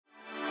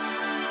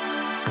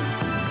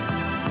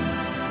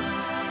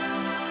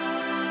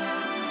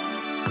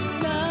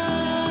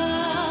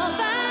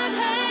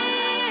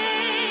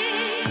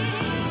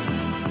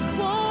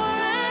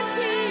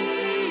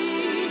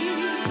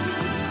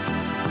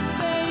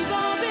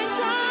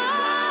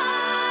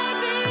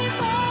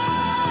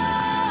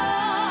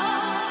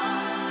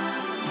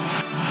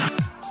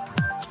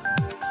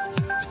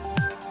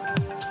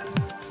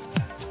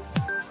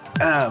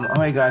Oh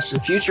my gosh, the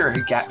future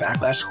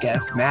Backlash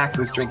guest Mac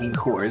was drinking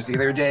Coors the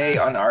other day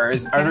on our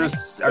Which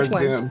one?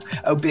 Zoom.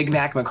 Oh, Big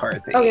Mac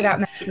McCarthy. Okay, that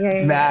Mac. Yeah, yeah,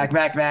 yeah. Mac,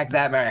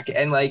 that Mac.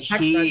 And like Mac sucks.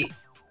 he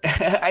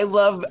I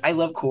love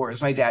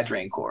Coors. My dad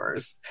drank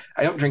Coors.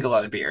 I don't drink a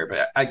lot of beer,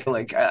 but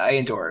I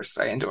endorse.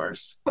 I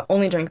endorse.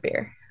 Only drink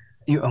beer.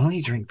 You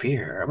only drink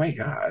beer. Oh my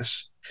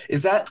gosh.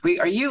 Is that wait,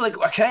 are you like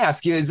can I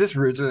ask you, is this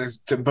rude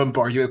to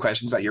bombard you with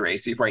questions about your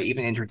race before I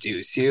even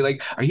introduce you?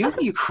 Like, are you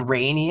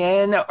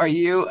Ukrainian? Are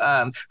you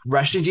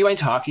Russian? Do you mind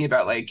talking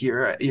about like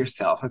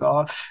yourself at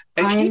all?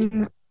 And I'm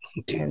you,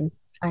 Russian.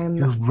 I'm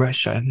you're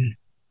Russian.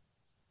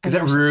 Is I'm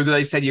that Russian. rude that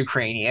I said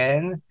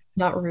Ukrainian?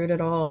 Not rude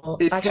at all.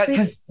 It's Actually,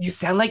 because you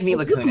sound like I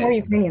Mila look more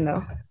Kunis. Ukrainian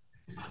though.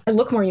 I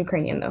look more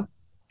Ukrainian though.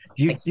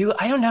 Like, You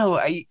I don't know.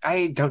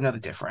 I don't know the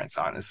difference,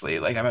 honestly.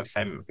 Like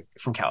I'm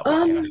from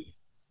California. um,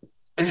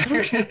 I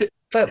don't,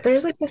 but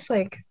there's like this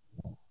like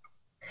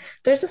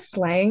there's a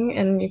slang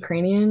in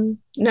Ukrainian.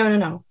 No, no,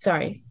 no.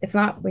 Sorry, it's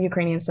not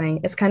Ukrainian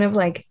slang. It's kind of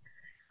like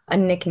a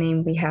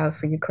nickname we have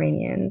for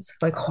Ukrainians.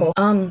 Like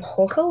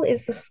hochel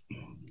is this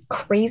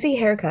crazy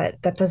haircut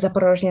that the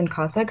Zaporozhian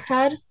Cossacks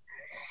had.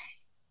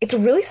 It's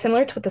really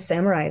similar to what the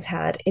samurais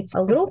had. It's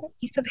a little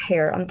piece of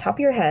hair on the top of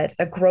your head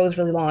that grows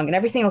really long, and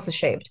everything else is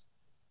shaved.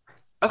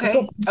 This Okay.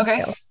 little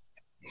Okay. ponytail.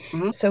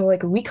 Mhm. So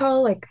like we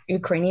call like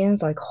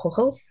Ukrainians like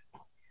hochels,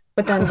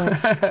 but then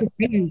like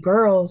Ukrainian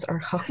girls are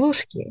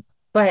chachlushki.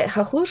 But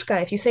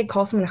chachlushka, if you say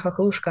call someone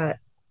chachlushka,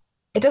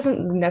 it doesn't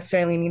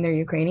necessarily mean they're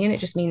Ukrainian. It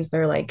just means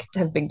they're like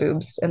have big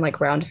boobs and like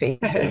round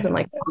faces and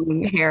like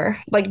long hair,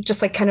 like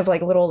just like kind of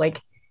like little like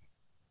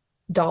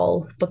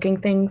doll looking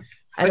things.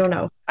 I don't Like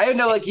know. I don't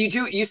know, like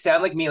you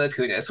sound like Mila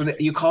Kunis when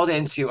you called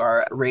into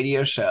our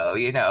radio show,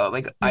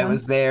 like I Yeah.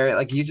 was there,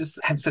 like you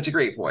just had such a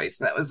great voice.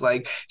 And that was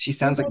like, she Oh,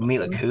 sounds like thank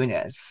Mila you.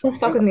 Kunis. Don't I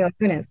fuck was with like, me like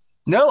Kunis.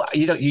 no,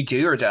 you don't, you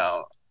do or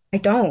don't. I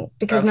don't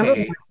because number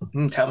Okay.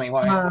 Tell me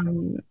why.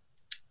 one,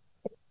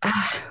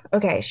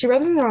 okay, she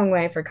rubs me the wrong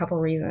way for a couple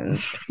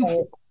reasons.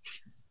 But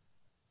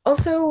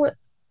also,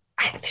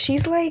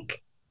 she's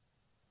like,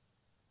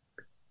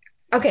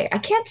 okay, I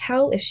can't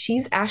tell if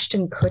she's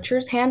Ashton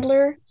Kutcher's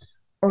handler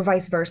or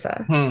vice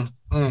versa.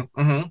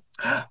 Mm.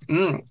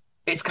 Mm.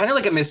 It's kind of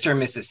like a Mr.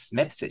 and Mrs.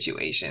 Smith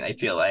situation, I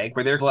feel like,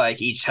 where they're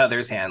like each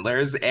other's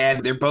handlers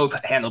and they're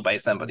both handled by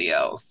somebody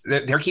else.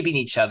 They're keeping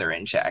each other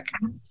in check.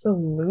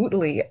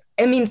 Absolutely.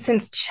 I mean,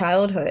 since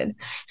childhood.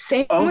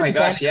 Same Oh my with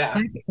gosh, yeah.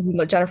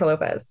 Jennifer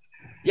Lopez.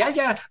 Yeah,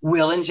 yeah.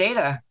 Will and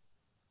Jada.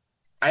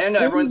 I don't know.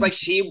 Everyone's like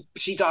she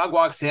dog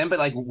walks him, but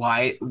like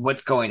why?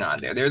 What's going on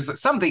there?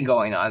 There's something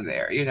going on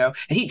there. And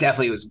he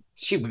definitely was.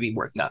 She would be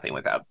worth nothing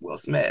without Will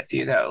Smith.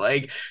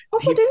 Like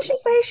Also, he, didn't she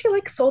say she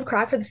like sold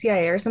crack for the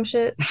CIA or some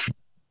shit?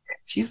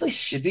 she's like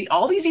shitty.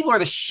 All these people are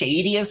the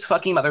shadiest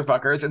fucking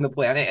motherfuckers in the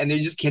planet, and they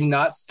just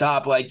cannot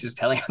stop like just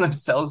telling on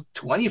themselves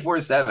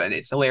 24/7.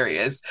 It's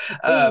hilarious.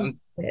 They Um,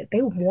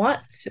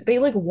 they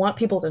like want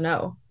people to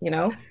know, you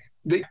know?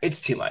 it's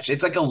too much.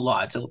 It's like a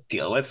lot to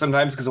deal with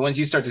sometimes because once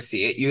you start to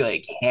see it, you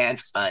like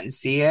can't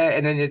unsee it,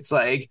 and then it's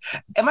like,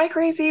 am I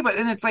crazy? But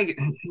then it's like,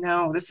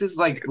 no, this is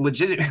like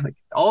legitimate. Like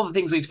all the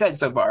things we've said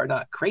so far are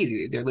not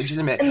crazy; they're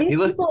legitimate. And these You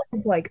look people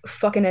have like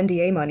fucking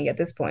NDA money at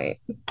this point.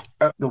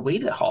 the way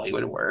that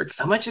Hollywood works,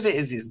 so much of it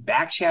is his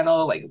back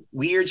channel, like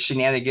weird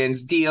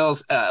shenanigans,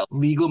 deals,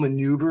 legal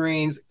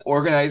maneuverings,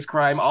 organized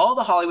crime. All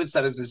the Hollywood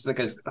stuff is just like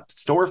a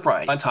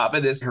storefront on top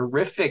of this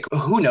horrific,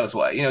 who knows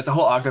what. It's a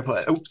whole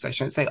octopus. Oops, I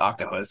shouldn't say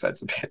octopus.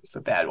 It's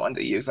a bad one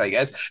to use, I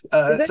guess.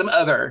 Is it? Some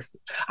other,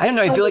 I don't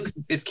know. I feel Oh, like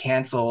it's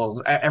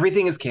canceled.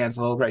 Everything is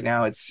canceled right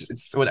now.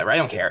 It's whatever. I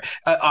don't care.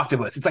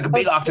 Octopus. It's like a oh,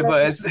 big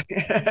octopus.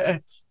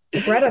 the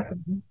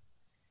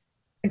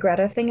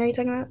Greta thing, are you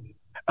talking about?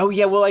 Oh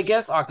yeah, well I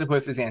guess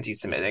octopus is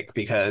anti-Semitic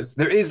because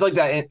there is like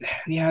that.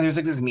 Yeah, there's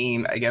like this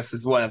meme. I guess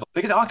is one of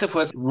like an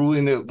octopus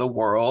ruling the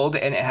world,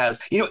 and it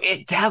has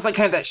like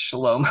kind of that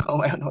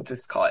shlomo. I don't know what to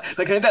call it.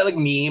 Like kind of that like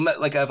meme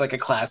like of like a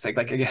classic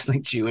like I guess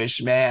like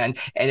Jewish man,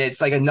 and it's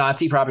like a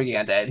Nazi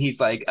propaganda, and he's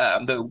like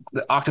the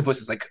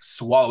octopus is like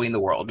swallowing the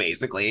world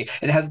basically,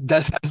 and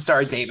does have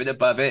Star David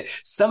above it.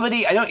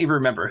 Somebody I don't even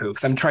remember who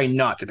because I'm trying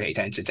not to pay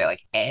attention to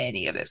like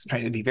any of this. I'm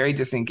trying to be very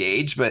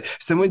disengaged, but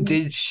someone Mhm.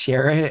 did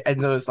share it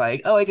and it was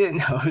like, oh, I didn't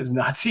know it was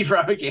Nazi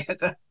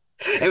propaganda.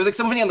 It was like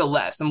somebody on the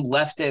left, some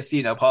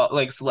leftist,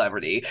 like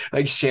celebrity,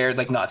 like shared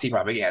like Nazi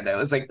propaganda. It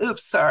was like,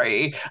 oops,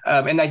 sorry.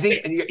 And I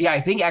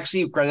think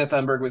actually Greta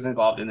Thunberg was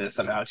involved in this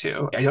somehow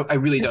too. I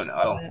really don't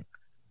know.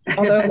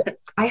 Although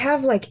I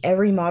have like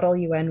every model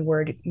UN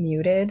word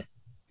muted.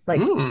 Like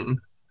Mm.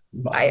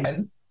 I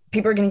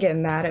people are gonna get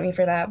mad at me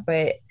for that,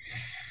 but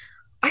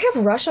I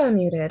have Russia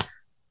muted.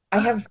 I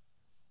have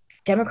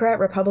Democrat,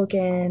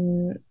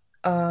 Republican,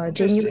 Jamie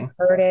Lee Interesting.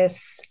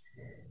 Curtis.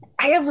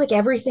 I have like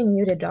everything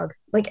muted, dog.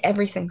 Like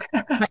everything.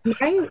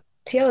 My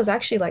TL is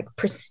actually like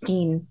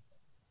pristine,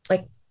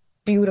 like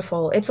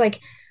beautiful. It's like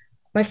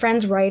my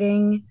friends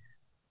writing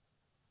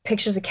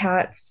pictures of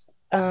cats,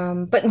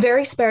 but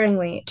very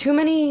sparingly. Too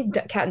many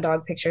cat and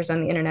dog pictures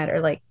on the internet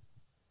are like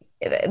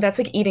that's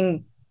like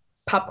eating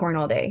popcorn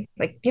all day.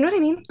 Like, you know what I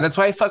mean? That's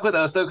why I fuck with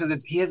Oso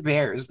because he has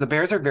bears. The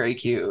bears are very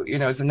cute.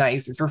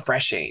 It's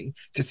refreshing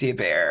to see a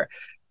bear.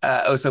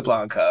 Oso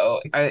Blanco.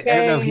 I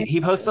don't know. He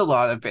Yay. posts a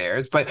lot of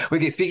bears, but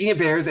okay. Speaking of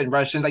bears and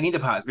Russians, I need to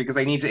pause because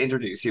I need to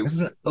introduce you. This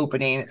is an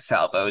opening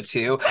salvo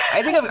too.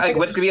 I think of like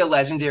what's gonna be a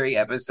legendary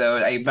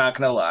episode. I'm not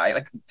gonna lie.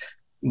 Like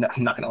no,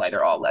 I'm not gonna lie,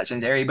 they're all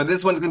legendary, but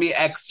this one's gonna be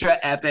extra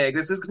epic.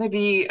 This is gonna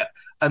be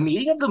a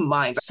meeting of the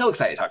minds. I'm so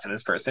excited to talk to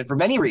this person for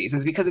many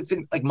reasons because it's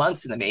been like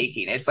months in the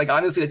making. It's like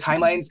honestly, the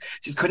timelines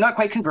just could not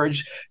quite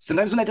converge.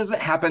 Sometimes when that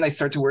doesn't happen, I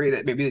start to worry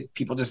that maybe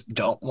people just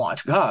don't want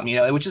to come,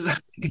 which is a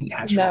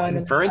natural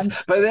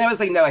inference. But then I was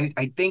like, no,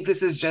 I think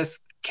this is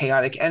just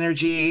chaotic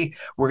energy.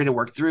 We're going to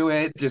work through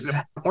it. There's an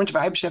orange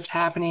vibe shift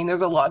happening.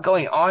 There's a lot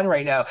going on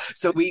right now.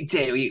 So we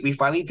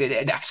finally did it.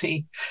 And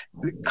actually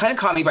it kind of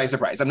caught me by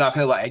surprise. I'm not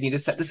going to lie. I need to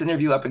set this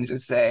interview up and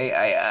just say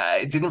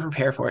I didn't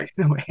prepare for it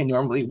the way I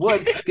normally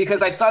would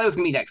because I thought it was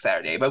going to be next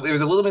Saturday, but it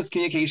was a little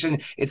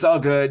miscommunication. It's all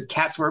good.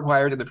 Cats were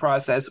acquired in the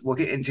process. We'll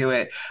get into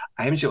it.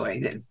 I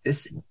enjoyed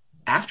this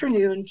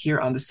afternoon here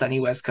on the sunny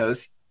West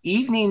Coast,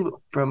 evening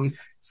from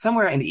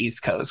somewhere in the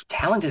East Coast,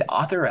 talented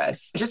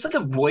authoress, just like a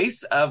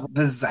voice of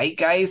the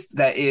zeitgeist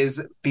that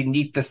is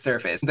beneath the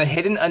surface, the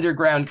hidden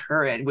underground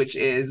current, which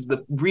is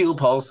the real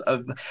pulse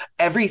of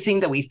everything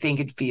that we think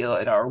and feel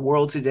in our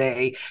world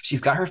today. She's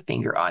got her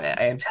finger on it.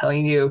 I am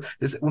telling you,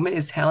 this woman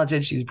is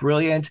talented. She's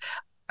brilliant.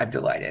 I'm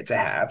delighted to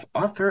have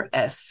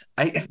authoress.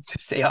 I to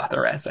say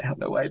authoress. I don't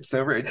know why it's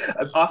so rude.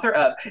 Author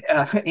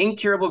of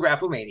Incurable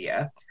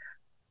Graphomania,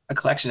 a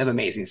collection of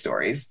amazing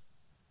stories.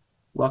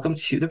 Welcome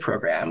to the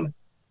program,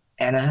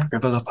 Anna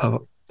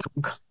Krivolapova.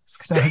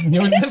 I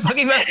was gonna fuck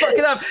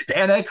it up.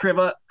 Anna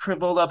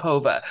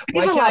Krivolapova.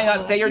 Why can't I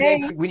not say your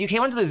name? When you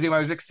came onto the Zoom, I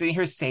was like sitting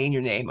here saying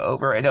your name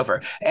over and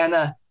over.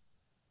 Anna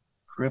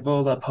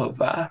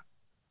Krivolapova.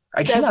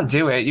 I cannot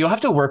do it. You'll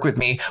have to work with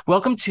me.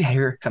 Welcome to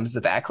Here Comes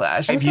the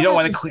Backlash. If you don't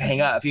want to hang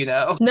up,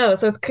 No,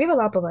 so it's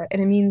KRIVOLAPOVA, and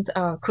it means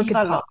crooked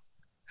paw.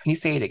 Can you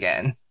say it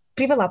again?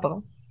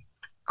 KRIVOLAPOVA.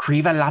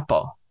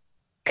 KRIVOLAPOVA.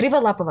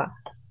 KRIVOLAPOVA.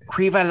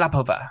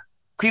 KRIVOLAPOVA.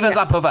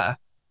 KRIVOLAPOVA. Yeah.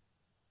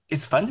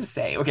 It's fun to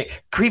say. Okay.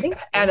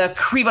 Anna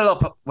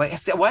KRIVOLAPOVA.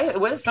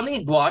 What is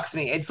something blocks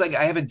me? It's like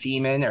I have a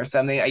demon or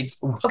something.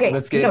 Okay.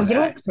 Let's get into that. You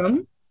know what it's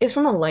from? It's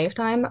from a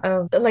lifetime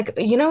of like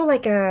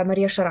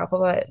Maria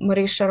Sharapova.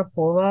 Maria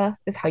Sharapova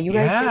is how you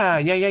guys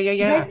say. Yeah. You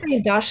guys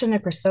say Dasha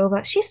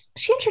Nekrasova.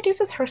 She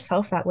introduces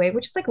herself that way,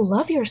 which is like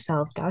love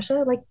yourself,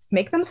 Dasha. Like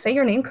make them say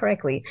your name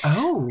correctly.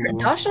 Oh.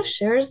 Dasha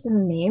shares the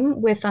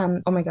name with oh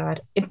my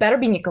god, it better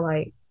be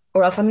Nikolai,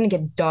 or else I'm gonna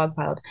get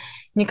dogpiled.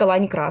 Nikolai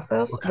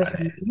Nekrasov, this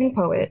amazing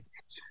poet.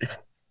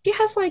 She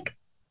has like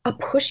a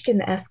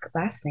Pushkin-esque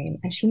last name,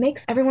 and she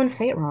makes everyone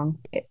say it wrong.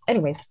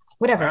 Anyways,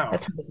 whatever. Wow.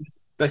 That's her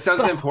business. That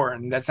sounds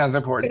important.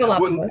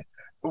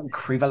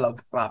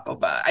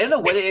 KRIVOLAPOVA. I don't know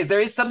what it is. There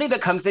is something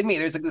that comes in me.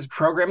 There's like this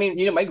programming.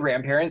 My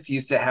grandparents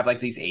used to have like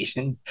these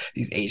Asian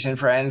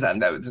friends.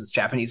 That was this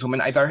Japanese woman.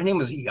 I thought her name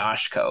was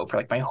Yoshiko for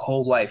like my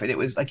whole life, and it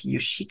was like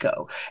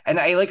Yoshiko. And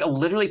I like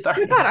literally thought.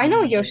 Oh my God, I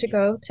know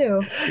Yoshiko too.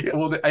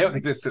 Well, I don't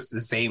think this is the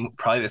same.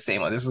 Probably the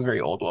same one. This was a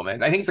very old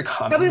woman. I think it's a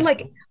common. Probably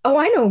like, oh,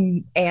 I know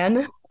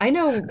Anne. I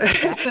know.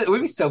 It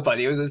would be so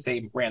funny. It was the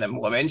same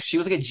random woman. She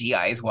was like a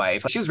GI's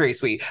wife. She was very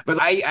sweet.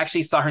 But I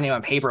actually saw her name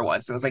on paper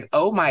once. And I was like,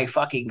 oh my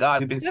fucking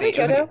God. We've been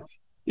saying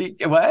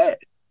what?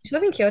 She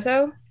live in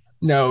Kyoto?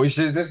 No,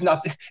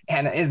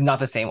 Anna is not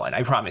the same one.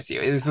 I promise you.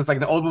 This was like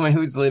an old woman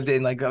who's lived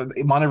in like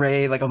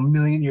Monterey like a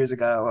million years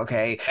ago.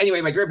 Okay.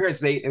 Anyway, my grandparents,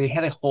 they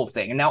had a whole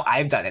thing. And now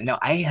I've done it. Now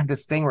I have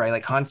this thing where I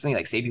like constantly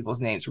like say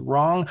people's names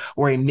wrong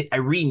or I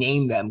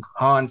rename them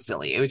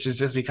constantly, which has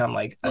just become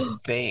like a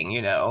thing,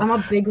 I'm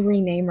a big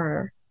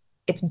renamer.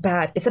 It's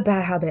bad. It's a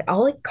bad habit.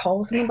 I'll like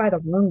call someone by the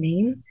wrong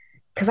name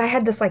because I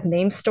had this like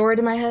name stored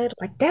in my head.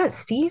 Like, damn it,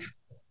 Steve.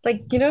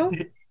 Like, get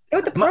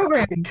with the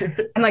program.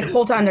 And like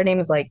whole time their name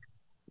is like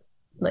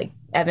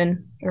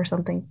Evan or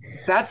something.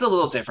 That's a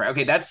little different.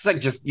 Okay, that's like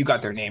just you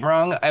got their name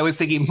wrong. I was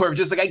thinking more of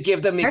just like I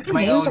give them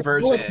my own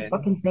version. Like the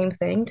fucking same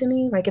thing to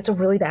me. Like it's a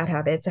really bad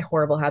habit. It's a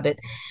horrible habit.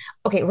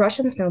 Okay,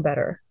 Russians know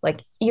better.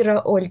 Like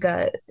Ira,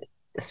 Olga,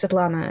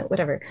 Svetlana,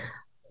 whatever.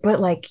 But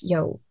like,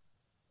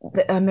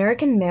 the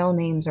American male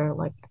names are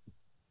like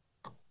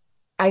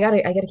I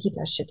gotta keep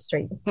that shit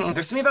straight.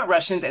 There's something about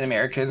Russians and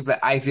Americans that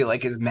I feel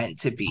like is meant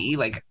to be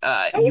like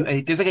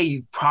there's like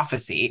a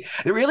prophecy.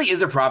 There really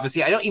is a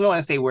prophecy. I don't even want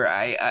to say where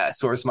I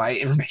source my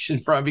information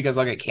from because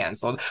I'll get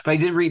canceled. But I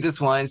did read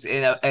this once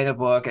in a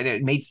book, and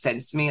it made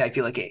sense to me. I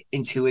feel like it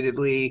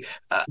intuitively,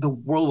 the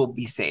world will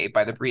be saved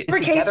by the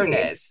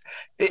togetherness.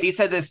 He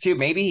said this too.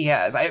 Maybe he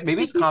has.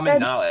 Maybe it's common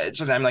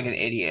knowledge, and I'm like an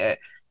idiot.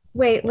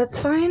 Wait, let's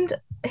find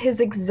his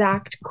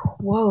exact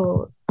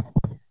quote.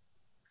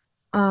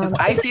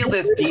 I feel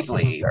this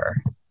deeply.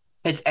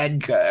 It's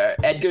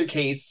Edgar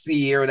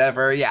Casey or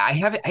whatever. Yeah, I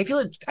have it. I feel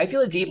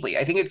it deeply.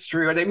 I think it's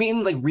true. And I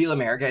mean, like real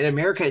America. And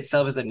America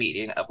itself is a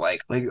meeting of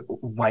like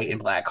white and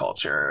black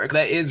culture.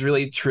 That is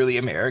really truly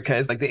America.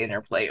 Is like the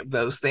interplay of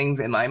those things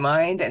in my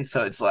mind. And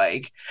so it's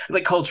like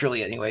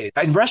culturally anyway.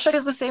 And Russia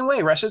is the same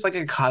way. Russia's like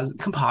a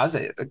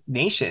composite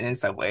nation in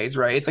some ways,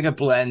 right? It's like a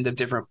blend of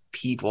different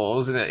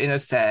peoples in a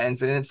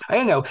sense. And it's I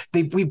don't know.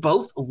 We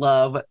both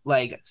love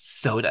like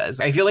sodas.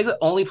 I feel like the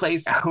only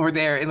place over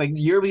there in like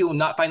Europe you will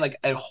not find like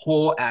a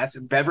whole ass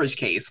beverage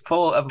case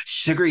full of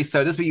sugary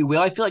sodas, but you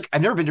will. I feel like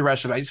I've never been to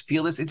Russia, but I just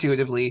feel this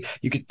intuitively.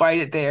 You could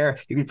find it there,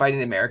 you can find it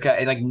in America,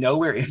 and like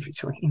nowhere in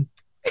between.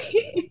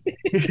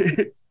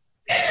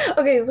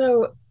 Okay,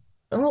 so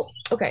well,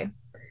 okay.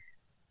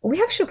 We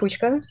have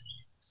shapuchka,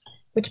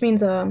 which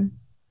means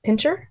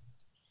pincher,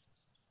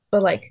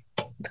 but like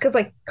it's because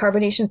like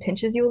carbonation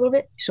pinches you a little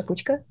bit.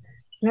 Shapuchka,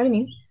 you know what I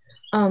mean?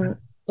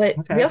 But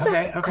we Okay, also have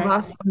okay, okay.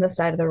 kvass on the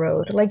side of the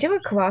road. Like, do you know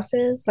what kvass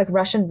is? Like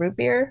Russian root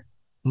beer.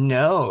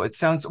 No, it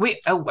sounds. Wait,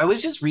 I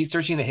was just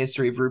researching the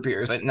history of root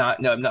beers, but not.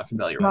 No, I'm not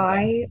familiar with it.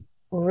 Rye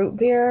root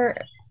beer,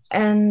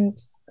 and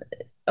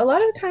a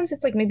lot of the times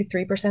it's like maybe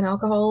 3%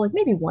 alcohol, like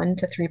maybe 1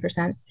 to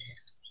 3%.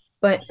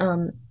 But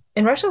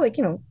in Russia, like,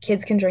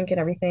 kids can drink it,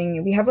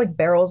 everything. We have like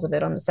barrels of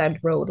it on the side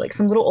of the road. Like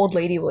some little old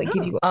lady will like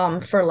give Oh, you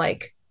for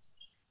like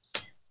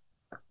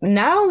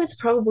now it's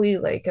probably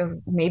like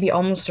maybe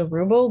almost a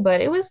ruble,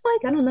 but it was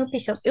like, I don't know,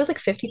 it was like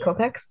 50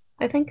 kopecks,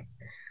 I think,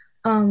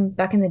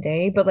 back in the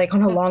day. But like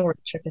on a long road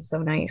trip, it's so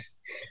nice.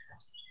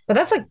 But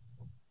that's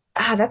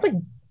like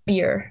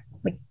beer.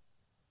 Like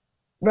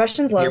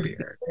Russians beer, love beer.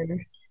 beer.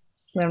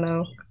 I don't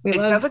know. We It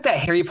love sounds like that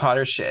Harry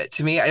Potter shit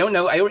to me. I don't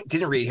know.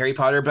 Didn't read Harry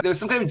Potter, but there was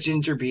some kind of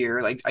ginger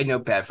beer, like I know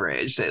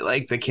beverage that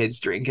like the kids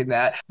drink and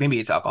that maybe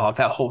it's alcohol.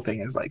 That whole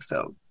thing is like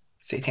so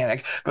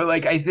satanic. But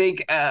like I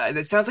think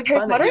that sounds like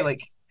Harry fun that Potter. you're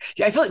like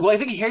yeah, I feel like well, I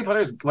think Harry Potter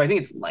is well, I think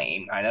it's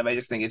lame, kind of. I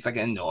just think it's like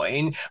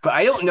annoying, but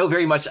I don't know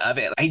very much of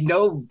it. I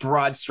know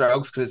broad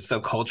strokes because it's so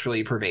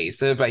culturally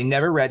pervasive, but I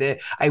never read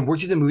it. I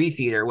worked at the movie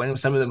theater when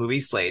some of the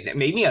movies played, and it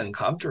made me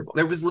uncomfortable.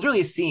 There was literally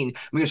a scene. Oh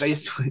my gosh, I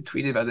just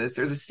tweeted about this.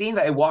 There's a scene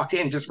that I walked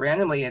in just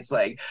randomly, and it's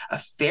like a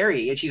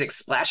fairy, and she's like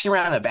splashing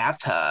around in a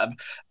bathtub.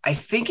 I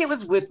think it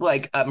was with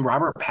like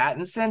Robert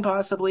Pattinson,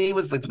 possibly. It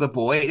was like the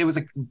boy. It was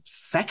like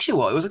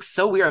sexual. It was like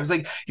so weird. I was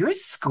like, you're at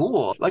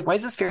school. Like, why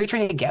is this fairy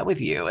trying to get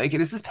with you? Like,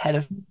 this is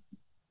pedophile.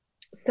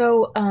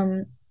 So,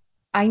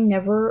 I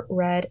never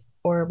read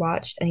or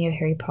watched any of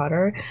Harry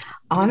Potter.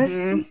 Mm-hmm.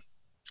 Honestly,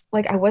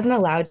 like I wasn't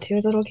allowed to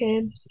as a little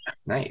kid.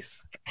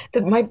 Nice.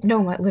 My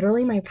no, my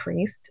literally my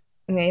priest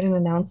made an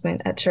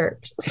announcement at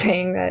church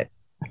saying that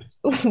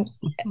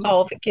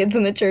all the kids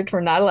in the church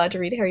were not allowed to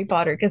read Harry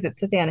Potter because it's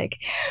satanic.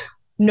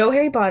 No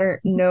Harry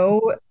Potter,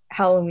 no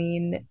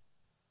Halloween,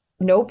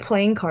 no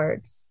playing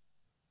cards.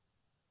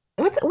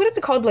 What is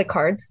it called? Like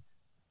cards?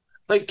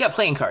 Like, yeah,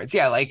 playing cards.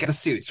 Yeah, like the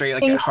suits, right?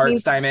 Like Games,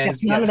 hearts, yeah,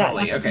 diamonds. Yeah, none of that.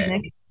 totally. That's Okay.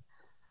 satanic.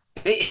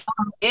 It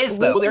is,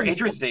 though. They're We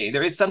interesting.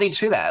 There is something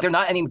to that. They're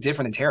not any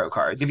different than tarot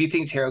cards. If you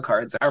think tarot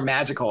cards are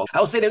magical,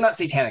 I'll say they're not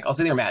satanic. I'll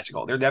say they're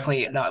magical. They're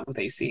definitely not what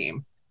they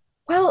seem.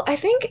 Well, I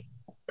think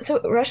so.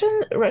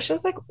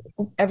 Russia's like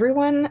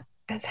everyone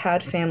has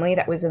had family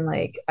that was in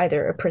like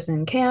either a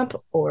prison camp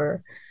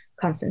or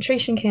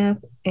concentration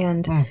camp,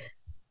 and Hmm.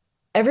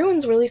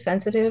 everyone's really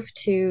sensitive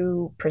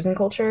to prison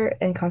culture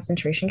and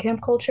concentration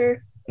camp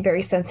culture.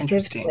 Very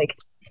sensitive to Interesting. like,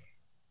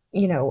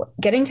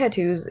 getting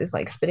tattoos is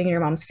like spitting in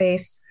your mom's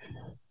face.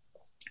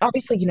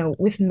 Obviously,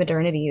 with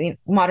modernity,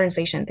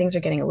 modernization, things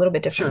are getting a little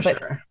bit Sure, different, but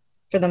sure.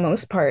 for the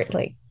most part,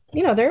 like,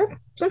 there are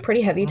some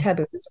pretty heavy Hmm.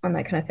 taboos on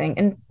that kind of thing.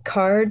 And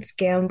cards,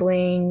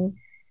 gambling,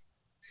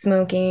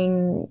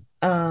 smoking,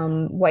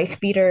 wife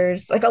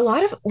beaters, like a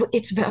lot of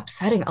it's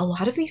upsetting. A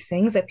lot of these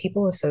things that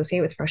people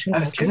associate with Russian I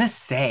was culture gonna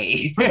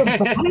say. are the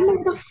bottom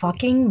of the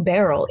fucking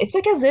barrel. It's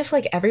like as if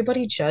like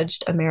everybody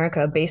judged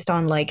America based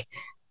on like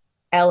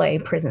LA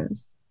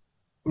prisons,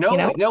 you No,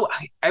 know? no,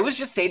 I was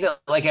just saying that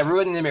like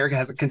everyone in America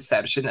has a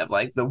conception of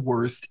like the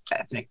worst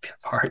ethnic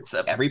parts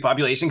of every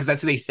population because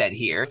that's what they said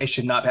here. I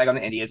should not bag on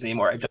the Indians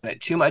anymore. I've done it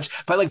too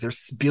much, but like they're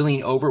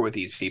spilling over with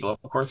these people.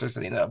 Of course, they're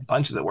sending a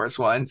bunch of the worst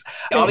ones.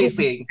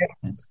 Obviously,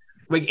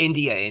 like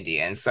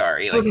Indian,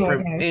 sorry, like Okay,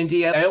 from okay.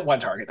 India. I don't want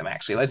to target them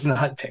actually. Let's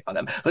not pick on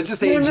them. Let's just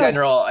say No, in no, no.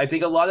 general, I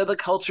think a lot of the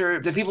culture,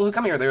 the people who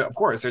come here, they're of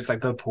course, it's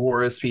like the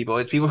poorest people.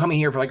 It's people coming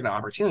here for like an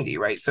opportunity,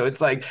 right? So it's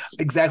like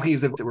exactly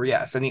as if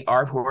we're sending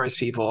our poorest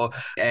people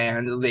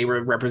and they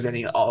were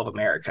representing all of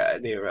America.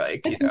 They were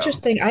like, That's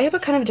interesting. I have a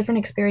kind of different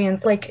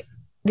experience. Like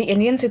the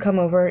Indians who come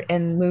over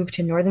and move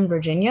to Northern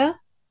Virginia,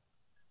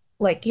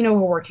 like, who are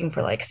working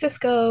for like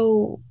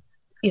Cisco,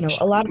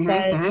 a lot of mhm,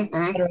 Fed, mhm,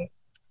 mhm.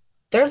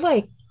 they're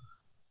like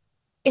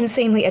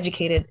insanely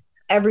educated.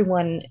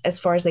 Everyone, as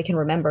far as they can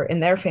remember, in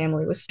their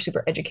family was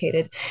super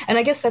educated. And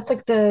I guess that's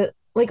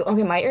like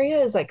okay, my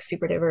area is like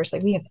super diverse.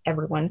 Like we have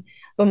everyone,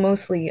 but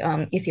mostly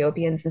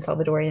Ethiopians and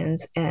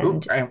Salvadorians Ooh,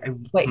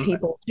 and white mhm,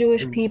 people,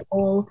 Jewish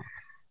people.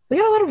 We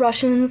got a lot of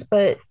Russians,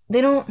 but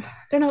they're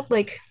not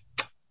like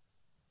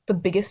the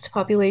biggest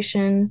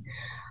population.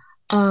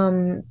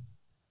 Um,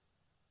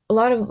 a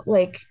lot of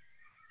like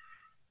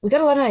we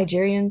got a lot of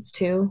Nigerians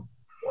too,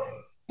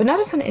 but not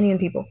a ton of Indian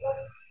people.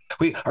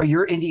 Wait, are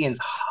your Indians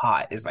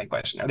hot? Is my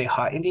question. Are they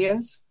hot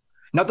Indians?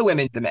 Not the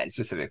women, the men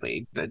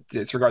specifically.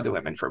 Disregard the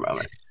women for a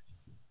moment.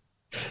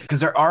 Because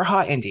there are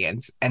hot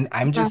Indians, and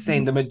I'm just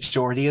saying the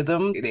majority of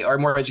them, they are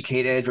more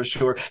educated for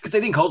sure. Because I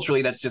think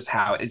culturally, that's just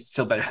how it's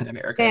still better than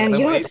America in And some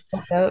you know ways.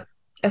 what's fucked up?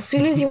 As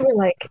soon as you were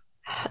like,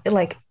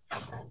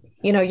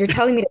 you're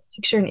telling me to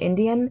picture an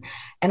Indian,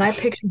 and I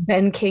pictured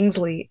Ben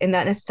Kingsley in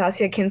that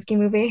Nastasia Kinski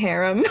movie,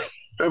 Harem.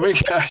 Oh my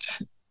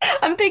gosh.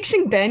 I'm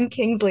picturing Ben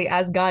Kingsley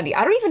as Gandhi.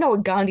 I don't even know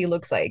what Gandhi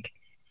looks like.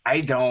 I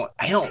don't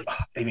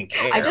even I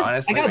care, just, I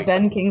honestly. got Like,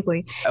 Ben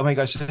Kingsley. oh my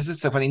gosh, this is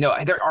so funny. No,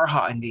 there are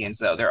hot Indians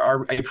though. There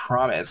are, I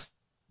promise.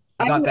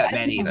 Not that I don't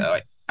many know. though.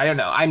 I don't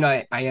know. I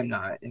am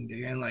not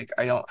Indian. Like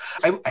I don't.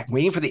 I'm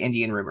waiting for the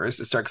Indian rumors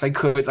to start because I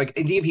could. Like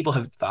Indian people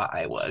have thought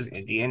I was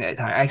Indian at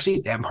times. I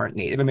actually am part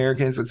Native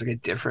American, so it's like a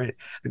different.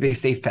 They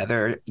say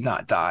feather,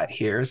 not dot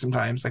here.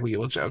 Sometimes like we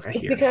will joke. I It's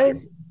hear.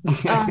 because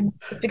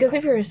it's because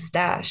of your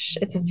stash.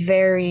 It's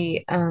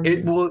very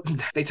It well,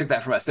 they took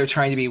that from us. They're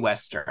trying to be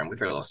Western with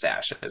their little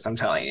stashes. I'm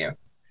telling you.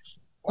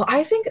 well,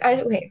 I think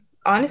I okay,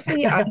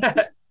 honestly,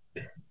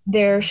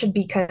 there should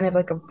be kind of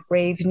like a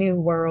brave new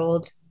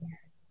world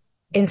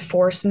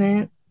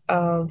enforcement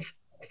of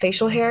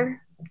facial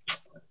hair.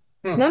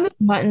 Hmm. None of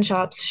the mutton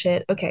chops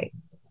shit. Okay.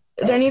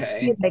 There needs to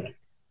be Okay. like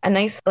a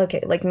nice,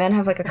 okay, like men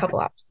have like a couple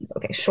options.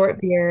 Okay,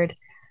 short beard,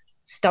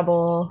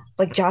 stubble,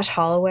 like Josh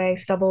Holloway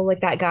stubble,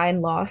 like that guy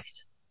in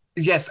Lost.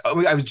 Yes,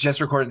 I was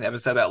just recording an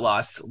episode about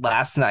Lost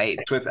last night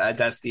with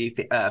Dusty,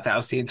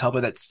 Fausti, and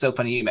Tulpa. That's so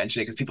funny you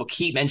mentioned it because people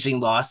keep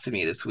mentioning Lost to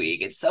me this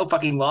week. It's so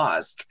fucking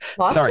Lost.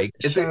 Lost is Sorry,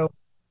 the is it? show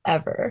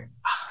ever.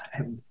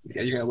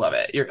 Yeah, you're gonna love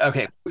it. You're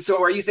okay.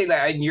 So, are you saying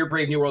that in your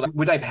Brave New World,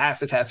 would I pass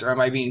the test, or am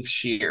I being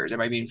sheared?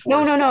 Am I being No,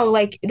 no, forced? no.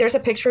 Like there's a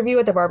picture of you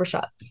at the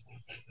barbershop.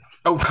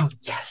 Oh,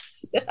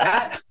 yes.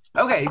 That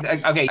okay.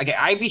 Okay.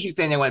 I keep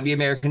saying I want to be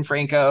American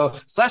Franco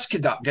slash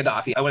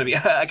Gaddafi. I want to be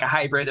like a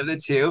hybrid of the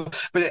two,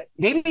 but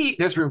maybe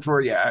there's room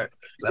for yeah.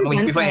 One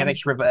We put Anna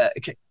time. Kriva.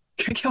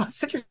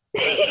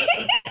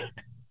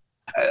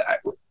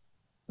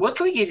 What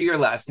can we give you your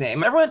last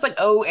name? Everyone's like,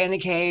 oh, Anna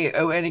K,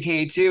 oh, Anna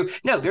K too.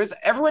 No, there's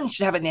everyone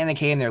should have an Anna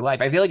K in their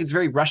life. I feel like it's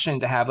very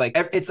Russian to have like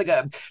it's like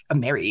a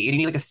Mary. You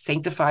need like a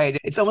sanctified.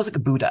 It's almost like a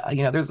Buddha.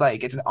 You know, there's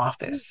like it's an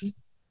office.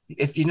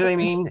 It's you know what I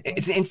mean.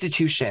 It's an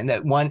institution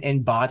that one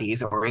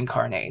embodies or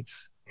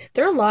incarnates.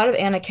 There are a lot of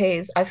Anna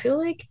K's. I feel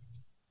like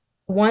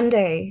one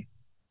day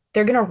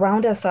they're gonna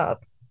round us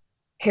up,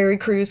 Harry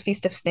Cruz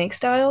Feast of Snakes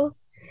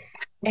styles,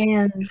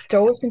 and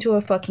throw us into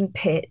a fucking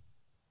pit,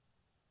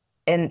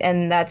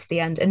 and that's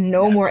the end. And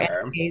no more Anna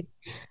Never, K's.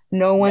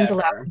 No one's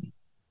allowed never.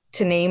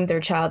 to name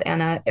their child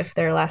Anna if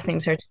their last name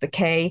starts with a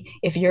K.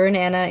 If you're an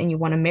Anna and you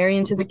want to marry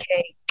into the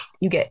K,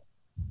 you get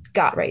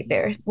got right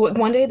there.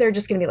 One day they're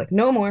just gonna be like,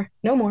 no more,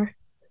 no more,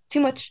 too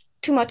much,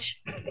 too much.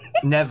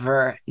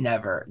 Never,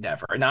 never,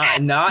 never.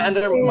 Not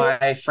under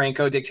my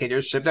Franco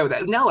dictatorship.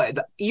 No,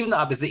 even the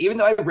opposite. Even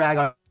though I brag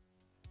on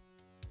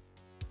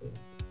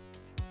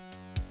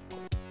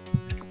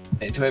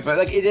into it, but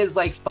like it is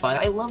like fun.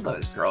 I love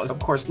those girls. Of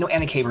course, no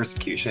Anna K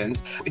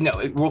persecutions. No,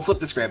 we'll flip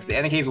the script. The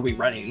Anna Ks will be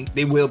running.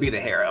 They will be the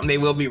harem. They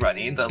will be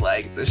running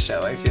the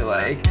show. I feel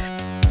like.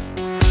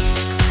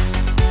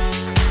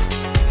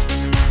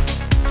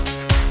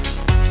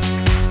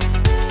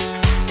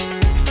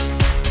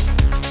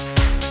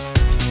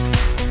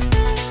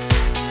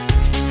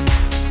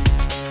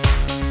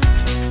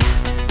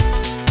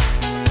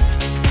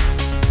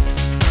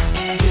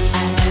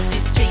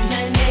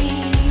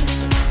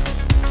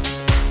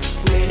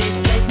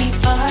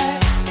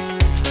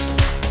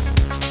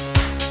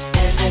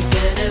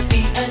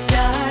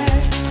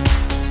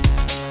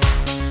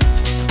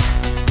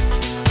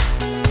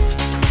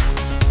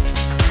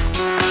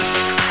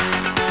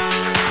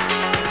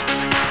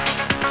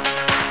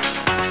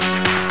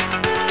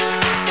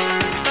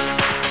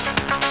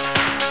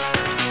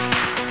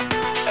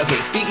 Okay,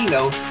 speaking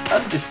though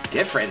of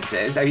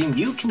differences, I mean,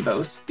 you can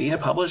boast being a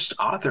published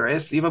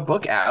authoress. You have a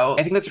book out.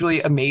 I think that's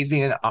really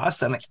amazing and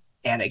awesome,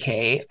 Anna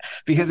Kay,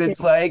 because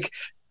it's like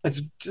it's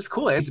just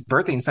cool. It's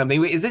birthing something.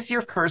 Wait, is this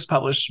your first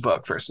published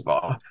book? First of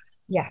all,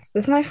 Yes,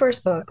 this is my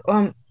first book.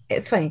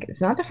 It's funny.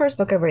 It's not the first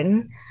book I've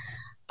written.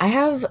 I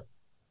have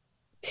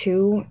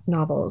two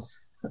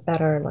novels that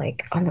are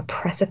like on the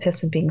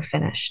precipice of being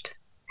finished.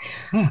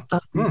 hmm,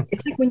 hmm.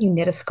 It's like when you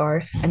knit a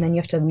scarf and then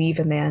you have to weave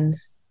a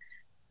man's.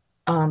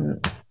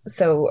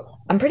 So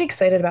I'm pretty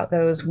excited about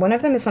those. One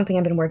of them is something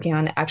I've been working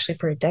on actually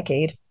for a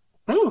decade.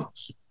 Ooh,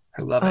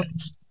 I love Um,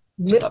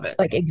 it. Love it.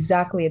 like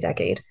exactly a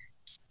decade.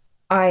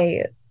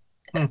 I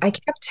Hmm. I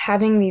kept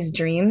having these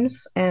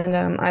dreams, and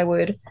I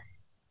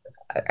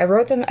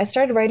wrote them. I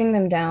started writing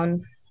them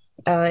down.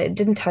 It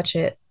didn't touch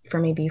it for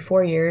maybe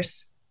 4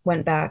 years.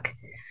 Went back.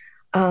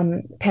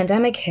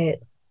 Pandemic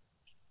hit,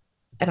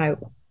 and I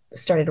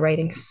started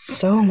writing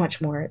so much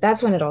more.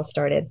 That's when it all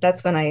started.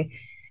 That's when I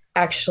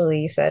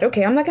actually said,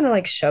 okay, I'm not gonna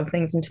like shove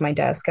things into my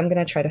desk. I'm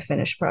gonna try to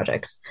finish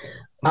projects.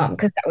 Hmm.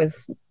 Because that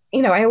was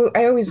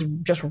I always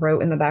just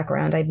wrote in the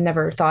background. I'd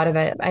never thought of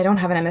it. I don't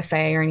have an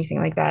MFA or anything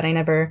like that. I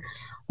never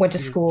went to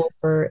school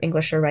for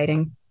English or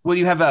writing. Well,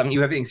 you have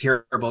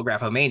incurable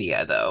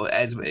graphomania though,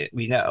 as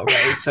we know,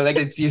 right? So like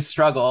it's you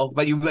struggle,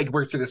 but you like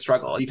worked through the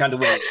struggle. You found a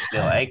way to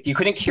like you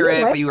couldn't cure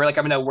it, Right. but you were like,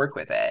 I'm gonna work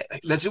with it.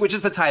 That's which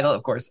is the title,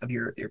 of course, of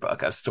your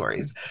book of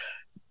stories.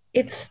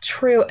 It's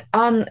true.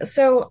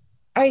 So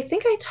I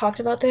think I talked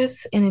about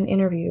this in an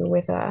interview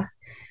with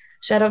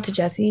shout out to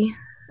Jesse.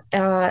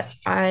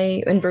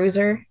 I and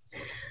Bruiser,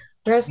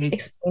 where I was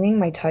explaining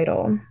my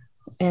title,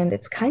 and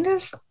it's kind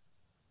of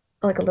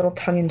like a little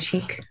tongue in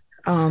cheek.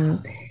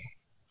 Um,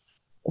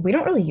 we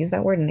don't really use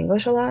that word in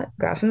English a lot,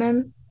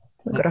 graphomen.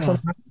 Mm-hmm.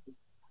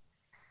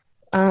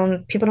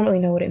 Graphomen. People don't really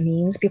know what it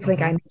means. People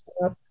think I Mm-hmm. made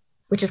it up,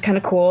 which is kind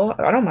of cool.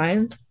 I don't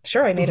mind.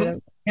 Sure, I made it Mm-hmm.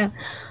 up. Yeah.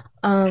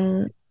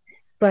 Um,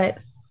 but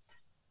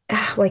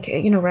like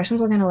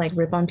Russians will kind of like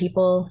rip on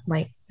people,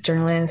 like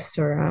journalists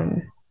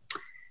or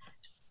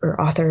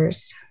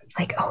authors,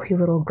 like, oh, you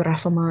little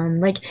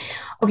graphoman. Like,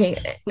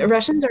 okay,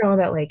 Russians are all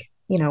about like,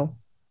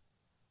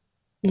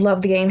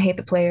 love the game, hate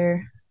the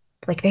player.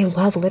 Like they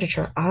love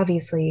literature,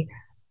 obviously,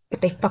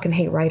 but they fucking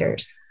hate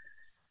writers,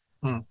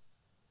 you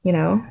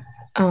know?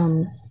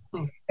 Um,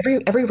 Mm-hmm.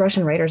 every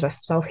Russian writer is a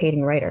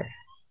self-hating writer.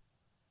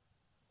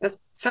 That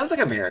sounds like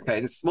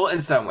America. Well,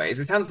 in some ways,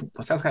 it sounds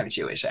kind of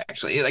Jewish,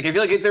 actually. Like I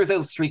feel like there's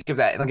a streak of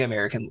that in like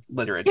American Yes,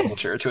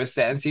 literature to a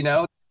sense, you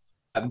know.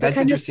 they're That's kind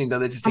of interesting though,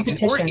 the distinction,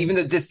 or competition. even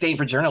the disdain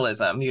for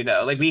journalism. You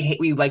know, like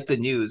we like the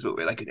news, but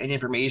we like an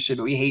information,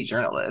 but we hate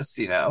journalists.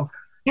 You know.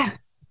 Yeah,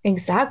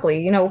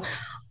 exactly.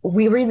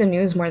 We read the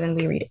news more than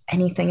we read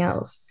anything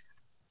else.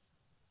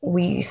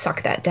 We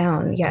suck that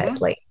down, yet Mm-hmm.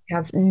 like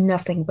have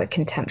nothing but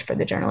contempt for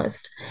the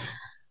journalist.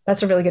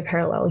 That's a really good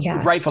parallel. Yeah.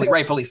 So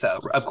Rightfully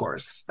so, of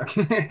course.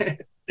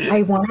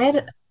 I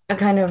wanted a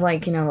kind of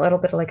like, a little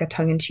bit of like a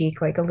tongue in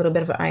cheek, like a little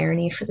bit of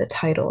irony for the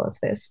title of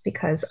this,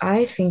 because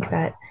I think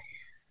that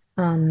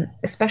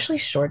especially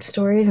short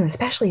stories and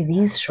especially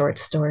these short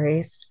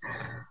stories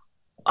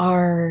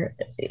are,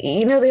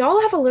 they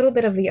all have a little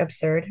bit of the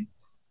absurd.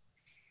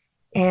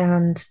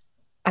 And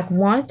I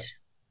want,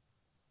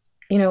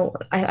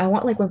 I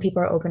want like when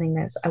people are opening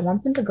this, I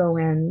want them to go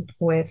in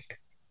with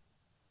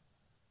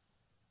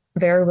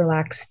very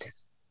relaxed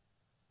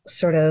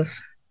sort of,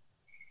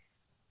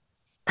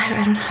 I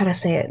don't know how to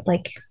say it,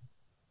 like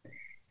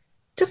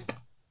just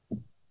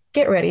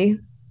get ready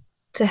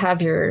to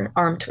have your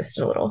arm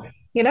twisted a little,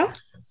 you know?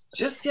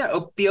 Just yeah,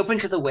 be open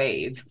to the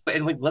wave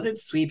and like let it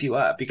sweep you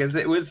up because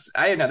it was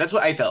I don't know that's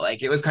what I felt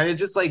like it was kind of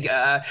just like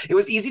it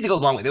was easy to go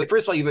along with it.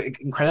 First of all, you have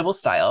incredible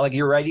style, like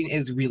your writing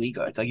is really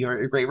good, like you're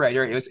a great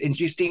writer. It was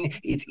interesting,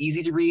 it's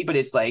easy to read, but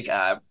it's like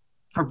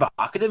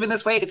provocative in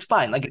this way. It's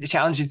fun, like it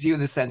challenges you in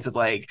the sense of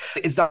like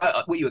it's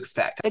not what you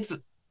expect. It's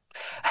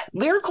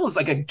lyrical is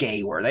like a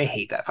gay word. I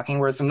hate that fucking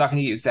word, so I'm not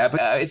going to use that.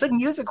 But it's like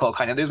musical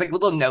kind of. There's like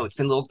little notes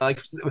and little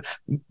like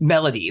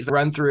melodies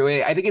run through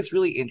it. I think it's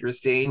really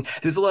interesting.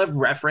 There's a lot of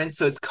reference,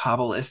 so it's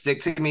Kabbalistic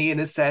to me in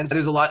a sense.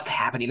 There's a lot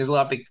happening. There's a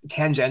lot of like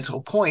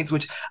tangential points,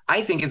 which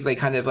I think is like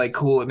kind of like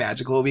cool and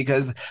magical.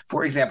 Because,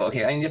 for example,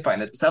 okay, I need to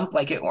find it. Some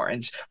Like It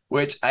Orange,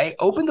 which I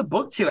opened the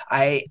book to.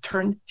 I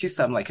turned to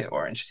Some Like It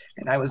Orange,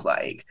 and I was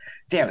like,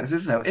 damn, this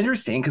is so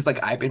interesting because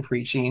like I've been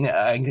preaching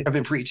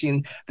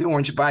the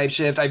orange vibe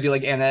shift. I feel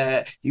like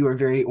Anna, you are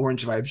very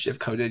orange vibe shift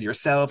coded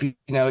yourself. You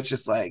know, it's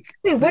just like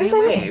Wait, what let does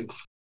me that mean? away.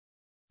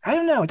 I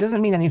don't know. It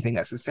doesn't mean anything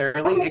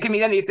necessarily. It Okay. can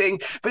mean anything,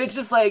 but it's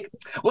just like,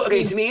 well,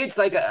 okay. To me, it's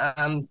like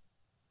it's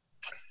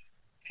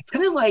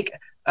kind of like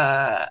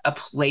a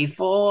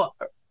playful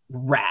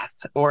wrath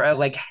or a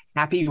like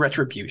happy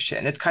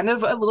retribution. It's kind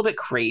of a little bit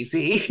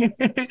crazy,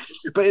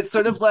 but it's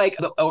sort of like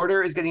the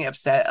order is getting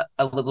upset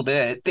a little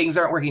bit. Things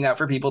aren't working out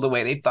for people the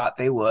way they thought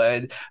they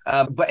would.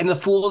 And the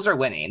fools are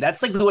winning.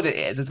 That's like what it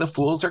is. It's the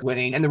fools are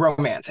winning, and the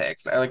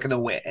romantics are like going to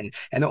win.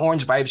 And the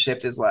orange vibe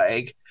shift is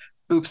like,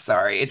 oops,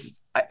 sorry.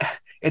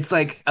 It's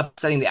like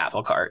upsetting the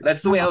apple cart.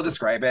 That's the way I'll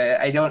describe it.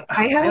 I I have a don't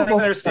even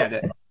whole understand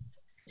it.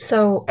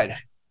 so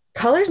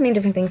colors mean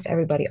different things to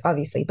everybody,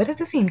 obviously, but at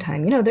the same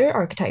time, there are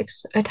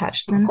archetypes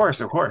attached to them. Of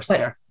course, But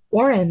yeah.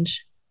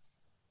 orange,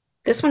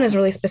 this one is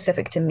really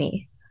specific to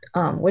me,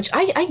 which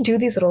I do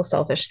these little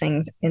selfish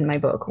things in my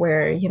book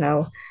where,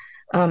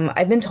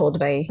 I've been told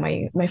by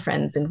my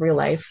friends in real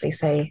life, they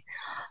say,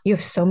 you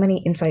have so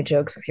many inside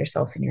jokes with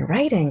yourself in your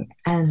writing.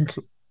 And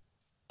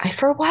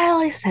for a while,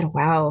 I said,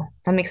 wow,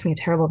 that makes me a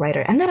terrible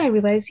writer. And then I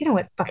realized, you know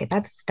what? Fuck it,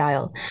 that's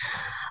style.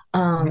 Mm-hmm.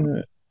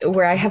 Um,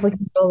 where I have like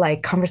little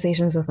like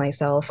conversations with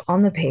myself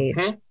on the page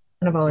Mm-hmm. in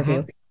front of all of Mm-hmm.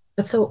 you.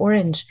 That's so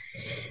orange.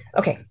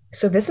 Okay,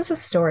 so this is a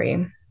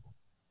story.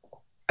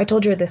 I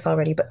told you this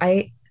already, but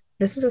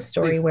this is a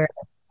story Please. where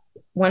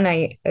one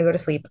night I go to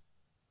sleep,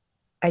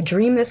 I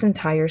dream this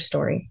entire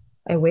story.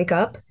 I wake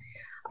up,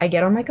 I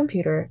get on my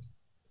computer,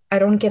 I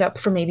don't get up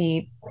for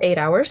maybe 8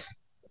 hours.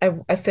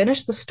 I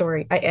finished the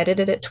story, I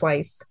edited it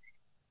twice,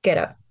 get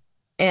up.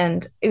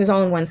 And it was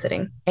all in one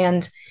sitting.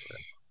 And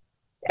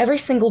every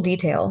single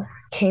detail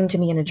came to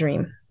me in a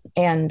dream.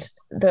 And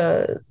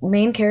the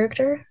main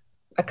character,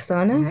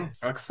 Oksana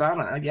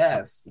Oksana,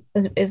 yes.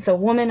 is a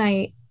woman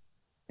I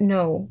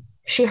know.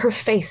 Her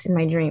face in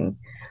my dream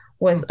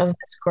was Mm. of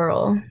this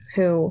girl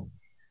who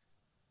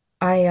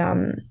I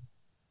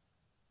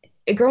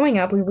growing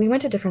up, we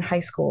went to different high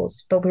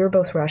schools, but we were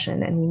both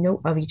Russian and we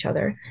knew of each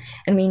other.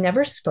 And we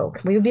never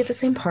spoke. We would be at the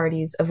same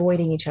parties,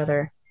 avoiding each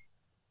other.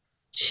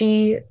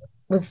 She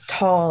was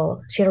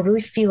tall. She had a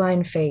really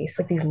feline face,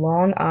 like these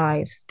long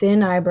eyes,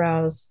 thin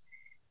eyebrows,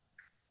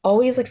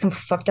 always like some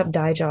fucked up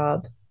dye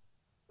job,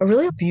 a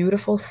really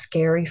beautiful,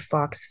 scary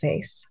fox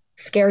face,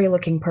 scary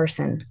looking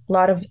person, a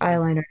lot of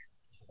eyeliner.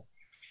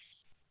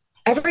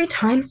 Every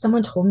time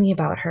someone told me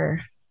about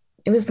her,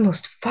 it was the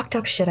most fucked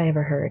up shit I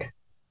ever heard.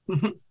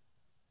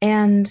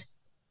 And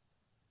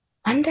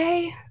one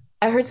day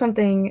I heard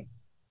something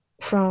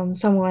from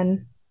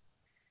someone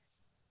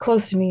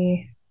close to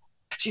me.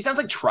 She sounds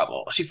like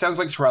trouble. She sounds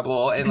like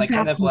trouble, and like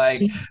kind of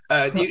Exactly.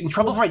 like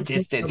trouble from a Close to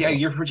distance. Yeah,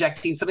 trouble. you're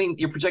projecting something.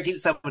 You're projecting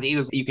somebody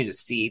who you can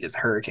just see this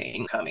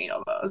hurricane coming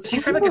almost. I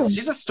She's kind of like know.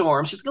 she's a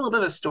storm. She's like a little bit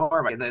of a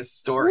storm in this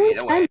story Really? in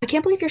a way. I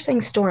can't believe you're saying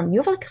storm. You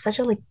have like such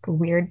a like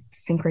weird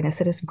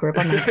synchronicitous grip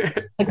on my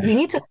like we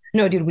need to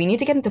no dude, we need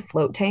to get into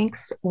float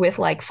tanks with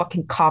like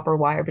fucking copper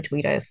wire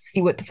between us,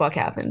 see what the fuck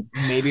happens.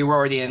 Maybe we're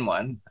already in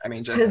one. I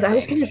mean, just Because I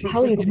was saying. gonna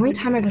tell you the only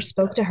time I ever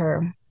spoke to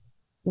her,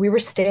 we were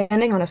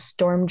standing on a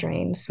storm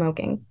drain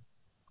smoking.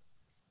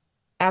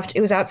 After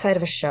it was outside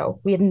of a show.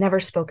 We had never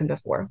spoken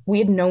before. We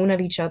had known of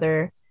each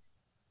other.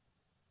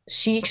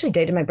 She actually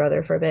dated my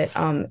brother for a bit.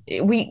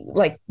 We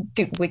like,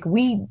 dude, like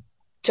we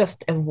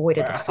just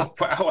avoided the fuck.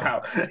 Wow, wow,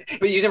 wow.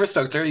 But you never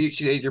spoke to her.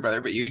 She dated your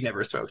brother, but you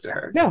never spoke to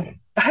her. No,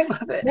 I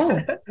love it.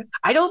 no.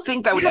 I don't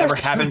think that We would had ever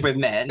our happen with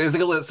men. There's a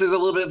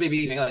little bit of maybe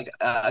even like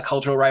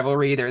cultural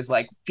rivalry. There's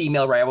like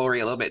female rivalry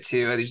a little bit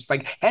too. And it's just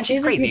like, and she's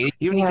She's like, crazy.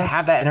 You don't need to yeah,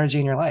 have that energy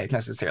in your life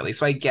necessarily.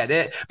 So I get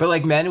it. But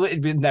like men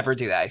would never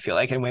do that, I feel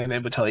like. And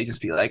women would totally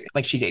just be like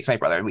she dates my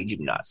brother and we do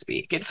not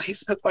speak. It's like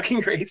so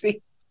fucking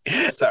crazy.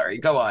 Sorry,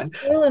 go on.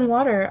 oil and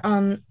water.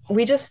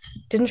 We just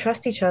didn't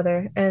trust each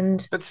other,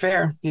 and That's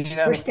fair. You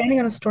we're know. standing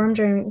on a storm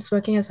drain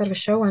smoking outside of a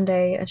show one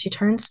day, and she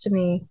turns to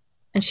me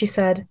and she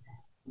said,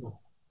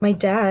 "My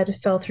dad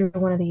fell through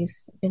one of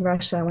these in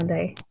Russia one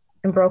day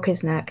and broke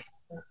his neck,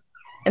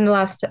 and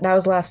that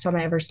was the last time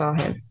I ever saw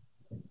him."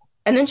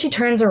 And then she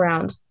turns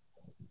around,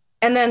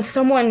 and then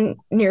someone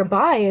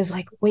nearby is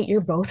like, "Wait, you're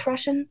both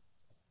Russian?"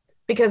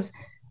 Because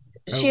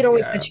she had Oh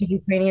always said yeah. she was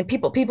Ukrainian.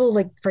 People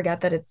like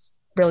forget that it's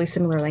really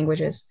similar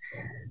languages.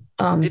 It's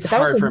But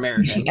that was hard the for last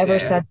thing she Americans, ever yeah.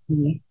 said to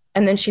me.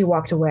 And then she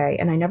walked away,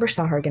 and I never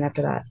saw her again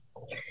after that.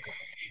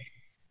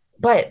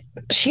 But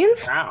she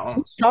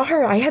Wow. saw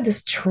her. I had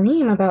this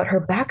dream about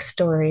her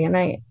backstory, and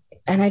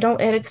I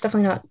don't. And it's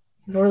definitely not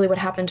really what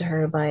happened to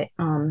her. But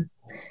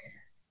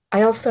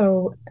I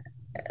also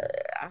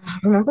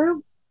remember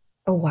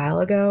a while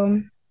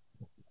ago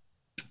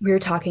we were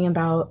talking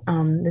about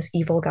this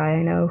evil guy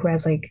I know who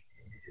has like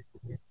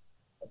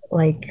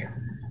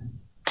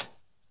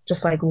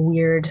just like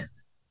weird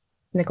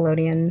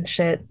Nickelodeon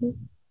shit.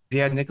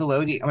 Yeah,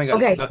 Nickelodeon. Oh my God,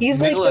 Okay, the he's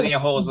like the Nickelodeon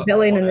holds a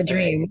villain whole in other the thing.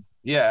 dream.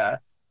 Yeah,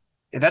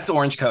 that's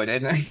orange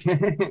coded.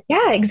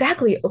 Yeah,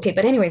 exactly. Okay,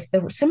 but anyways,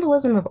 the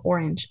symbolism of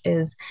orange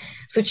is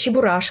so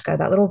Chiburashka,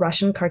 that little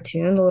Russian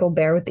cartoon, the little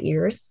bear with the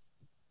ears.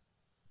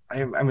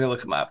 I'm gonna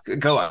look him up.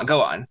 Go on,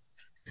 go on.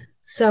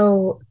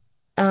 So,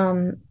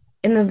 um,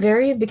 in the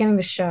very beginning of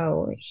the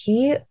show,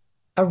 he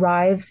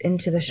arrives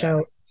into the Yeah.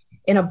 show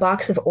in a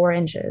box of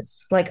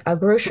oranges. Like a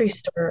grocery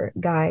store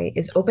guy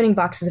is opening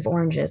boxes of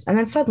oranges, and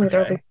then suddenly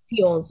there are these Okay.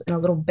 seals and a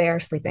little bear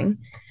sleeping.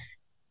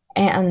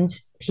 And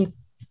he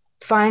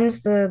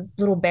finds the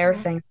little bear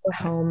thing at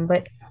home,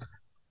 but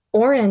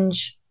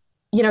orange,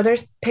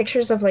 there's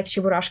pictures of like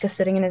Chiburashka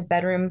sitting in his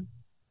bedroom,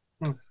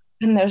 Hmm.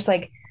 and there's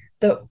like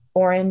the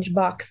orange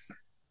box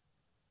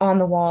on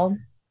the wall.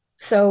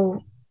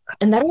 So,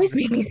 and that always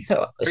made me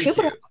so, Very Chiburashka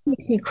cute.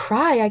 makes me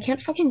cry. I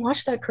can't fucking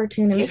watch that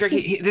cartoon. It He's makes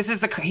very. me, This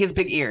is he has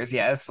big ears.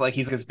 Yes, like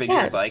he's got his big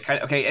ears. yes. Like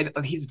okay,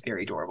 and he's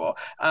very adorable.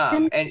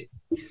 And And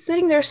he's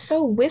sitting there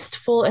so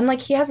wistful and like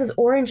he has his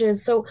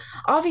oranges. So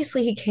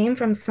obviously he came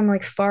from some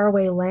like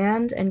faraway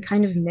land and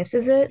kind of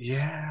misses it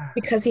yeah.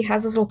 because he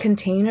has this little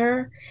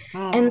container.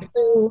 And Oh,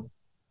 so,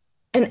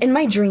 and in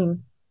my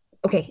dream,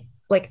 okay,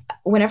 like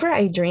whenever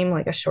I dream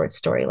like a short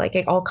story, like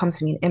it all comes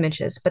to me in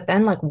images, but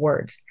then like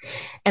words.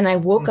 And I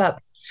woke mm,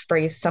 up this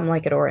phrase, "some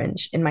like it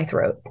orange" in my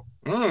throat.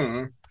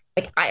 mm.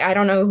 Like I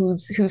don't know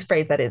whose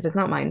phrase that is. It's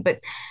not mine.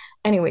 But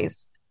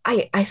anyways,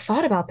 I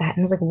thought about that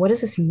and was like, what does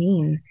this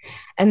mean?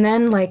 And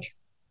then like,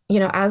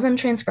 as I'm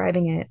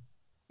transcribing it,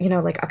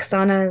 like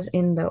Oksana's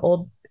in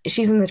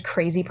she's in the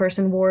crazy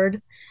person ward.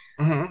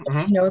 She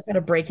Mm-hmm, knows how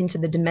to break into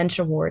the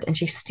dementia ward and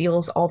she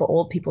steals all the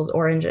old people's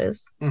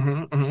oranges.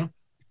 mm-hmm, mm-hmm.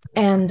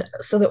 And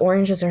so the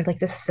oranges are like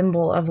this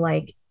symbol of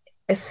like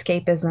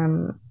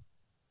escapism.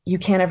 You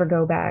can't ever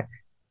go back.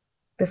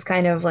 This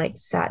kind of like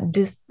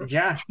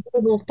Yeah.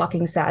 terrible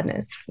fucking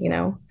sadness.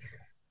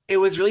 It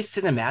was really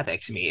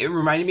cinematic to me. It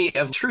reminded me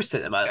of true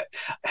cinema.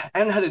 I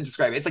don't know how to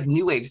describe it. It's like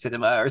new wave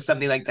cinema or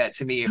something like that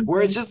to me,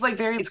 where it's Mhm. just like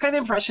very. It's kind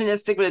of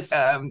impressionistic, but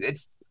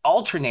it's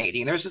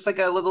alternating. There's just like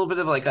a little bit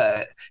of like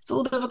it's a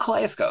little bit of a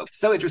kaleidoscope.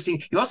 So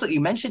interesting. You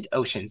mentioned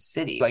Ocean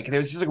City. Like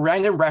there's just a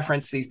random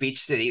reference to these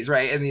beach cities,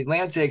 right, in the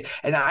Atlantic,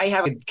 and I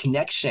have a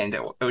connection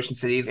to Ocean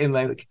Cities. And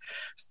like,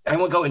 I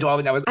won't go into all of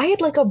it now. I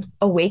had like a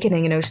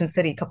awakening in Ocean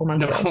City a couple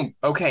months ago.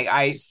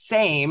 Okay,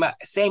 same,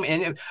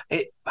 and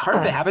part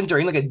of it happened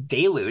during like a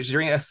deluge,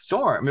 during a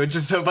storm, which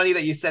is so funny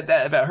that you said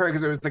that about her,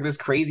 because it was like this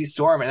crazy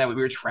storm, and we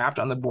were trapped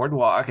on the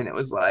boardwalk, and it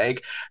was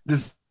like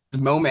this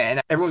moment,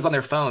 and everyone was on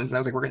their phones, and I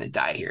was like, we're gonna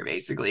die here,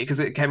 basically, because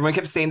everyone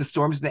kept saying the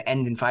storm's gonna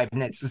end in 5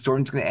 minutes, the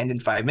storm's gonna end in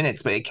 5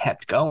 minutes, but it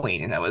kept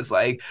going, and I was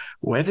like,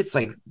 what if it's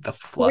like the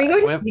flood? Were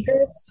you going to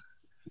Secrets?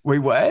 Wait,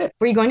 what?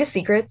 Were you going to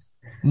Secrets?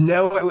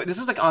 No, this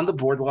was like on the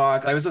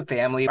boardwalk. I was with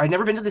family. I'd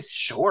never been to this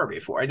shore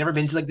before. I'd never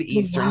been to like the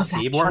eastern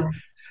seaboard.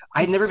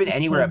 I'd never been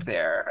anywhere up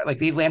there. Like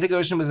the Atlantic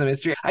Ocean was a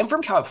mystery. I'm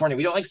from California.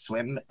 We don't like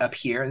swim up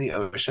here in the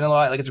ocean a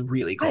lot. Like it's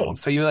really cold. Right.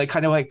 So you like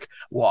kind of like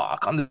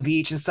walk on the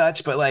beach and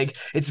such, but like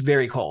it's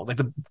very cold. Like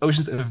the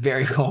ocean's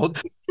very cold.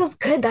 That feels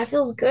good. That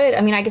feels good.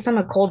 I mean, I guess I'm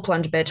a cold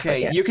plunge bitch.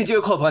 Okay, yeah. You could do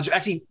a cold plunge.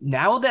 Actually,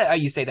 now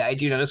that you say that, I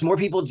do notice more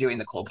people doing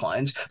the cold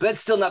plunge, but that's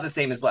still not the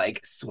same as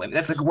like swim.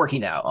 That's like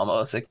working out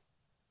almost. Like,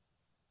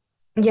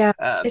 yeah.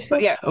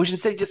 But yeah, Ocean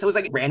City it was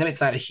like random.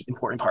 It's not an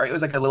important part. It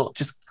was like a little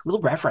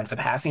reference, a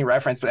passing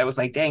reference. But I was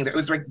like, dang, it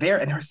was right there,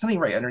 and there was something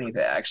right underneath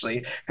it actually.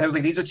 And I was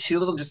like, these are two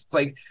little just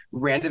like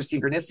random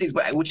synchronicities,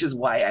 but which is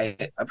why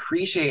I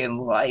appreciate and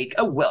like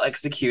a well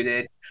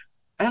executed,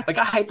 like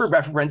a hyper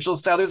referential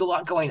style. There's a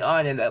lot going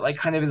on, and that like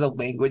kind of is a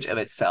language of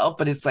itself,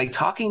 but it's like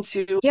talking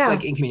to, it's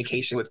like in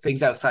communication with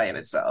things outside of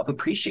itself.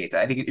 Appreciate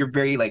that. I think you're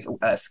very like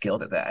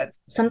skilled at that.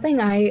 Something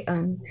I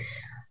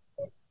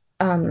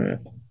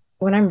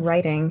when I'm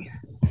writing,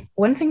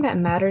 one thing that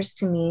matters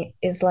to me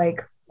is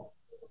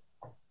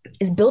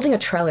building a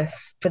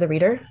trellis for the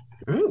reader.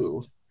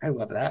 Ooh, I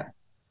love that.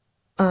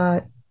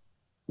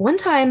 One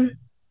time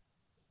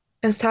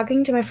I was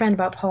talking to my friend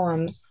about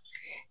poems,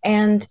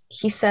 and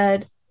he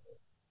said,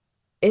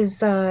 we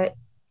were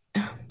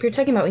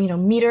talking about,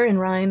 meter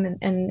and rhyme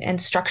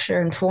and structure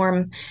and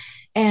form.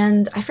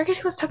 And I forget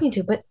who I was talking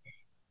to, but,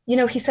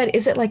 he said,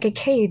 is it like a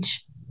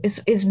cage?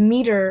 Is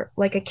meter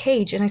like a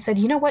cage? And I said,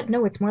 you know what?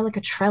 No, it's more like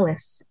a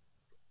trellis.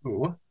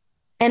 Ooh.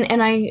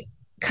 And I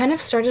kind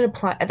of started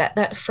apply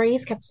that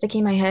phrase kept sticking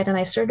in my head, and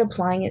I started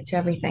applying it to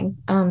everything.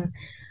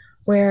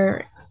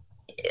 Where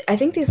I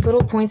think these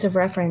little points of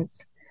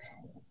reference,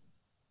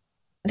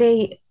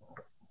 I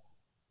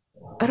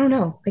don't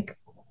know, like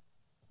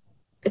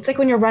it's like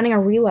when you're running a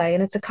relay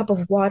and it's a cup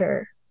of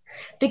water.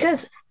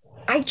 Because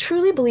I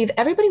truly believe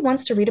everybody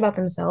wants to read about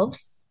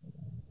themselves.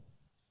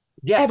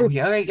 Yeah. So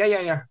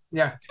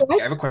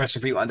I have a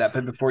question for you on that,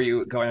 but before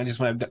you go, I just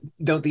want to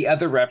note the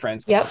other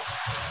reference. Yep.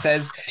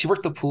 Says she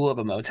worked the pool of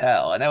a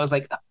motel, and I was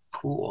like,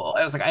 pool.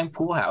 I was like, I'm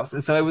pool house,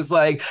 and so it was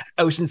like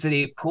Ocean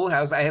City pool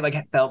house. I had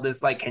like felt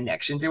this like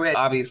connection to it.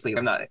 Obviously,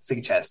 I'm not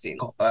suggesting.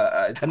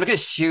 I'm not gonna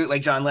shoot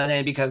like John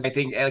Lennon, because I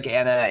think like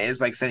Anna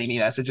is like sending me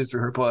messages through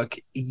her book.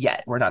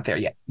 Yet we're not there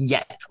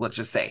yet. Let's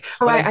just say.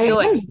 But I feel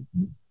like,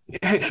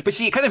 but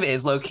she kind of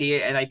is low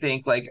key, and I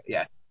think like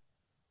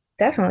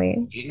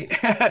Definitely.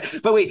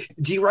 But wait,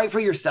 do you write for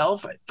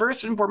yourself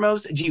first and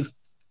foremost? Do you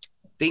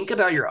think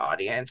about your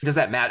audience? Does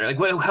that matter? Like,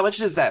 how much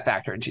does that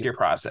factor into your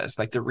process,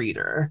 like the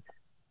reader?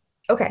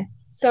 Okay,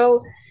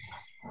 so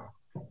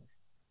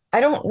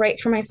I don't write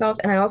for myself,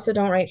 and I also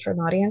don't write for an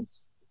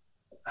audience.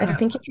 I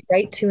think if you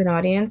write to an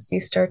audience, you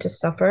start to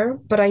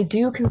suffer. But I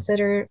do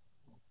consider,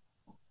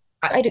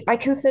 I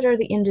consider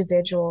the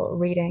individual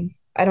reading.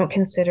 I don't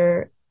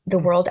consider the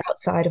world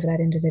outside of that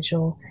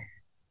individual.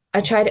 I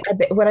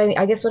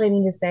guess what I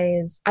mean to say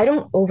is I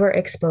don't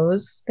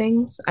overexpose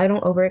things. I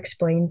don't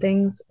overexplain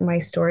things. My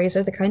stories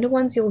are the kind of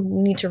ones you'll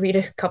need to read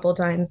a couple of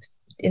times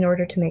in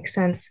order to make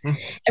sense.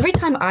 Every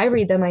time I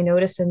read them, I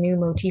notice a new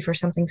motif or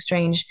something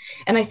strange.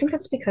 And I think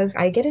that's because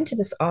I get into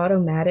this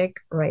automatic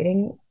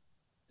writing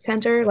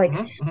center. Like,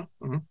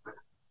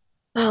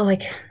 oh,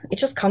 like it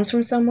just comes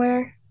from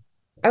somewhere.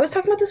 I was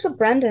talking about this with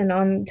Brendan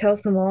on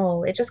Tales Them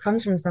All. It just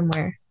comes from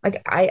somewhere.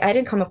 Like I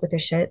didn't come up with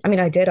this shit. I mean,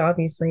 I did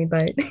obviously,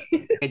 but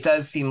it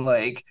does seem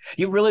like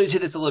you related to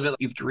this a little bit. Like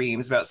you've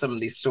dreams about some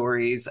of these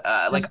stories,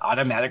 like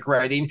automatic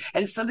writing,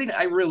 and it's something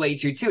I relate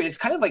to too. It's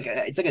kind of like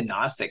it's like a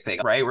Gnostic thing,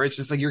 right? Where it's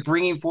just like you're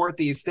bringing forth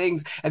these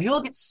things, and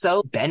people get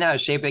so bent out of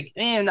shape. Like,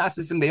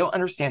 Gnosticism, they don't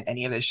understand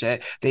any of this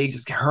shit. They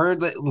just heard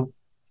that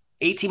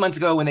 18 months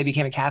ago when they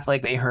became a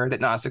Catholic, they heard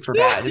that Gnostics were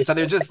bad. And so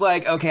they're just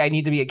like, okay, I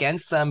need to be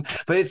against them.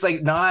 But it's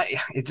like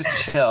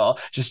just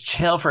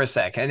chill for a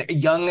second.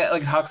 Jung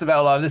like talks about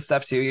a lot of this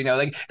stuff too,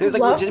 like there's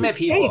like legitimate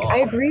people. I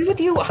agree with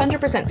you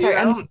 100%. Sorry,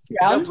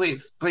 no,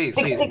 please.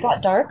 It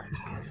got dark.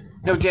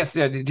 No, just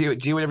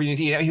do whatever you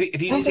need.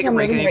 If you need to take a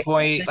break at any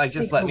point, like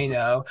just let me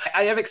know.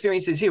 I have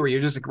experienced it too, where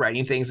you're just like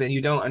writing things and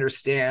you don't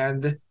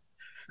understand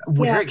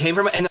where it came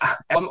from. And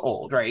I'm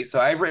old, right? So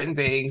I've written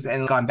things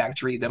and gone back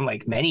to read them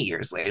like many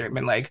years later and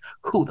been like,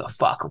 who the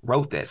fuck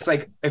wrote this?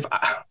 Like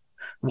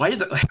why did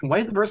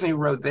the person who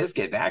wrote this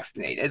get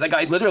vaccinated? Like,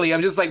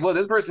 I'm just like, well,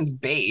 this person's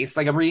base.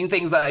 Like, I'm reading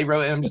things that I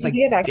wrote, and I'm just Did like,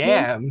 you get vaccinated?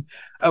 damn.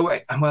 Oh,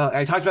 well,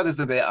 I talked about this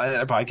a bit on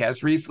a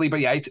podcast recently,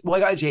 but yeah, I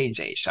got a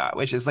J&J shot,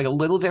 which is like a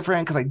little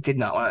different because I did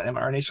not want an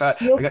mRNA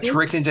shot. I got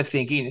tricked into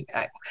thinking,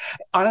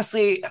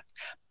 honestly,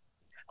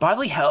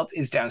 bodily health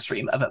is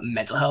downstream of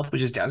mental health,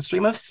 which is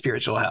downstream of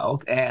spiritual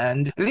health.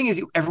 And the thing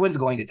is, everyone's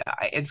going to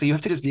die. And so you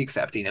have to just be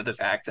accepting of the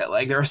fact that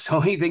like there are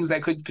so many things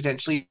that could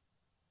potentially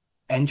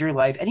end your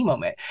life any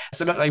moment.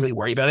 So don't really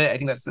worry about it. I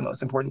think that's the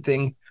most important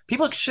thing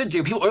people should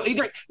do. People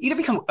either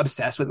become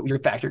obsessed with your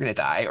fact you're going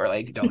to die, or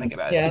like don't think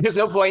about it. There's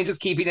no point in just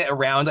keeping it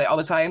around like, all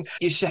the time.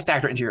 You should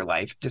factor into your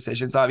life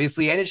decisions,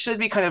 obviously, and it should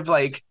be kind of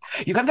like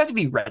you kind of have to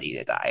be ready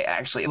to die.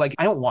 Actually, like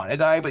I don't want to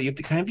die, but you have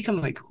to kind of become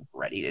like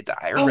ready to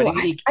die or ready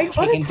to be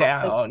taken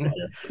down.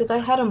 Because I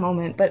had a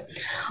moment, but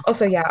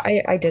also yeah,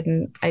 I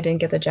didn't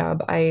get the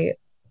jab.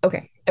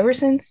 Ever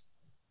since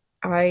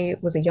I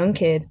was a young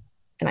kid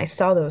and I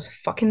saw those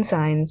fucking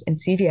signs in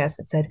CVS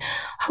that said,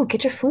 "Oh,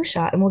 get your flu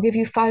shot and we'll give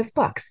you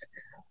 $5."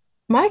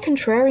 My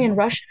contrarian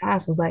Russian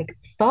ass was like,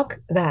 "Fuck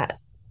that.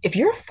 If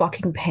you're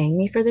fucking paying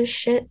me for this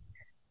shit,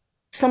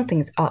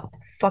 something's up.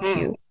 Fuck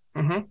you.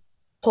 Mm-hmm.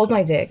 Hold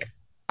my dick.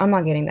 I'm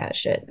not getting that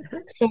shit."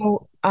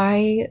 So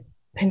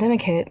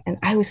pandemic hit and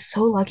I was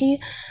so lucky.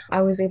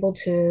 I was able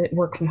to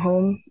work from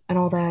home and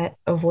all that,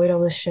 avoid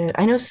all this shit.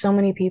 I know so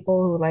many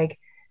people who like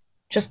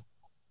just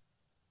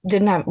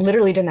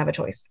literally didn't have a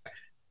choice.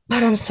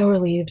 But I'm so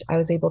relieved I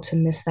was able to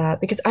miss that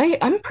because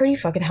I'm pretty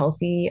fucking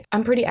healthy.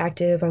 I'm pretty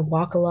active. I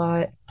walk a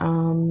lot.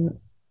 I'm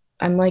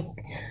like,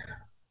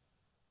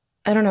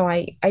 I don't know,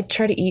 I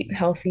try to eat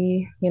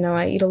healthy.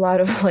 I eat a lot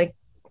of like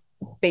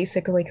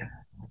basic like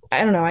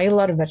I don't know, I eat a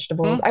lot of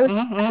vegetables. I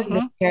was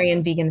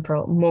vegetarian, vegan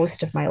for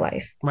most of my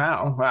life.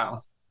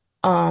 Wow.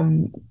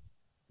 Um,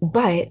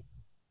 but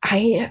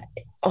I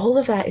all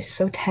of that is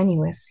so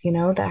tenuous,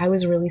 that I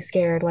was really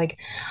scared. Like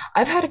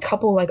I've had a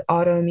couple like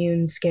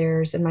autoimmune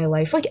scares in my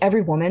life, like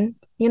every woman,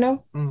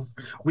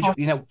 Which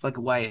like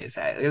why is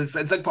that?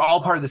 It's like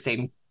all part of the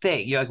same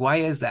thing. You're like, why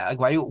is that? Like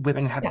why do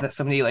women have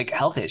so many like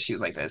health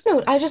issues like this?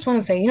 No, I just want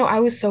to say,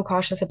 I was so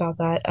cautious about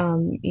that.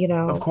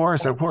 Of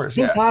course,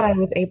 Thank God I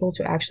was able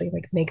to actually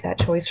like make that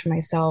choice for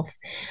myself.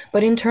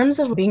 But in terms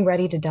of being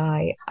ready to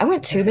die, I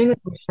went tubing with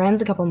my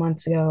friends a couple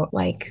months ago.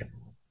 Like,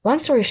 long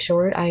story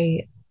short,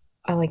 I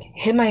like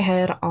hit my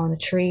head on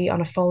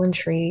a fallen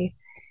tree,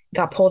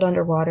 got pulled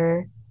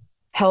underwater,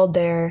 held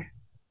there.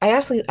 I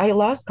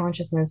lost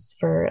consciousness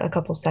for a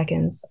couple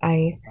seconds.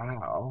 I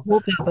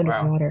woke up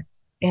underwater.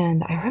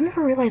 And I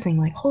remember realizing,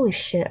 like, holy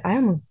shit, I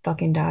almost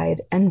fucking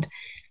died. And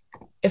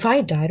if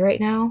I died right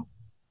now,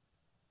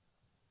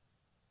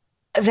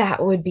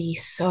 that would be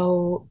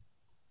so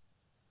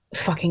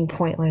fucking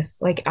pointless.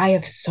 Like, I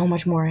have so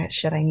much more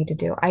shit I need to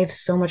do. I have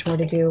so much more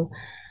to do.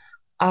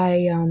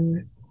 I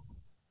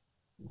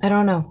I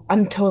don't know.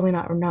 I'm totally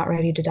not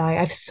ready to die. I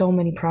have so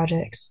many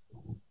projects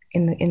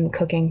in the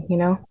cooking,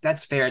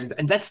 That's fair.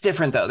 And that's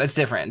different though. That's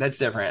different.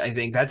 I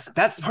think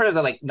that's part of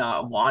the like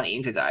not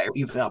wanting to die.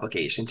 You have an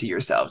obligation to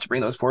yourself to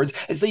bring those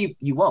forwards. And so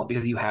you won't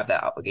because you have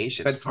that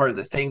obligation. That's part of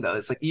the thing though.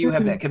 It's like you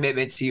have that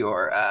commitment to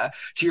your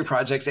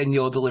projects and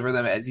you'll deliver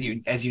them as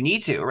you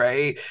need to,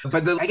 right?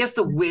 But I guess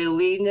the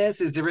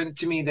willingness is different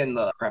to me than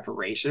the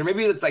preparation. Or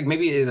maybe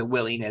it is a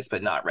willingness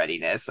but not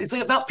readiness. It's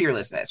like about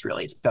fearlessness,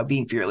 really. It's about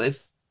being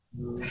fearless.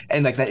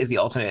 And like that is the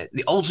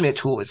ultimate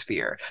tool is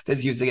fear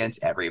that's used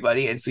against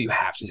everybody. And so you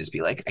have to just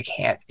be like, I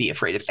can't be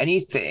afraid of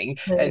anything.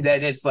 And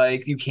then it's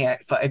like you can't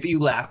if you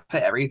laugh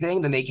at everything,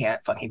 then they can't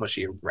fucking push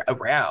you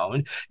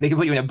around. They can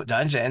put you in a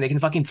dungeon, they can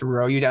fucking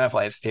throw you down a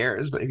flight of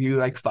stairs. But if you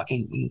like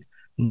fucking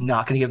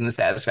not gonna give them the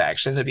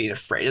satisfaction of being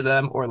afraid of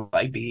them or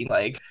like being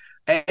like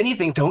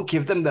anything, don't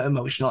give them the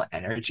emotional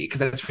energy because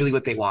that's really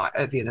what they want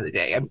at the end of the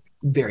day. I'm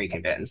very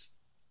convinced.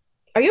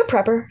 Are you a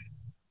prepper?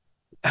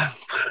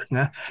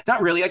 No,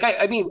 not really. Like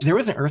I mean, there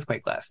was an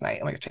earthquake last night.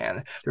 I'm like,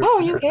 Chan. There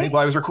was an earthquake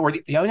while I was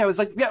recording. Yeah, it was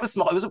like it was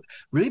small. It was a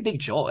really big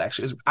jolt.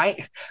 Actually, I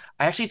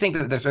actually think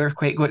that this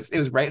earthquake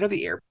was right under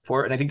the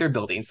airport, and I think they're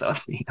building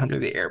something under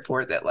the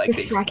airport that like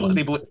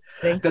they blew.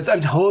 That's I'm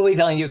totally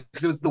telling you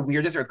because it was the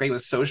weirdest earthquake. It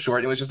was so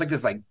short. It was just like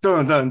this like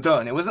dun dun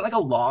dun. It wasn't like a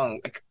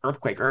long like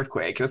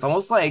earthquake. It was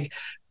almost like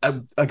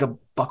a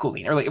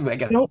buckling or like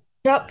a nope.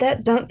 Drop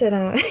that dun dun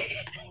dun.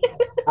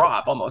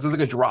 Drop almost. It was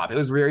like a drop. It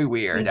was very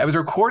weird. I was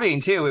recording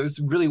too. It was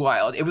really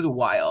wild. It was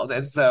wild.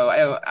 And so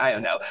I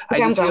don't know. I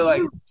just feel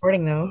like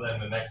recording though.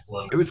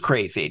 It was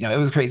crazy. No, it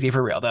was crazy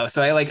for real though.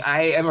 So I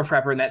am a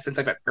prepper in that sense.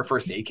 I've got your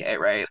first aid kit,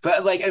 right?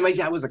 But like, and my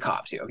dad was a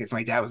cop too. Okay, so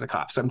my dad was a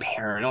cop. So I'm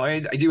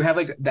paranoid. I do have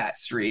like that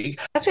streak.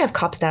 That's why I have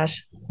cop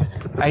stash.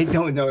 I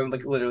don't know. I'm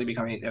like literally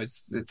becoming.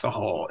 It's a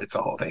whole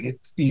thing.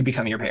 It's you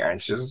becoming your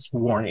parents. Just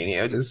warning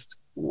you. Just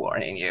in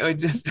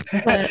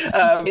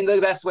the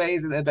best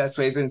ways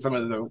and some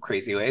of the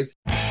crazy ways.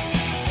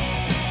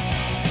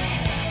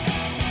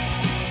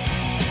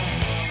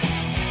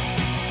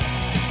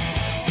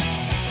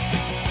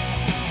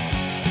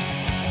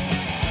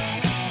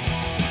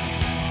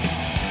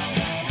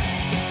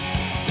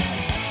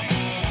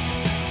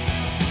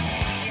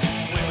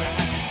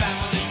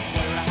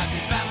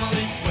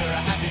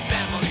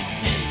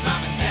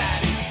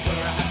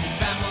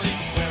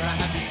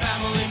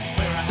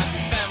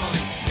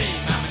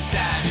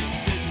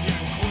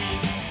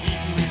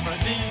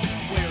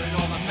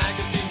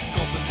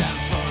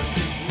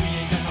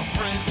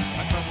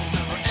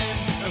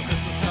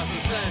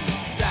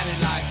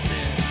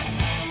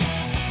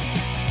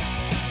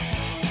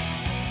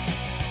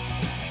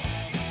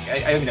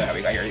 I don't even know how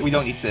we got here. We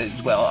don't need to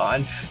dwell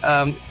on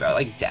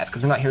like death,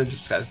 because we're not here to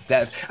discuss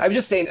death. I'm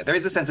just saying that there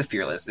is a sense of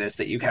fearlessness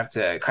that you have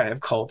to kind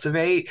of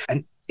cultivate,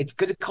 and it's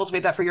good to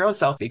cultivate that for your own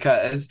self,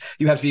 because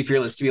you have to be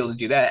fearless to be able to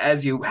do that,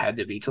 as you had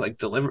to be to like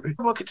deliver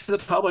a book to the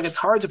public. It's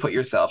hard to put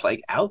yourself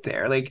like out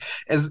there, like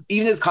as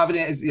even as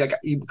confident as like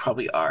you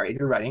probably are in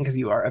your writing, because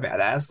you are a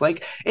badass.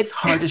 Like it's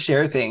hard to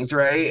share things,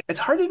 right? It's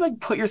hard to like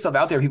put yourself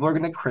out there. People are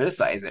going to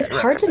criticize it, It's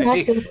hard to not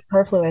right? feel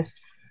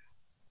superfluous.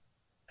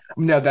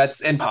 No,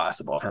 that's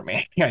impossible for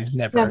me. I've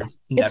No, never it's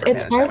managed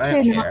that. hard I to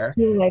don't not care.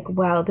 feel like,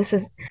 wow, this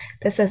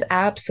has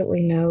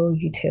absolutely no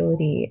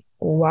utility.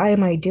 Why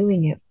am I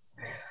doing it?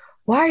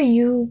 Why are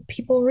you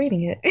people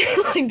reading it?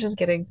 I'm just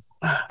kidding.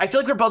 I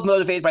feel like we're both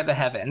motivated by the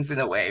heavens in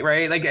a way,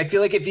 right? Like I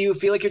feel like if you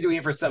feel like you're doing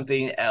it for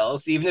something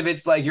else, even if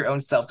it's like your own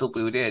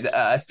self-deluded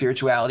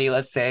spirituality,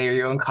 let's say, or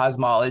your own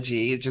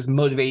cosmology is just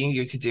motivating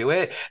you to do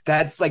it,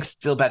 that's like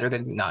still better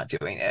than not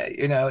doing it,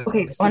 you know?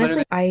 Okay, It's still better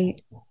honestly, than I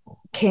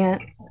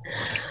can't,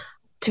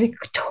 to be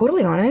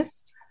totally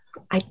honest,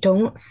 I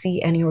don't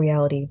see any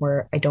reality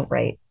where I don't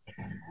write.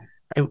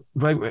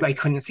 I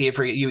couldn't see it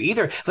for you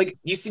either. Like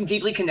you seem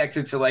deeply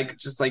connected to like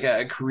just like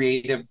a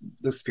creative,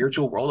 the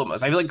spiritual world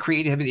almost. I feel like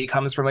creativity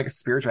comes from like a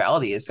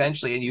spirituality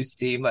essentially, and you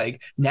seem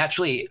like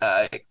naturally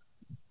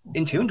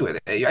in tune with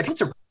it. I think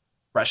it's a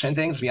Russian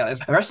thing, to be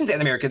honest. Russians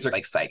and Americans are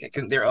like psychic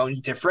in their own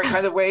different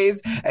kind of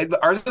ways. And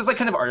ours is like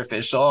kind of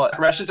artificial.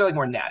 Russians are like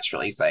more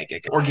naturally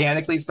psychic,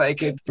 organically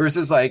psychic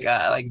versus like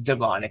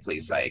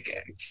demonically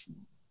psychic.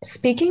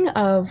 Speaking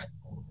of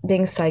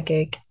being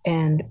psychic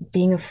and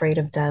being afraid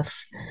of death,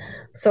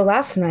 so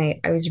last night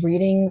I was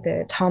reading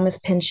the Thomas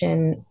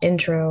Pynchon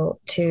intro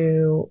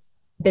to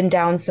Been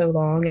Down So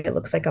Long, It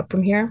Looks Like Up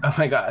From Here. Oh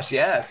my gosh,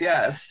 yes,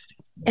 yes.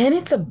 And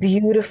it's a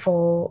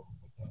beautiful,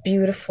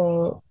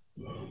 beautiful,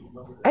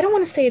 I don't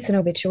want to say it's an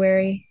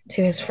obituary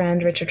to his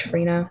friend Richard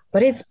Farina,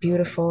 but it's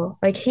beautiful.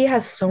 Like he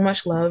has so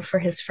much love for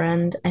his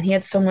friend and he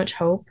had so much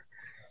hope.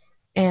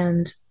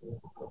 And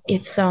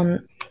it's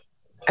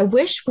I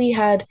wish we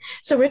had,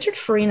 so Richard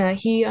Farina,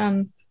 he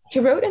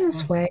wrote in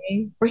this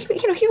way where he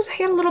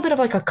had a little bit of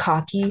like a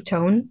cocky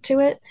tone to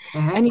it.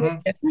 And he was Mm-hmm.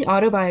 definitely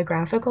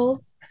autobiographical,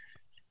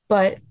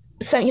 but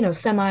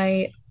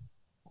semi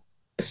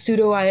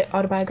pseudo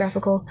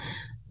autobiographical.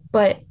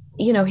 But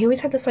he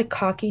always had this like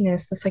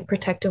cockiness, this like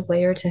protective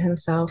layer to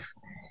himself.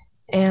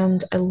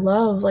 And I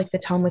love like the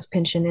Thomas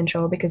Pynchon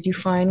intro because you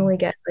finally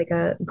get like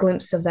a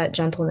glimpse of that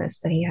gentleness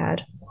that he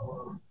had.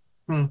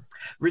 Mm-hmm. All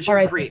Richard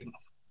right. Free.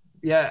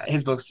 Yeah,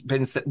 his book's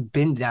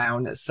been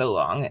down so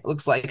long. It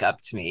looks like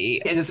up to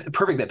me. And it's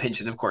perfect that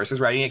Pynchon, of course,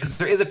 is writing it, because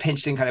there is a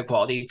Pynchon kind of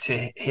quality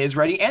to his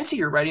writing and to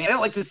your writing. I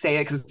don't like to say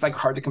it because it's like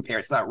hard to compare.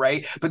 It's not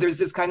right, but there's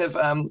this kind of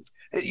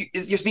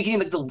you're speaking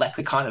like the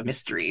lexicon of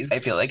mysteries. I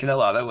feel like in a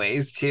lot of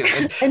ways too,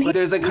 and And he but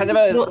there's a kind of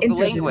a will introduce.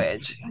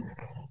 language.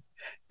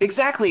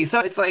 Exactly.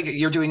 So it's like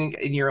you're doing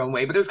it in your own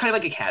way, but there's kind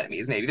of like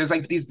academies, maybe. There's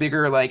like these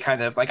bigger, like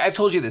kind of like I've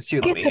told you this too,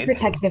 I get so Louis.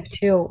 protective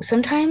too.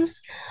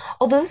 Sometimes,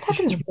 although this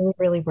happens really,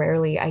 really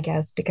rarely, I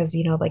guess, because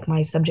like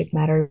my subject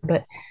matter,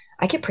 but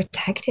I get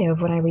protective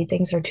when I read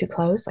things that are too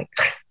close. Like,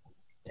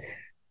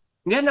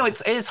 Yeah, no,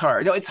 it is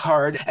hard. No, it's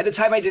hard. At the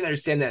time, I didn't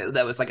understand that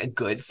that was like a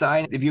good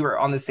sign. If you were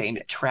on the same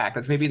track,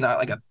 that's maybe not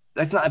like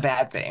that's not a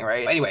bad thing,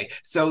 right? Anyway,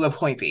 so the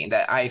point being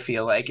that I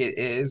feel like it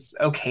is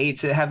okay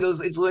to have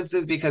those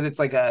influences, because it's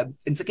like a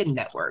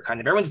network kind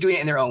of. Everyone's doing it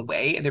in their own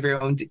way, in their very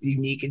own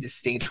unique and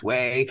distinct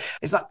way.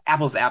 It's not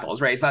apples to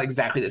apples, right? It's not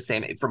exactly the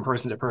same from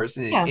person to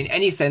person yeah, in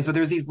any sense, but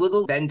there's these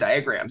little Venn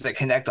diagrams that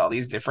connect all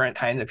these different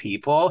kind of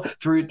people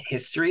through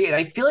history. And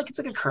I feel like it's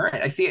like a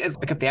current. I see it as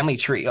like a family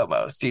tree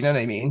almost. Do you know what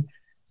I mean?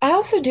 I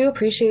also do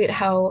appreciate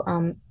how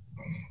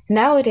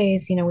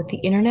nowadays, with the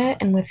internet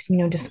and with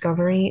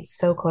discovery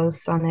so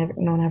close on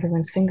on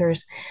everyone's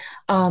fingers,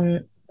 um,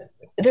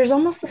 there's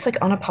almost this like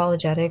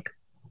unapologetic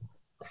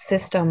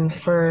system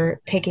for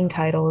taking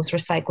titles,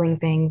 recycling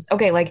things.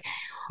 Okay, like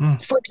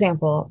Mm, for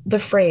example, the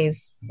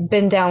phrase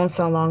 "been down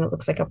so long it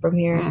looks like up from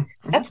here." mm,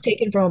 mm, That's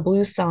taken from a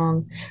blues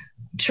song.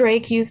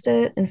 Drake used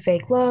it in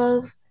Fake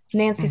Love.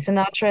 Nancy mm,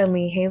 Sinatra and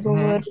Lee mm,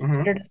 Hazelwood mm.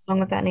 recorded a song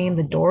with that name.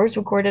 The Doors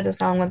recorded a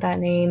song with that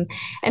name.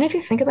 And if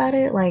you think about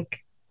it, like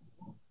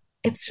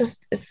it's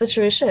the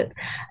truest shit.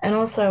 And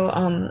also,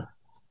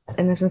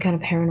 and this is kind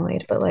of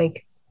paranoid, but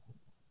like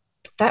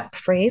that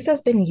phrase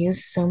has been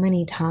used so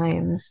many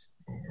times.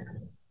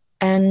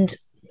 And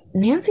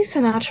Nancy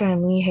Sinatra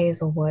and Lee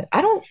Hazelwood,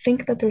 I don't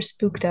think that they're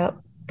spooked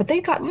up, but they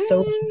got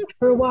so Mm,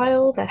 for a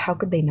while that how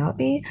could they not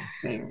be?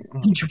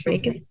 And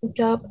Drake is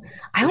spooked up.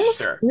 I For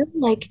almost sure. feel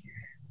like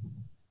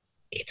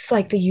it's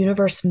like the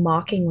universe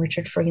mocking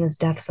Richard Farina's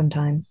death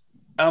sometimes.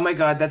 Oh my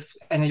God,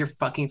 and you're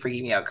fucking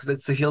freaking me out, because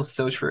it feels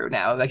so true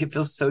now. Like it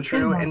feels so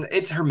true. Yeah. And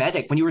it's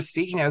hermetic. When you were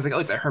speaking, I was like, oh,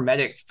 it's a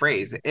hermetic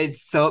phrase.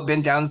 It's so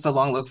been down so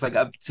long, looks like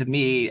up to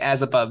me,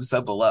 as above,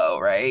 so below,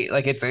 right?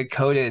 Like it's a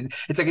coded,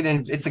 it's like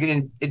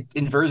an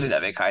inversion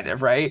of it, kind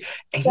of, right?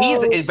 And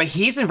So but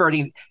he's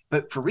inverting,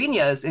 but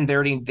Farina is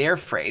inverting their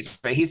phrase,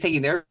 right? He's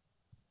taking their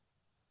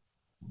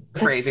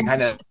that's phrase and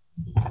kind of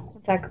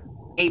exactly.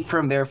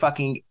 from their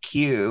fucking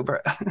cube,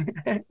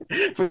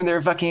 from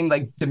their fucking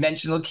like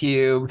dimensional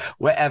cube,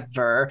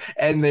 whatever.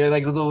 And they're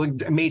like a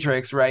little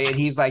matrix, right? And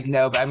he's like,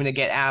 no, but I'm gonna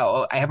get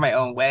out. I have my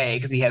own way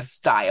because he has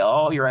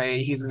style,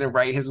 right? He's gonna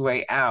write his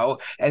way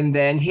out. And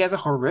then he has a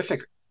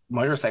horrific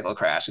motorcycle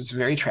crash. It's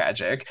very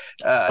tragic.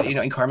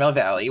 In Carmel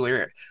Valley,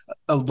 where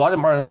a lot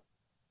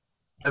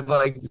of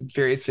like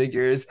various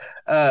figures.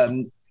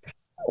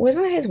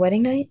 Wasn't it his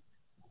wedding night?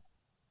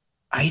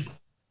 I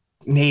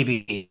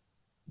maybe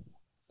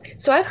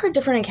So I've heard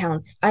different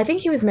accounts. I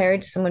think he was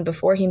married to someone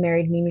before he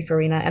married Mimi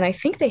Farina, and I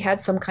think they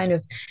had some kind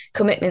of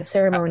commitment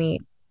ceremony.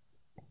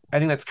 I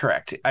think that's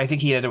correct. I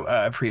think he had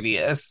a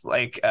previous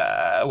like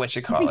what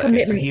you I call think it.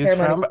 Okay, so commitment he was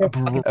ceremony.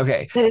 from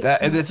okay.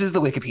 That this is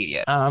the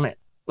Wikipedia.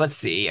 Let's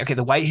see. Okay,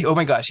 the White. Oh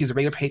my gosh, he's a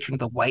regular patron of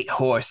the White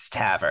Horse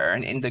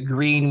Tavern in the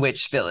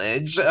Greenwich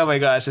Village. Oh my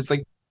gosh, it's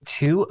like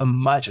too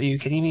much. Are you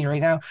kidding me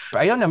right now?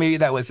 I don't know. Maybe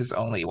that was his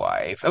only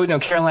wife. Oh no,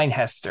 Caroline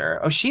Hester.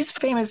 Oh, she's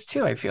famous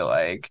too. I feel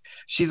like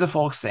she's a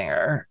folk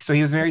singer. So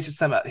he was married to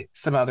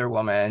some other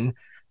woman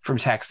from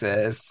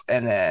Texas,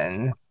 and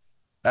then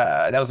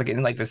that was like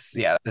in like the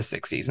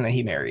 60s, and then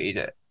he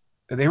married.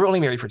 They were only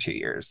married for 2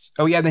 years.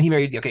 Oh yeah, then he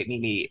married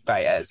Mimi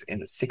Baez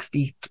in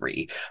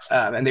 63,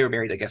 and they were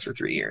married, I guess, for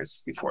 3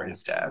 years before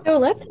his death. So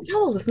let's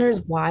tell the listeners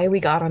why we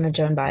got on a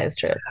Joan Baez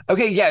trip.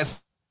 Okay,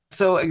 yes.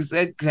 So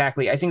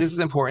exactly, I think this is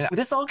important.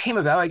 This all came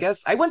about, I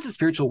guess. I went to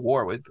Spiritual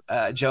War with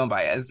Joan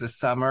Baez this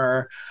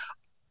summer.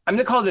 I'm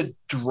gonna call it a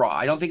draw.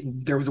 I don't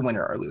think there was a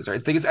winner or loser. I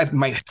think it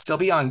might still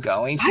be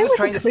ongoing. She was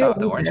trying to stop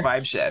the orange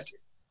vibe shift.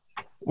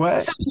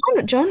 What? So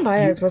Joan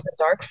Baez was a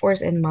dark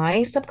force in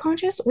my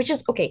subconscious, which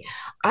is okay.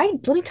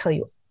 Let me tell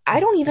you, I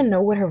don't even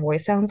know what her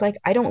voice sounds like.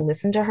 I don't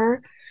listen to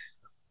her.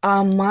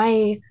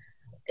 My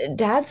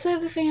dad's side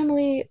of the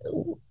family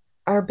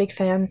are big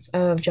fans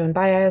of Joan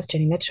Baez,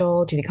 Jenny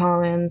Mitchell, Judy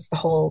Collins, the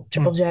whole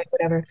Triple J,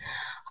 whatever.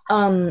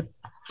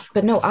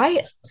 But no,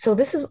 so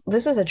this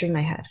is a dream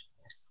I had.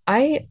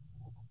 I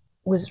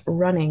was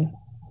running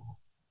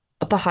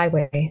up a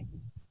highway,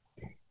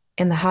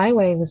 and the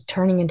highway was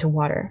turning into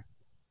water.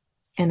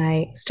 And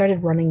I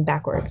started running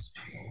backwards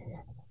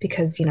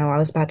because, I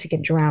was about to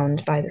get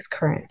drowned by this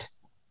current.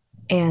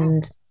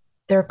 And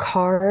there are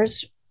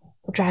cars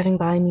driving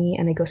by me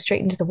and they go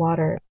straight into the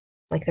water,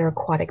 like they're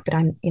aquatic, but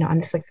I'm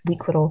this like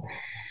weak little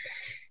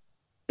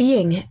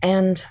being.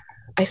 And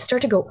I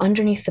start to go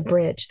underneath the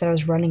bridge that I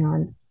was running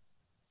on.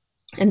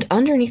 And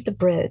underneath the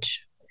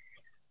bridge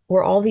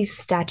were all these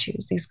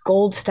statues, these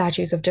gold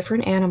statues of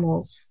different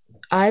animals,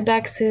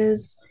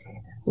 ibexes,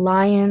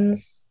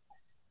 lions,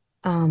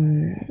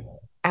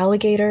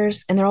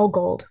 alligators, and they're all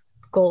gold,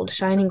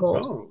 shining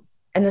gold. Oh.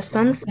 And the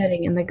sun's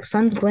setting and the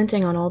sun's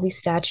glinting on all these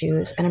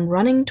statues. And I'm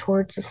running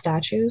towards the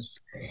statues.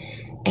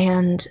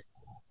 And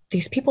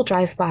these people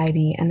drive by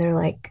me and they're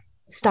like,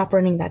 stop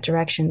running that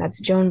direction. That's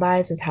Joan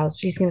Baez's house.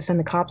 She's going to send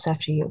the cops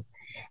after you.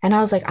 And I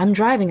was like, I'm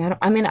driving.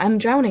 I'm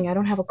drowning. I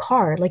don't have a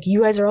car. Like,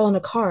 you guys are all in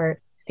a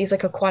car, these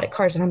like aquatic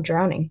cars, and I'm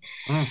drowning.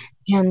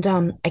 And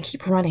I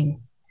keep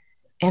running.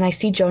 And I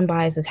see Joan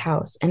Baez's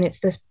house, and it's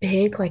this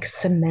big, like,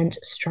 cement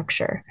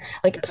structure,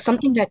 like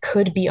something that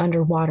could be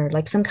underwater,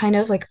 like some kind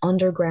of like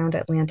underground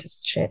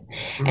Atlantis shit.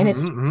 And it's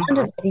surrounded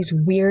by these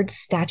weird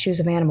statues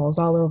of animals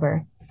all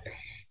over.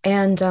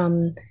 And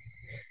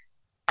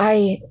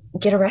I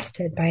get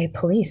arrested by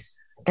police,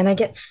 and I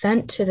get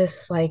sent to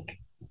this like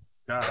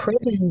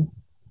prison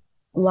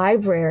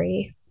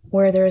library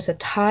where there's a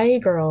Thai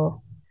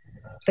girl,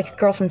 like a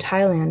girl from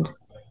Thailand,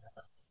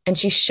 and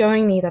she's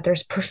showing me that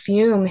there's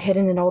perfume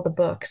hidden in all the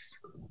books.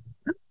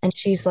 And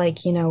she's like,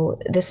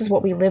 this is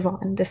what we live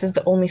on. This is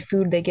the only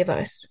food they give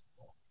us.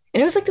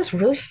 And it was like this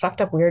really fucked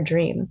up, weird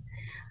dream.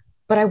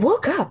 But I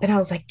woke up and I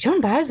was like,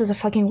 Joan Baez is a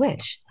fucking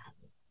witch.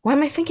 Why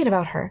am I thinking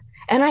about her?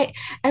 And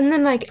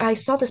then like I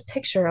saw this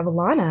picture of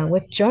Alana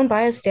with Joan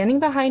Baez standing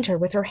behind her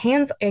with her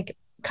hands like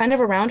kind of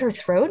around her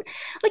throat,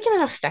 like in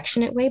an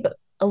affectionate way, but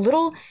a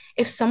little,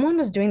 if someone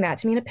was doing that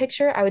to me in a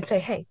picture, I would say,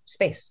 hey,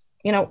 space.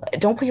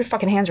 Don't put your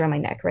fucking hands around my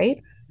neck,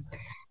 right?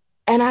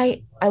 And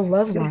I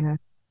love Lana.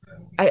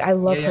 I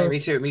love her.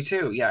 Yeah, me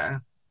too. Yeah.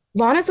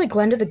 Lana's like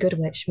Glenda the Good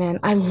Witch, man.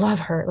 I love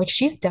her. Like,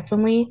 she's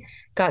definitely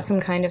got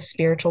some kind of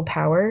spiritual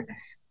power,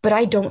 but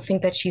I don't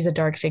think that she's a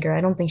dark figure.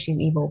 I don't think she's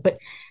evil. But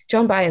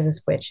Joan Baez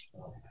is witch.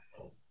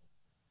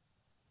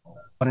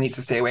 Lana needs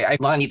to stay away.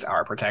 Lana needs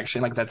our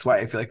protection. Like, that's why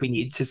I feel like we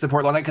need to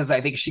support Lana, because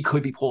I think she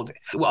could be pulled.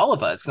 Well, all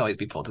of us can always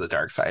be pulled to the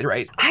dark side,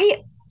 right?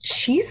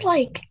 She's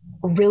like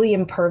really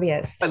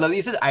impervious. I love that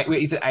you said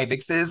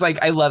ibexes. Like,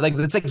 I love, like,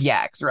 it's like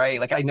yaks, right?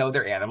 Like, I know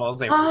they're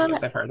animals. I've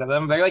heard of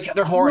them.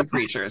 They're horned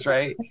creatures,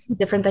 right?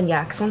 Different than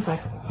yaks. One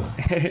sec.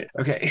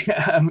 Okay.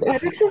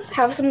 Ibexes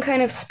have some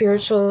kind of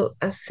spiritual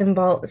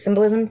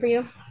symbolism for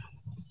you.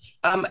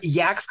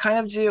 Yaks kind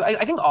of do.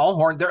 I think all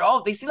horned.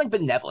 They seem like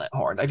benevolent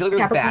horned. I feel like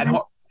there's bad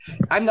horn.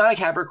 I'm not a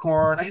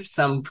Capricorn. I have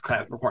some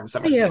Capricorn,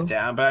 some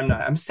down, but I'm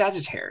not. I'm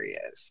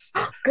Sagittarius.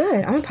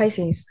 Good. I'm a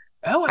Pisces.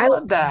 Oh, I I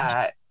love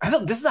that. I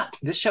feel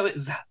this show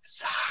is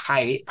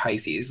high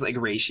Pisces like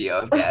ratio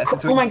of guests.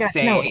 It's so oh my God,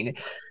 no, insane.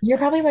 you're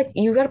probably like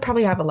you gotta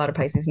probably have a lot of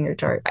Pisces in your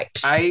chart.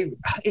 I I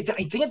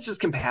think it's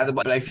just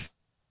compatible, but I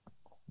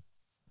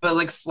but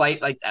like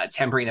slight like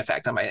tempering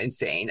effect on my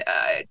insane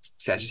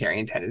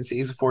Sagittarian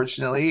tendencies.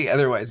 Fortunately,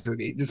 otherwise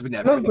this would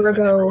I'm never a this would never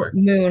Virgo work.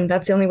 moon.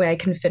 That's the only way I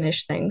can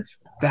finish things.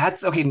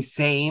 That's okay,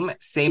 same, but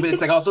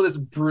it's like also this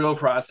brutal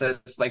process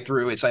like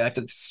through which I have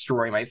to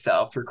destroy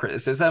myself through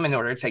criticism in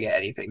order to get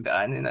anything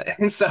done.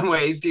 In some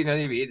ways, do you know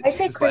what I mean? I It's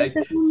say just like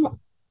criticism.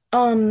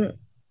 Um,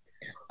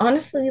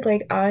 honestly,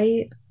 like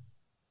I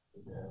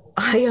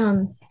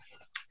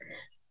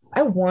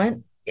I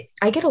want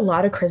I get a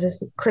lot of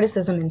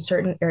criticism in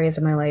certain areas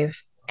of my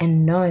life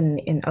and none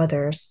in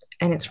others,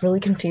 and it's really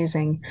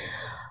confusing.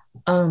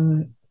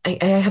 I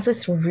have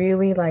this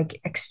really like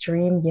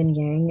extreme yin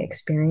yang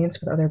experience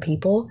with other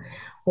people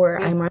where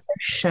mm, I'm either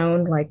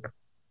shown like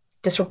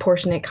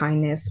disproportionate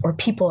kindness or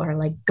people are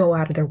like go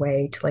out of their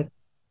way to like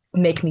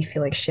make me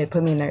feel like shit,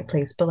 put me in that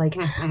place. But like I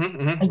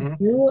mhm.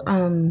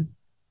 do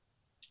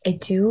I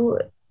do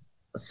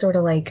sort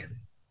of like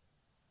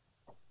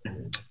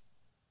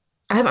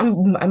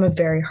I'm a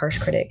very harsh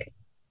critic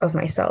of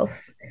myself.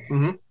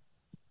 Mhm.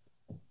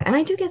 And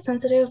I do get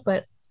sensitive,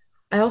 but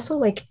I also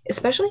like,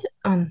 especially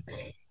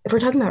if we're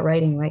talking about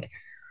writing, like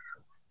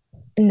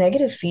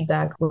negative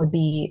feedback would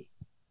be,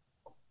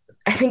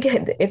 I think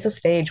it's a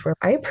stage where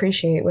I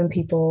appreciate when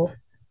people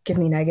give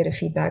me negative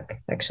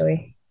feedback,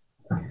 actually.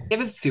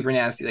 If it's super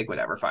nasty, like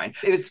whatever, fine.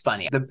 If it's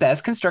funny, the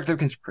best constructive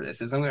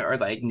criticism or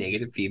like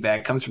negative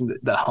feedback comes from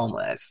the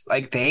homeless.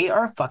 Like they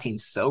are fucking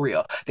so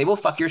real. They will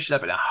fuck your shit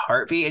up in a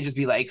heartbeat and just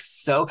be like,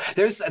 so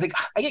there's, I think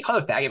I get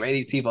called a faggot by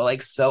these people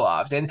like so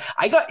often.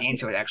 I got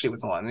into it actually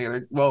with one the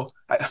other, well,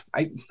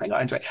 I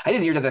got into it. I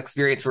didn't hear that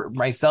experience for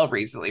myself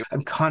recently.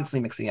 I'm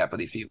constantly mixing up with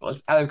these people.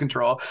 It's out of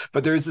control.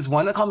 But there's this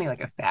one that called me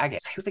like a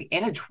faggot. He was like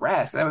in a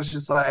dress. And I was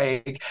just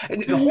like,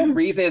 and the whole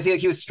reason is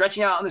he was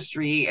stretching out on the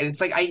street. And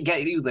it's like, I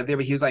get you live there,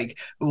 but he was like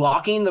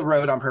blocking the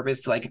road on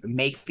purpose to like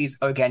make these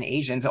again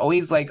Asians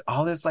always like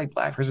all this like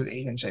black versus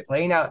Asian shit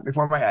playing out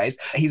before my eyes.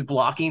 He's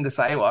blocking the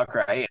sidewalk,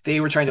 right? They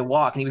were trying to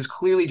walk and he was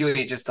clearly doing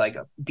it just to like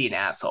be an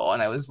asshole.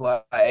 And I was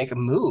like,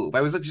 move.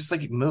 I was like, just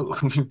like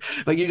move.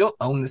 Like you don't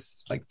own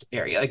this like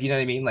area. Like you know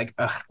what I mean? Like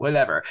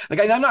whatever. Like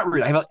I'm not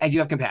rude. I do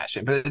have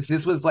compassion, but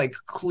this was like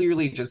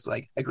clearly just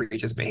like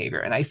egregious behavior.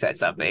 And I said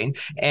something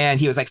and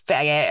he was like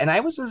faggot. And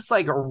I was just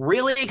like,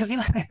 really? Because he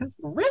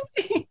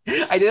really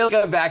I didn't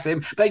go back to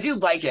him, but I do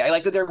like it. I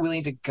like that they're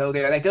willing to go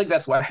there. And I feel like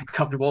that's why I'm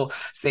comfortable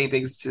saying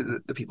things to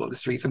the people in the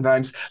street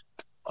sometimes.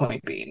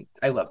 Point being,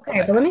 I love Okay,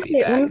 but that let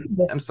feedback. me say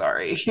this. I'm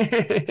sorry.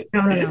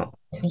 No, no, no.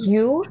 If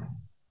you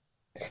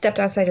stepped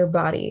outside your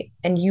body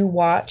and you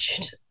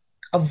watched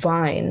a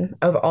vine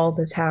of all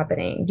this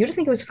happening, you'd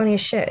think it was funny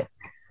as shit.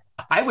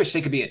 I wish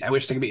they could be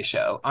a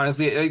show.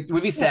 Honestly, it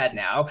would be sad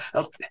now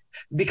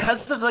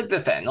because of like the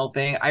fentanyl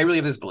thing. I really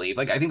have this belief.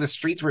 Like I think the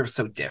streets were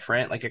so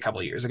different like a couple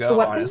of years ago.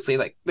 What thing? Honestly,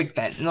 like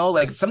fentanyl,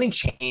 like something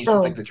changed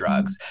with like Oh, the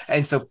drugs,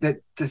 and so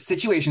the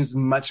situation is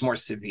much more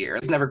severe.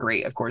 It's never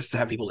great, of course, to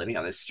have people living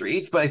on the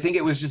streets, but I think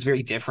it was just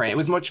very different. It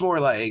was much more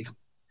like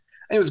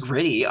it was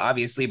gritty,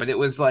 obviously, but it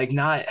was like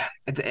not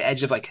at the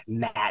edge of like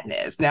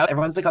madness. Now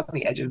everyone's like on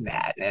the edge of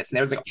madness, and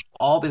there was like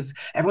all this.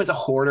 Everyone's a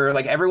hoarder.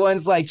 Like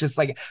everyone's like just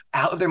like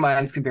out of their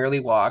minds, can barely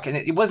walk, and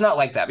it was not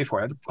like that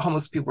before. The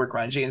homeless people were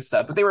grungy and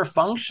stuff, but they were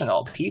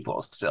functional people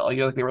still.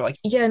 You know, like they were like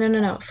yeah, no, no,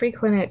 no. Free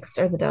clinics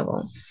are the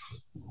devil.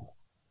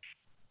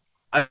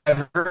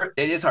 I've heard,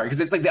 it is hard because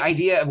it's like the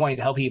idea of wanting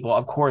to help people.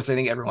 Of course, I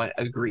think everyone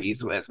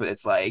agrees with, but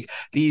it's like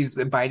these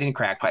Biden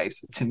crack pipes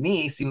to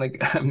me seem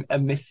like a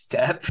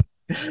misstep.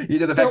 You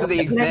know, the fact So that they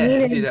what I mean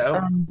exist. You is,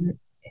 know.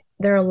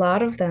 there are a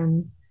lot of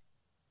them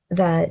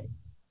that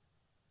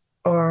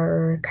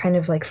are kind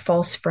of like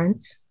false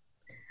fronts.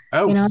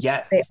 Oh You know,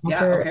 yes,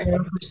 yeah, okay. they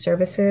offer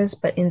services,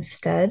 but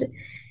instead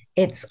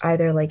it's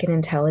either like an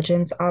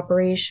intelligence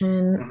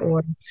operation Mhm.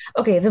 or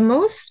okay, the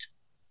most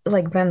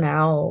like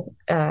banal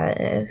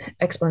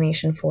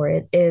explanation for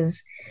it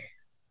is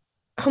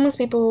homeless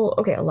people,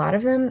 okay, a lot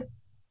of them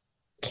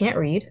can't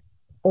read,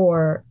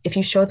 or if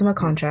you show them a Mhm.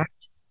 contract,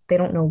 they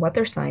don't know what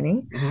they're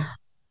signing. Mhm.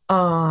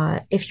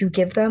 If you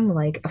give them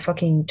like a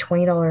fucking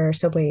 $20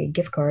 Subway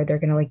gift card, they're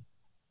gonna like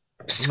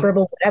Mhm.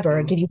 scribble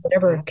whatever, Mhm. give you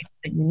whatever Mhm.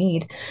 that you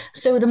need.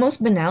 So the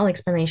most banal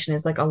explanation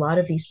is like a lot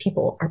of these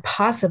people are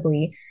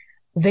possibly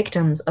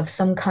victims of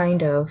some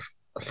kind of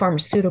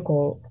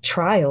pharmaceutical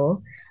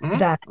trial Mhm.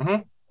 that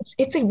Mhm.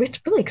 it's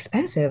really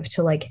expensive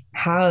to like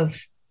have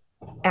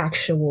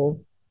actual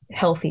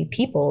healthy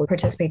people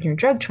participate in your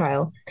drug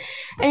trial.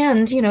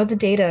 And, you know, the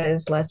data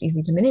is less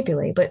easy to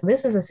manipulate. But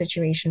this is a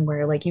situation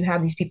where, like, you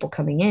have these people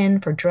coming in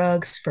for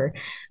drugs, for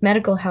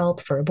medical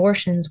help, for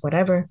abortions,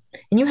 whatever,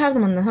 and you have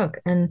them on the hook.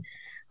 And,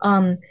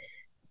 um,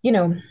 you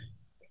know,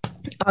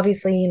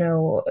 obviously, you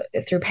know,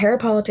 through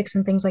parapolitics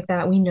and things like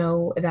that, we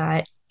know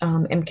that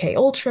MK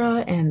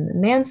Ultra and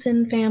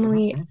Manson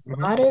family. Mhm, A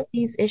mhm. lot of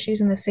these issues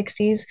in the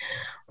 60s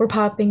were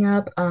popping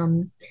up.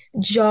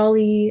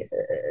 Jolly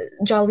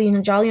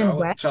and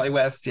West. Charlie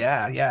West,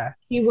 yeah, yeah.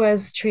 He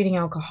was treating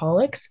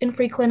alcoholics in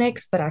free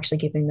clinics, but actually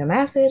giving them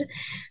acid.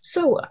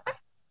 So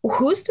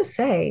who's to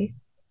say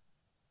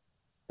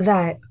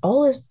that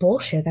all this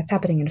bullshit that's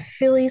happening in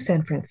Philly,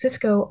 San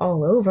Francisco,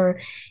 all over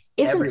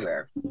isn't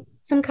Everywhere.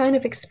 some kind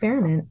of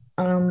experiment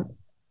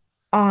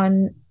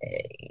on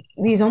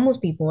these homeless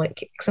people,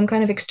 like some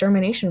kind of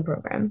extermination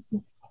program?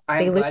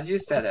 I'm They live. glad you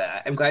said it.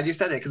 I'm glad you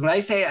said it because when I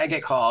say I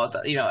get called,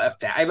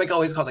 I'm like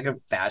always called like a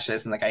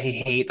fascist and like I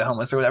hate the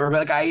homeless or whatever. But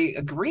like I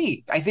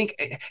agree. I think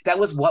that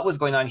was what was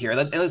going on here.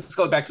 And let's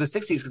go back to the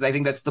 '60s because I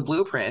think that's the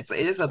blueprint.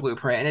 It is a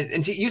blueprint,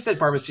 and you said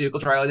pharmaceutical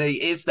trial, and it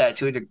is that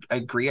to a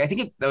degree. I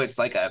think though it's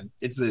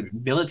a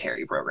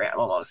military program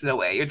almost in a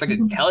way. It's like an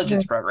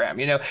intelligence program.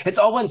 It's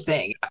all one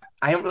thing.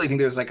 I don't really think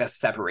there's like a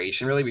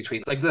separation really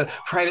between like the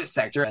private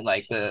sector and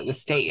like the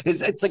state.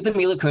 It's like the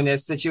Mila Kunis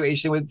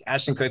situation with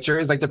Ashton Kutcher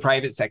is like the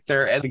private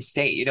sector and the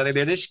state.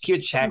 They just keep a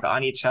check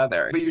on each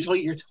other. But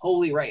you're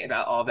totally right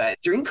about all that.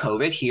 During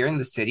COVID here in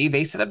the city,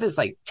 they set up this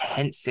like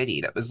tent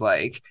city that was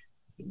like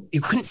you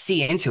couldn't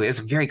see into it. It was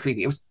very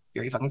creepy. It was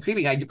very fucking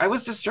creepy. I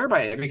was disturbed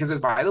by it because it was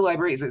by the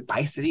library, it's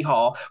by City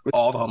Hall where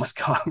all the homeless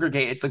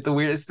congregate. It's like the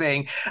weirdest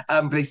thing.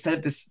 But they set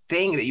up this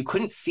thing that you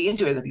couldn't see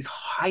into it, these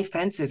high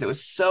fences. It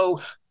was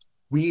so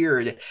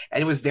weird,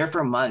 and it was there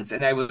for months,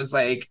 and I was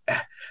like,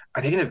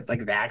 are they gonna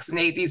like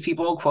vaccinate these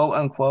people, quote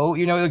unquote,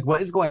 like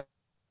what is going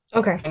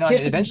Okay, on? And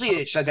here's the eventually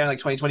it shut down like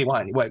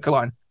 2021. What, go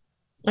on.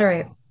 all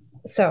right.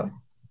 So,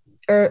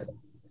 er,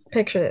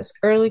 picture this: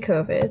 early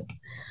COVID.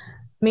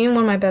 Me and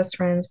one of my best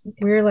friends,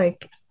 we were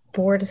like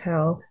bored as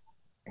hell.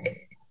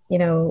 You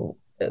know,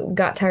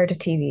 got tired of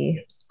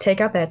TV.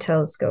 Take out that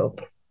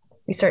telescope.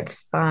 We start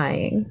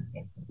spying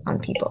on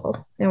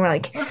people, and we're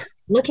like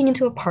looking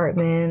into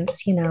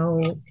apartments.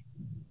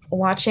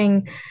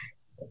 Watching.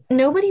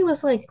 Nobody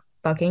was like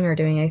fucking or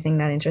doing anything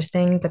that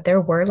interesting, but there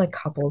were like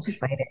couples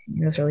fighting.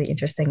 It was really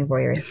interesting and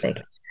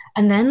voyeuristic.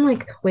 And then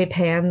like we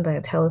pan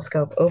the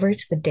telescope over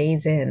to the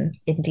Days Inn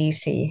in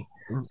DC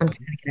on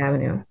Connecticut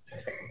Avenue.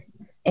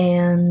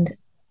 And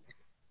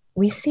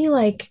we see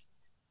like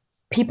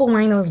people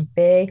wearing those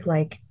big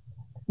like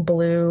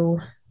blue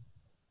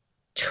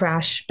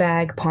trash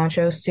bag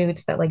poncho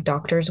suits that like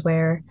doctors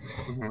wear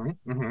Mm-hmm,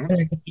 mm-hmm. when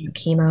they're getting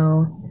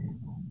chemo.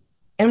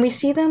 And we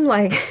see them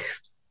like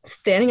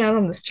standing out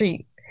on the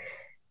street,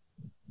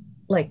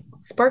 like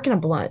sparking a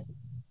blunt.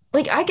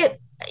 Like I get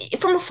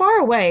from far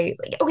away,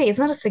 like, okay, it's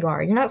not a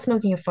cigar. You're not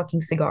smoking a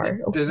fucking cigar.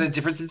 There's Okay. a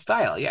difference in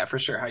style, yeah, for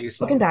sure, how you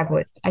Fucking smoke.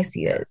 backwoods. I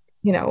see Yeah.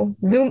 it.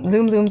 Zoom,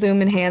 zoom, zoom,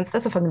 zoom, enhance.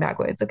 That's a fucking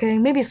backwoods. Okay.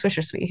 Maybe a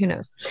Swisher Sweet. Who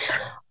knows?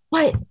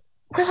 But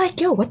we're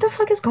like, yo, what the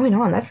fuck is going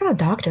on? That's not a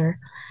doctor.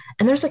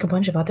 And there's like a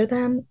bunch of other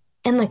them.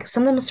 And like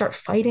some of them start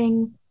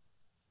fighting.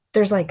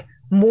 There's like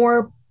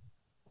more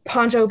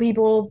poncho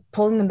people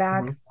pulling them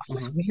back. Mm-hmm, All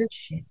this mm-hmm. weird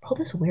shit. All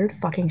this weird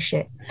fucking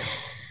shit.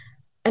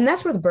 And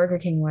that's where the Burger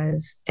King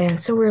was. And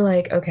so we're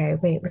like, okay,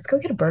 wait, let's go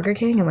get a Burger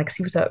King and like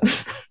see what's up.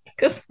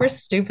 Because we're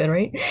stupid,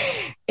 right?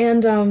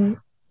 And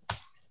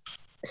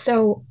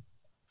so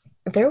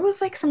there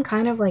was like some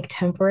kind of like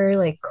temporary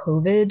like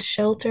COVID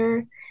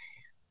shelter,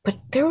 but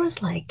there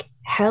was like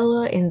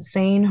hella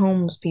insane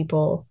homeless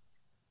people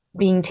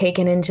being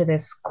taken into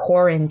this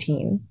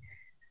quarantine.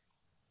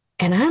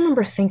 And I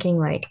remember thinking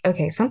like,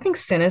 okay, something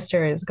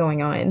sinister is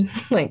going on.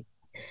 Like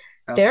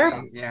they're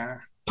Something, yeah.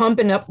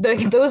 pumping up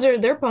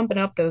they're pumping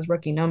up those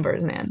rookie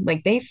numbers, man.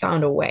 Like they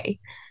found a way.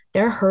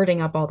 They're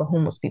herding up all the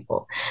homeless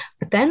people.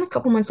 But then a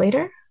couple months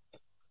later,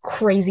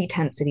 crazy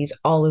tent cities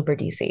all over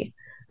DC,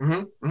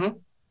 Mm-hmm, mm-hmm.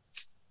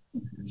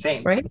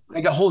 Same. right?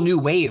 Like a whole new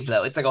wave,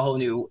 though. It's like a whole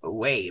new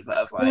wave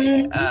of like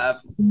Mhm.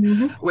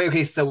 Mhm. wait,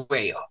 okay, so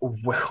wait,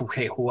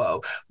 okay,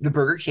 whoa. The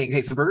Burger King.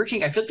 Okay, so Burger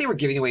King, I feel like they were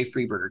giving away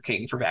free Burger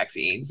King for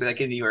vaccines.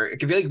 Like in New York,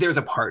 I feel like there was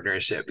a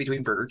partnership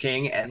between Burger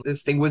King and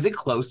this thing. Was it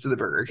close to the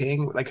Burger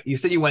King? Like you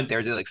said, you went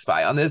there to like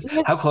spy on this.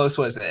 How close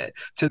was it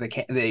to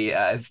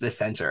the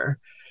center,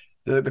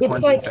 the It's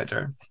quarantine like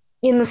center?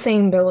 in the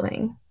same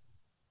building.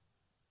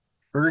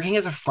 Burger King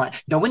is a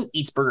front. No one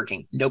eats Burger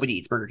King. Nobody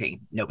eats Burger King.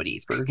 Nobody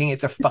eats Burger King.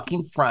 It's a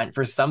fucking front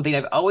for something.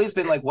 I've always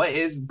been like, what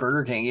is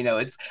Burger King?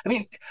 I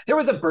mean, there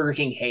was a Burger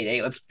King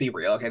heyday. Let's be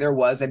real. Okay. There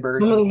was a Burger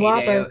King The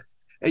heyday.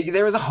 Whopper.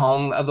 There was a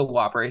home of the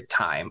Whopper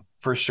time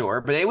for sure,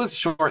 but it was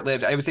short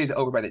lived. I would say it's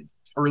over by the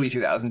early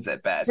 2000s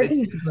at best.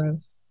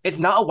 It's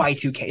not a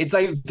Y2K. It's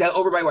like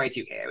over by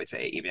Y2K, I would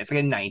say, even. It's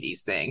like a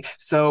 90s thing.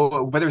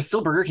 So, but there's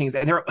still Burger Kings.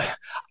 And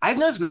I've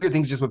noticed weird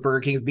things just with Burger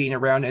Kings being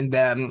around and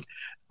them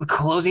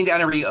closing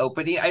down and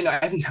reopening. I know,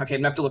 okay, I'm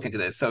gonna have to look into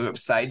this. So,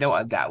 side note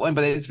on that one,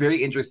 but it's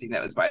very interesting that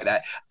it was by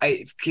that.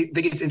 I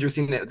think it's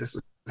interesting that this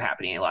was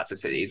happening in lots of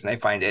cities, and I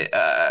find it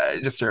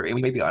disturbing.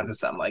 We may be onto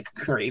some like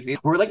crazy.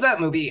 We're like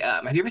that movie.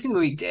 Have you ever seen the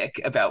movie Dick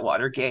about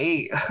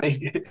Watergate?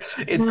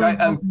 It's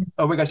got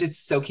oh my gosh, it's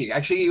so cute.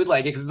 Actually, you would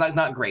like it because it's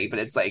not great, but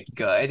it's like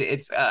good.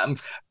 It's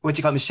what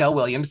you call Michelle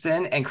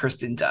Williamson and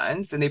Kirsten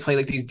Dunst, and they play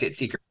like these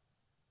ditzy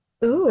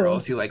Ooh,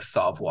 girls who like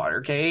solve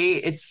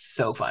Watergate. It's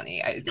so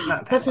funny. It's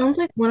not that that long. sounds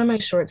like one of my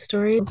short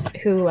stories.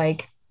 Who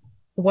like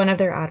one of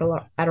their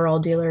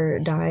Adderall dealer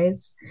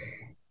dies,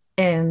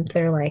 and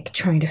they're like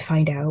trying to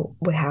find out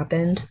what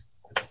happened.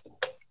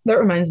 That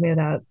reminds me of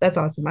that. That's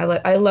awesome.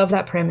 I love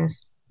that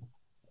premise.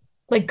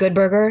 Like Good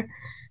Burger,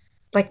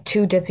 like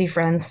two ditzy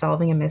friends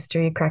solving a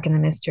mystery, cracking the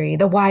mystery.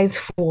 The wise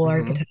fool Hmm.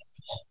 archetype.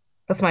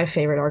 That's my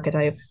favorite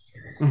archetype.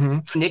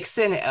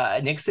 Nixon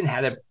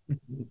had a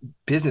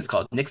business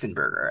called Nixon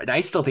Burger, and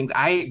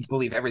I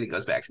believe everything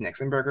goes back to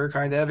Nixon Burger.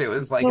 Kind of, it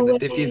was like No in the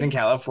 '50s in way.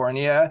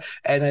 California,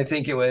 and I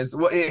think it was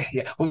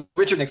yeah. Well,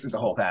 Richard Nixon's a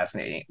whole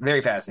fascinating,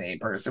 very fascinating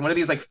person. One of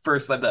these like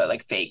first of the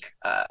like fake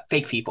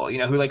people,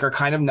 who like are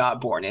kind of not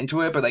born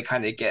into it, but like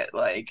kind of get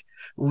like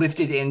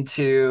lifted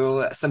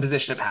into some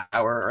position of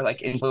power or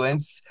like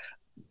influence.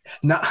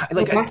 Not The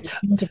like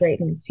last into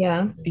greatness.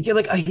 Yeah.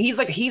 yeah,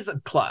 he's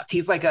plucked.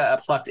 He's like a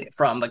plucked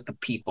from like the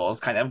people's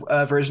kind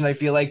of version. I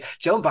feel like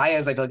Joan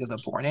Baez, I feel like is a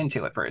born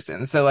into it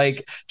person. So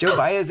like Joan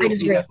Baez I is,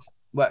 disagree.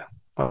 what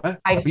I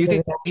you disagree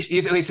think? with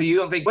that. Wait, so you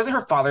don't think wasn't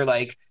her father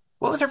like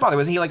what was her father?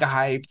 Wasn't he like a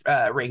high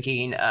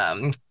ranking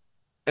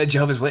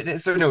Jehovah's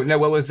Witness? Or no,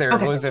 what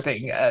Okay. was their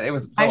thing? It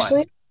was go on,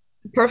 Actually,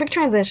 perfect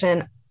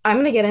transition. I'm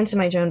gonna get into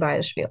my Joan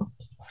Baez spiel.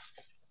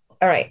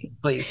 All right.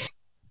 please.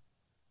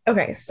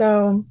 Okay,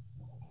 so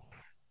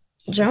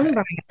Joan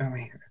Okay.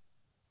 Baez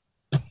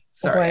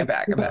Sorry, was I'm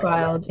back. I'm back.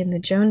 profiled in the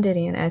Joan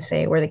Didion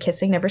essay Where the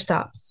Kissing Never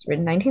Stops,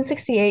 written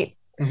 1968,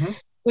 Mm-hmm.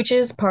 which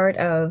is part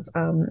of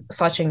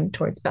Slouching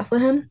Towards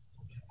Bethlehem,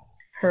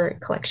 her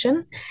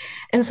collection.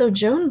 And so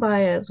Joan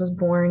Baez was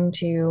born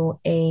to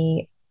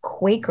a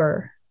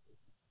Quaker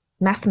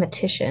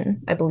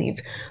mathematician, I believe,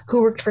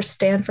 who worked for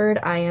Stanford,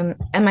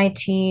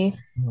 MIT,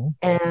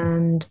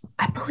 and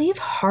I believe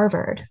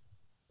Harvard.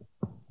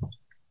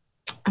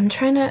 I'm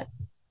trying to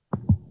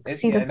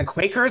see Yeah, the the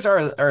Quakers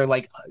are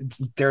like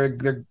they're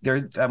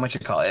what you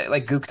call it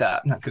like gooked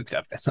up, not gooked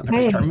up. That's not the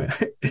right hey, term.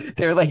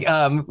 They're like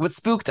what's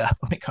spooked up.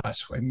 Oh my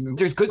gosh,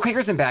 there's good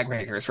Quakers and bad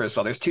Quakers. First of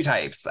all, there's two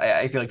types.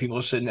 I feel like people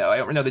should know. I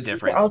don't know the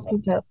they're all difference.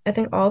 spooked up. I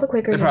think all the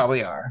They Quakers are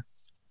probably are.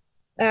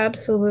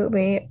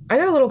 absolutely. I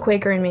got a little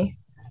Quaker in me.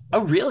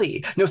 Oh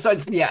really? No, so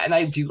it's yeah, and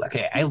I do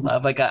okay. I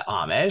love like a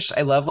Amish.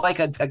 I love like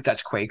a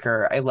Dutch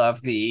Quaker. I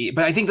love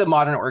but I think the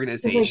modern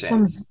There's like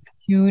some organizations.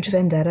 huge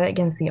vendetta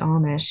against the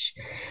Amish,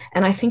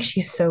 and I think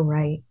she's so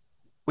right.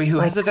 Wait, who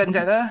Like has a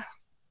vendetta?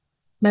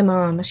 my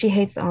mom, she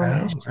hates the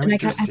Amish, Oh, and I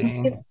think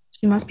interesting.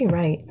 she must be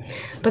right.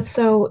 But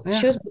so she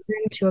Yeah. was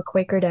born to a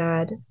Quaker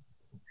dad.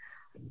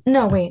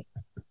 No, wait,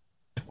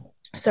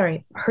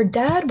 sorry. Her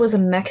dad was a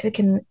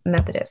Mexican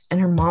Methodist, and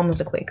her mom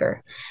was a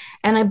Quaker,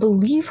 and I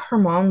believe her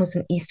mom was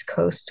an East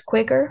Coast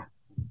Quaker,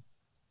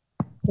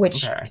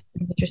 which Okay.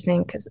 is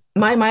interesting because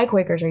my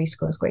Quakers are East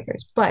Coast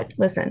Quakers. But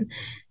listen,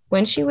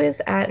 when she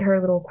was at her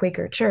little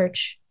Quaker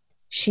church,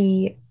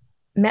 she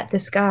met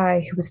this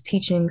guy who was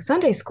teaching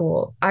Sunday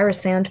school, Ira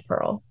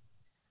Sandpearl,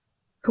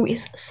 who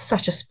is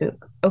such a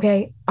spook,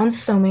 okay, on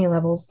so many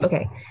levels.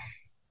 Okay,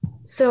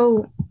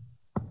 so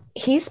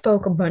he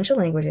spoke a bunch of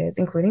languages,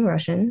 including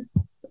Russian.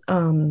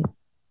 Um,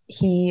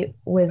 he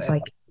was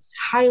like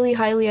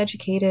highly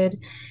educated,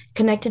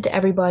 connected to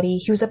everybody.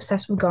 He was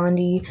obsessed with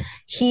Gandhi.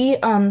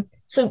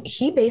 So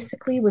he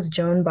basically was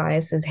Joan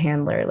Baez's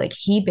handler. Like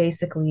he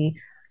basically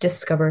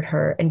discovered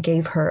her and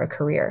gave her a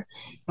career.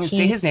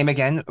 Say He his name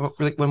again,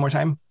 really, one more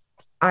time.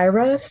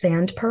 Ira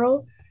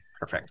Sandpearl.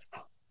 Perfect.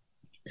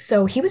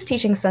 So he was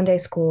teaching Sunday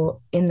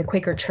school in the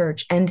Quaker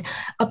church, and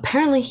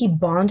apparently he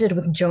bonded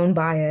with Joan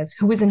Baez,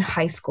 who was in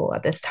high school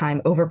at this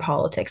time, over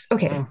politics.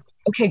 Okay, Mm-hmm.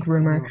 okay,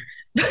 groomer.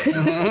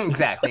 Mm-hmm.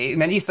 Exactly.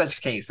 Many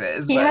such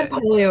cases, He had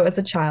but polio as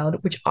a child,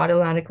 which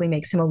automatically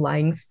makes him a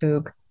lying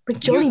spook.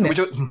 Like he was Joni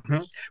Mitchell,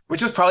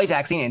 which was probably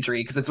vaccine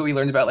injury because that's what we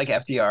learned about like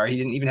FDR. He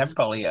didn't even have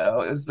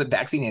polio. It was the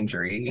vaccine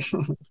injury.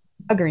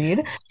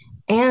 agreed.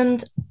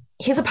 And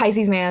he's a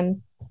Pisces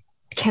man.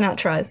 Cannot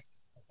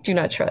trust. Do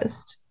not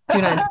trust.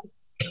 Do not.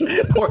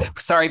 Or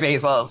sorry,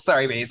 Basil.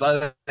 Sorry,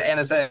 Basil.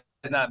 Anna said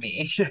not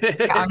me.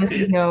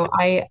 Honestly, no.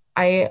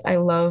 I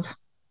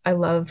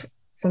love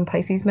some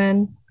Pisces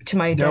men to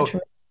my No,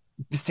 detriment.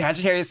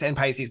 Sagittarius and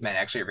Pisces men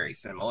actually are very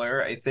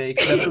similar. I think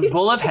the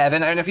Bull of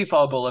Heaven. I don't know if you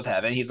follow Bull of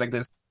Heaven. He's like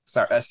this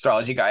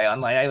astrology guy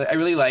online. I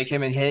really like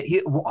him, and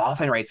he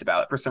often writes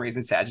about for some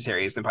reason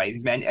Sagittarius and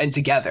Pisces men and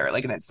together.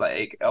 Like, and it's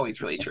like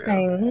always really true.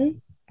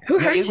 Who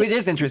Yeah, hurt you? it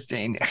is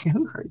interesting.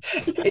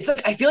 It's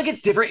like I feel like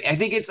it's different. I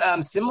think it's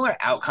similar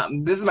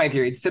outcome. This is my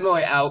theory. It's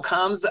similar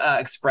outcomes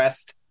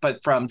expressed,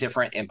 but from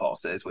different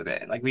impulses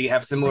within. Like we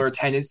have similar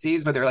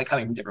tendencies, but they're like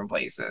coming from different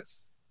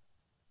places.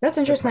 That's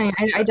That's my interesting. I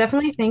experience.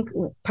 definitely think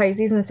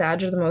Pisces and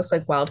Sag are the most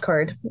like wild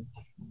card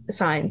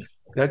signs.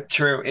 That's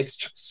true.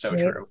 So Right?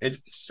 true. It's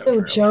so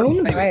So true.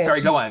 Joan Anyway, Baez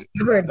sorry. was Go on.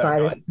 discovered Sorry. by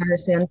Go this on.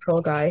 Anderson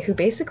Pearl guy who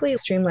basically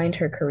streamlined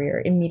her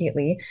career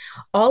immediately.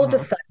 All of a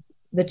Mm-hmm. sudden,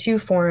 the two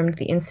formed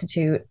the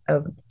Institute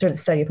of for the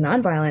Study of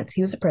Nonviolence.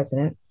 He was the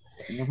president.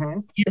 Mm-hmm.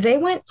 They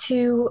went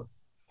to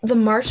the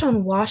March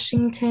on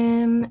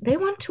Washington. They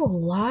went to a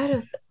lot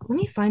of. Let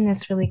me find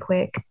this really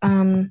quick.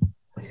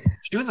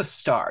 She was a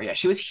star. Yeah,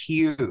 she was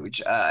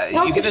huge. And You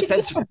also, get a she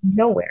came sense out of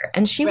nowhere,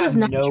 and she out was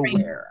of not trained.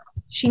 nowhere.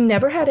 She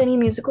never had any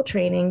musical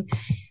training,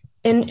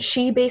 and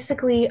she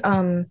basically,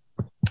 oh,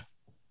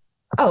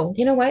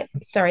 you know what?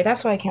 Sorry,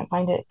 that's why I can't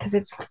find it because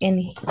it's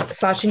in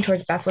slouching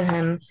towards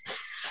Bethlehem.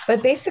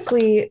 But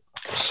basically,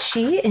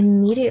 she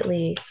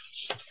immediately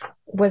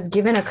was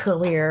given a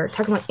career,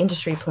 talking about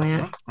industry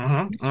plant.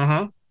 Mm-hmm,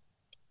 mm-hmm.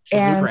 The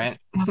And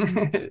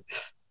blueprint.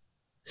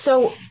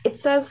 so it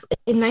says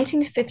in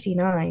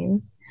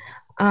 1959,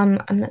 I'm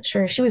not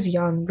sure, she was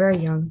young, very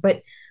young,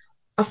 but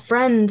a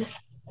friend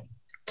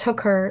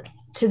took her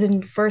to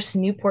the first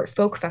Newport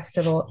Folk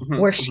Festival Mm-hmm,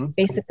 where she mm-hmm.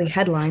 basically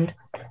headlined.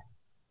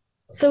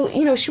 So,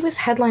 she was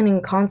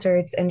headlining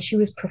concerts and she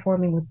was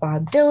performing with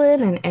Bob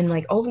Dylan and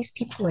like all these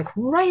people like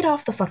right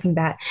off the fucking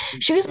bat.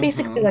 She was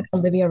basically Mm-hmm. like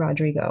Olivia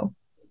Rodrigo.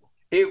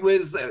 It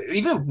was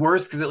even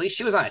worse because at least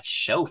she was on a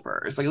show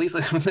first. Like at least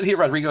like, Olivia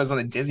Rodrigo was on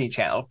the Disney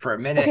Channel for a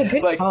minute. Okay,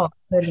 good Like call.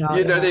 Good call,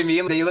 you know what yeah. I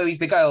mean? They at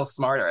least they got a little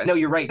smarter. No,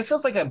 you're right. This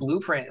feels like a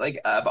blueprint, like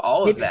of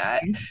all of It's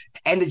that.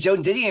 And the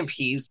Joan Didion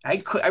piece,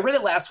 I read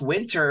it last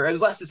winter. It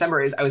was last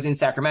December. I was in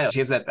Sacramento. She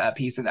has a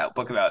piece in that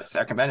book about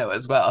Sacramento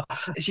as well.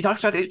 She talks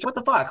about it. What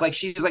the fuck? Like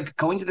she's like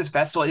going to this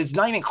festival. It's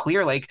not even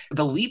clear. Like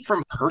the leap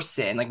from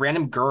person, like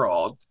random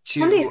girl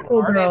Sunday to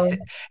school artist. girl.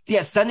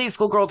 Yeah, Sunday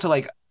school girl to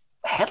like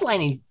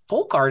headlining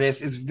folk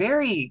artists is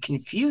very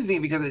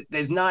confusing because it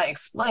is not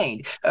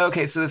explained.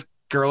 Okay, so this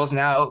girl is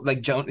now like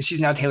Joan, she's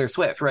now Taylor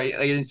Swift, right?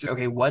 Like, it's,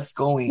 okay, what's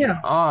going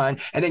Yeah. on?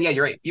 And then yeah,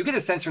 you're right. You get a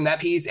sense from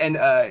that piece and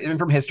even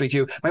from history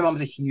too. My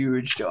mom's a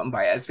huge Joan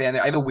Baez fan.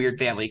 I have a weird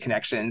family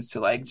connections to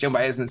like Joan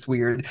Baez in this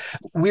weird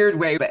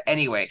way. But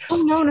anyway,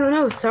 Oh, no, no,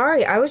 no.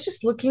 Sorry. I was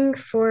just looking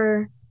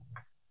for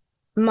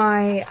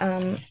my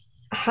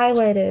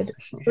highlighted.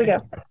 Here we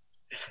go.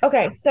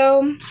 Okay,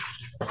 so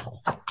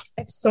I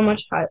have so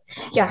much hot.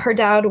 Yeah, her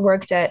dad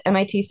worked at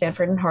MIT,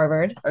 Stanford, and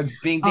Harvard.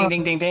 ding ding Um,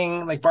 ding ding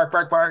ding, like bark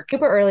bark bark.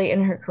 Super early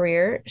in her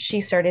career,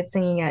 she started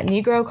singing at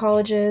Negro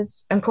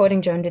colleges. I'm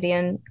quoting Joan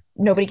Didion.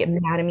 Nobody get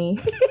mad at me.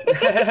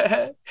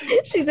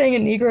 She sang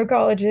at Negro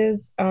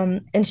colleges,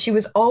 and she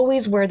was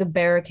always where the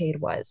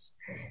barricade was.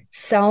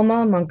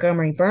 Selma,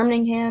 Montgomery,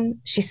 Birmingham.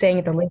 She sang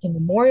at the Lincoln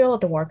Memorial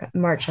at the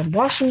March on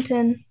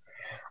Washington.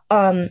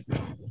 Um,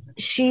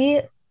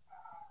 she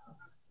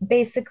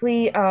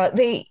basically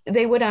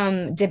they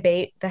would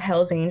debate the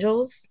Hells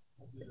Angels.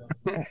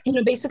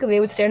 Basically they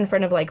would stand in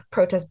front of like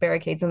protest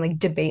barricades and like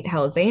debate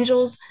Hells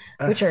Angels,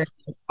 which are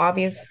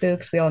obvious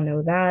spooks. We all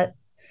know that.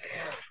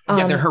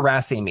 Yeah, they're Um,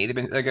 harassing me. They've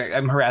been like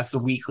I'm harassed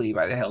weekly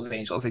by the Hells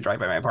Angels. They drive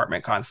by my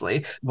apartment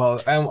constantly.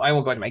 Well, I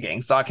won't go into my gang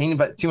stalking,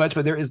 but too much.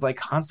 But there is like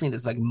constantly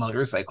this like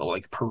motorcycle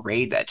like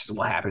parade that just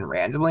will happen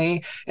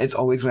randomly. It's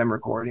always when I'm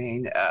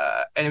recording.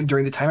 And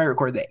during the time I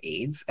recorded the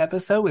AIDS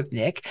episode with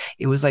Nick,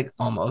 it was like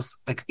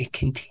almost like a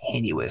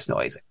continuous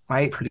noise.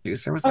 My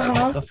producer was like, "What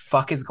uh-huh. the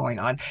fuck is going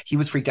on?" He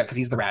was freaked out because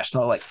he's the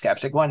rational like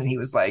skeptic one, and he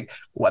was like,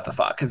 "What the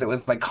fuck?" Because it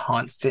was like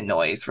constant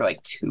noise for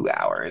like 2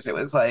 hours. It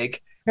was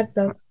like That's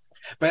so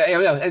but I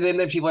don't know. And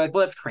then people are like,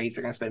 well, that's crazy.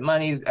 They're going to spend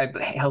money.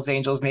 Hells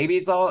Angels. Maybe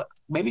it's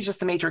just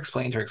the Matrix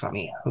playing tricks on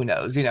me. Who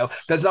knows?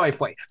 That's not my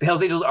point. The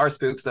Hells Angels are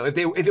spooks, though. If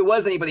it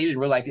was anybody in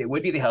real life, it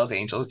would be the Hells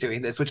Angels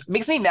doing this, which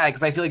makes me mad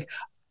because I feel like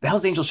the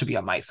Hells Angels should be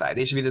on my side.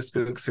 They should be the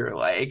spooks who are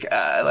like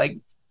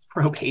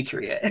pro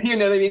patriot. You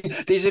know what I mean?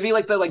 They should be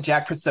like the like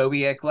Jack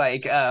Posobiec,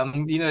 like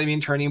you know what I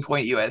mean, Turning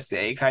Point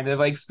USA kind of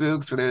like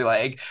spooks where they're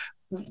like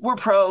we're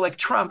pro like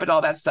Trump and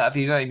all that stuff.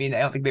 You know what I mean? I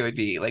don't think they would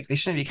be like they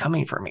shouldn't be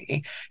coming for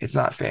me. It's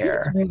not it's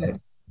fair.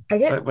 weird. But I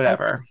get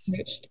whatever.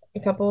 approached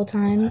a couple of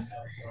times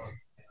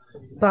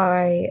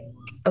by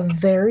a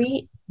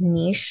very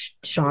niche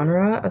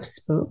genre of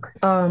spook.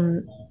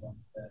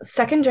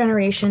 Second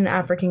generation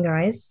African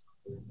guys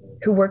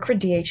who work for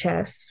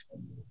DHS.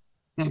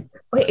 Hmm.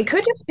 Okay, it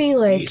could just be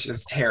like It's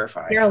just there are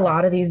terrifying. a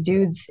lot of these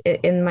dudes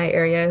in my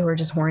area who are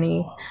just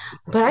horny,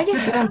 but I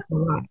get hit on a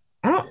lot.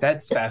 I don't.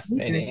 That's It's weird.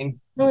 fascinating.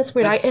 No, it's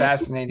weird. That's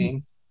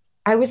fascinating.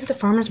 I was at the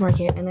farmers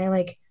market and I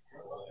like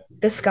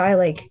this guy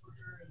like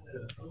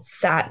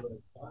sat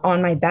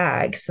on my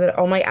bag so that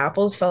all my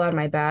apples fell out of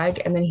my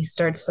bag, and then he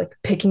starts like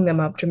picking them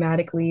up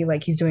dramatically,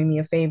 like he's doing me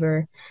a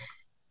favor.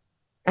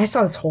 I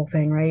saw this whole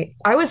thing, right?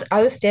 I was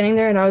standing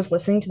there and I was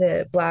listening to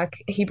the Black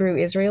Hebrew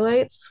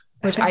Israelites,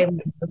 which I love.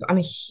 I'm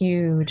a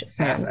huge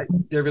Yes, fan.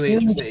 they're really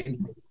Huge.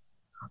 interesting.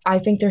 I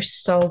think they're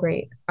so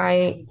great.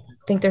 I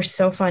think they're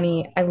so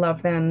funny. I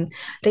love them.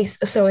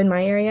 So in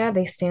my area,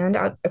 they stand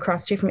out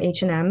across the street from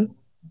H&M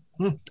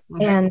Hmm,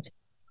 okay. and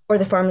or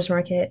the farmers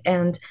market,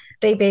 and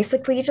they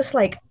basically just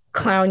like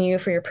clown you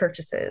for your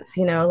purchases,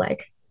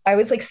 like I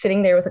was like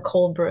sitting there with a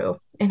cold brew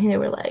and they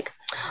were like,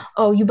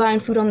 "Oh, you buying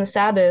food on the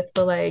Sabbath,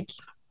 but like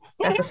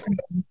that's a sin."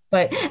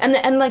 But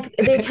and like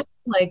they kept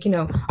like,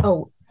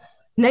 "Oh,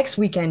 next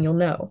weekend you'll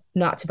know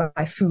not to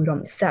buy food on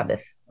the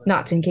Sabbath,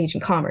 not to engage in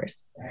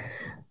commerce,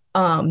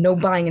 no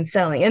buying and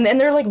selling." And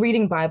they're like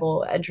reading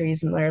Bible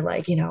entries and they're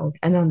like, and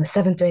on the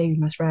seventh day you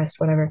must rest,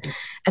 whatever.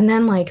 And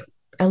then like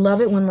I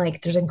love it when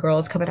like there's a girl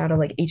that's coming out of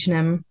like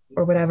H&M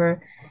or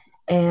whatever,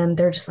 and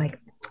they're just like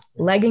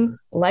leggings,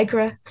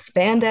 lycra,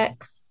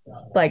 spandex,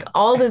 Like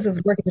all this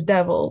is work of the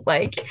devil.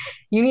 Like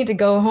you need to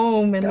go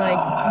home and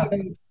Stop.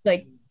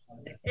 like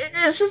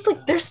it's just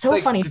like they're so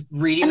Like funny.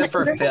 reading And them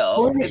for they're like Phil.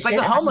 pulling the It's like shit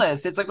the out of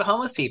homeless. It's like the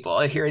homeless people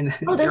here in oh,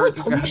 San they're like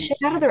pulling the Francisco. shit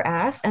out of their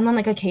ass and then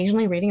like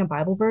occasionally reading a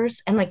Bible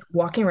verse and like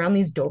walking around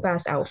these dope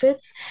ass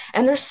outfits.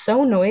 And they're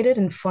so anointed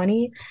and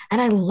funny. And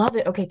I love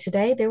it. Okay,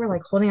 today they were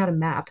like holding out a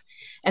map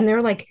and they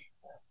were like,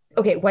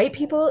 okay, white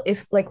people,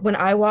 if like when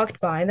I walked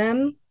by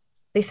them,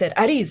 they said,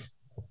 Aris.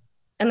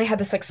 And they had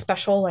this like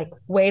special like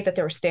way that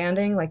they were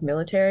standing, like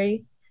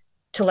military,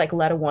 to like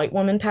let a white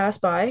woman pass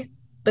by.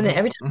 But then Hmm.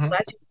 every time Hmm.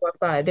 black people walk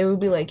by, they would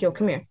be like, yo,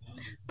 come here.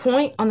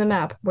 Point on the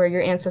map where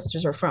your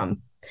ancestors are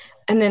from.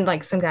 And then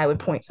like some guy would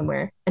point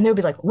somewhere and they would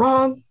be like,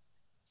 wrong.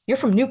 You're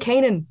from New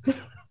Canaan.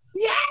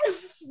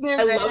 Yes, I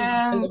man. love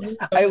them so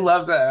I much.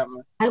 love them.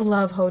 I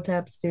love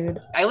Hoteps, dude.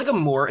 I like a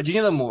Moor. Do you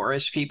know the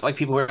Moorish people? Like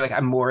people who are like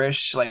I'm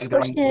Moorish. Like they're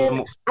like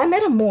Pushkin, I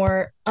met a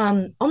Moor.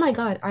 Oh my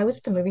God, I was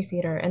at the movie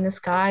theater and this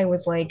guy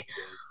was like,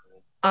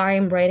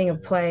 I'm writing a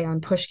play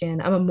on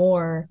Pushkin. I'm a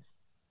Moor.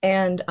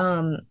 And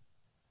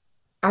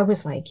I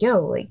was like,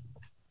 yo, like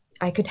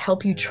I could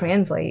help you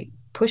translate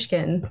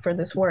Pushkin for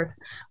this work.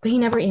 But he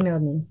never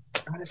emailed me.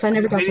 So I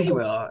never got maybe the he book.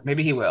 will.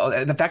 Maybe he will.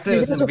 The fact that it Maybe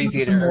was in there's the a movie book of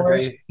theater,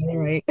 Moorish,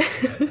 very.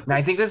 right? And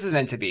I think this is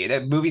meant to be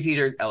that movie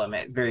theater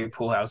element, very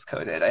Pool House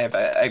coded.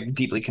 I'm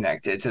deeply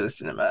connected to the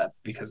cinema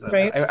because of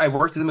it. Right? I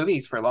worked in the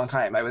movies for a long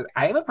time. I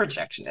am a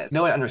projectionist.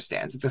 No one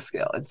understands. It's a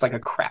skill. It's like a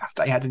craft.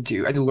 I had to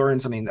do. I had to learn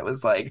something that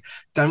was like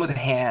done with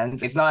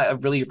hands. It's not a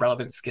really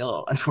relevant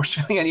skill,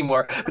 unfortunately,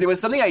 anymore. But it was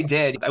something I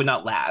did. I would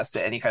not last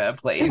at any kind of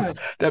Yeah. place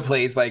that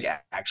plays like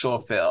actual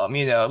film.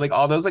 Like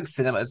all those like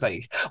cinemas.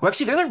 Like, well,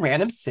 actually, there's a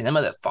random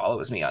cinema that follows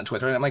me on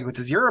Twitter, and I'm like,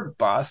 does your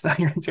boss know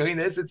you're doing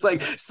this? It's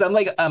like some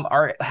like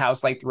art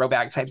house like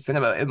throwback type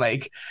cinema, and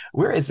like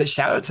where is it?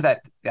 Shout out to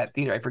that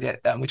theater. I forget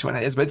which one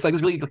it is, but it's like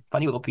this really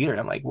funny little theater. And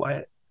I'm like,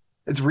 what?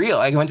 It's real.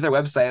 I went to their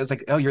website. I was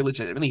like, oh, you're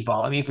legitimately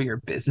following me for your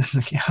business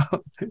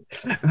account.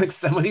 Like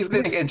somebody's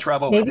gonna get in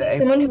trouble one Maybe day.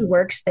 someone who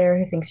works there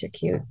who thinks you're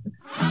cute.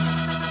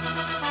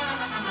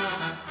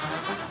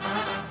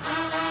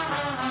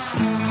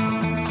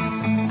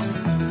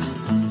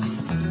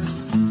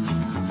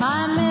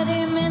 I met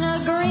him in a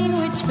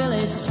Greenwich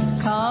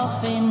Village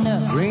coffee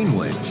nook.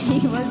 Greenwich.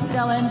 He was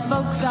selling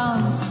folk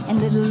songs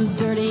and little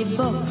dirty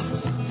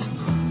books.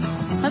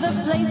 The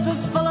place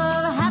was full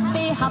of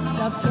happy,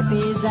 hopped-up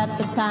hippies at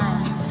the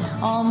time.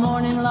 All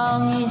morning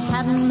long he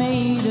hadn't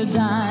made a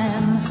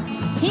dime.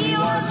 He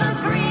was a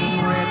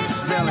Greenwich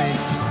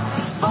Village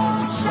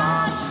folk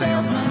song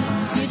salesman.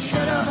 You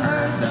should have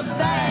heard the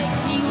bag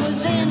he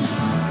was in.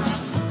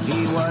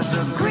 He was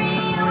a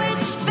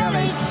Greenwich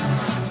Village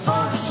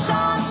folk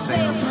song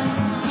salesman.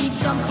 He'd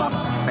jump up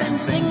and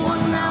sing one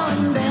now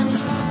and then.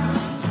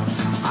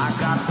 I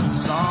got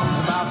songs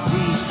about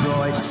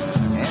Detroit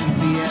and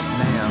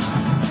Vietnam,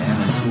 and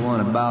a new one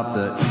about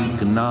the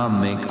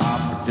Economic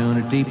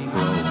Opportunity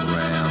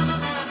Program.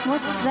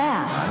 What's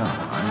that?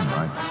 I didn't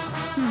write this.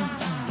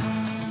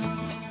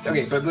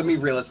 Okay, but let me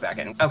reel this back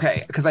in.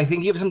 Okay, because I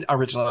think you have some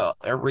original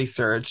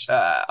research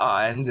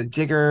on the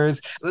Diggers.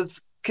 So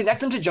let's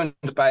connect them to Joan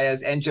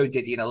Baez and Joe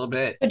Didion a little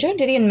bit. So Joan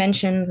Didion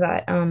mentioned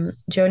that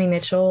Joni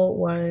Mitchell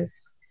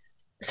was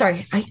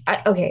sorry,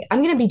 okay,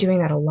 I'm gonna be doing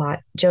that a lot.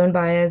 Joan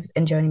Baez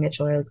and Joni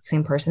Mitchell are the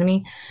same person to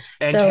me.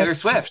 And So Taylor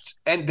Swift.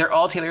 And they're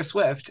all Taylor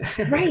Swift.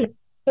 right.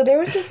 So there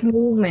was this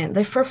movement,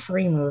 the For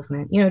Free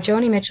movement. You know,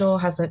 Joni Mitchell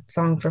has a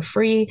song For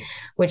Free,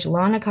 which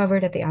Lana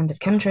covered at the end of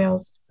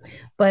Chemtrails.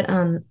 But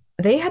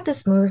they had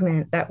this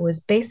movement that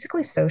was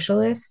basically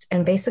socialist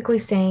and basically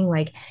saying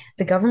like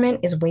the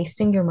government is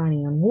wasting your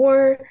money on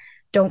war,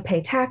 don't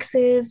pay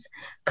taxes,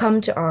 come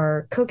to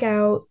our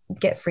cookout,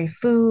 get free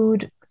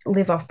food,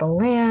 live off the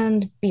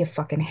land, be a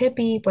fucking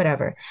hippie,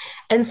 whatever.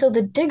 And so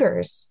the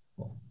Diggers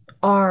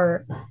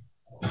are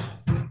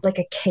like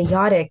a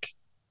chaotic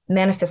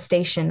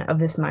manifestation of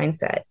this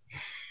mindset.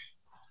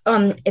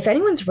 If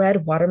anyone's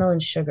read Watermelon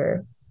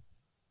Sugar,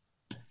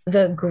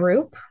 the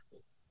group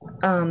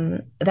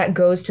that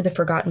goes to the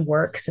Forgotten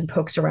Works and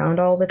pokes around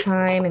all the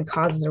time and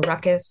causes a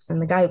ruckus,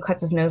 and the guy who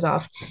cuts his nose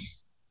off.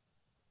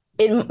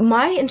 In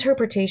my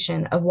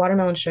interpretation of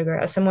Watermelon Sugar,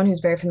 as someone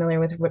who's very familiar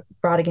with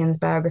Brodigan's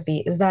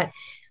biography, is that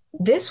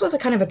this was a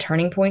kind of a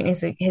turning point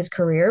in his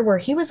career where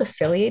he was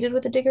affiliated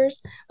with the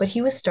Diggers, but he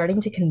was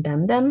starting to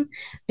condemn them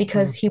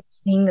because he was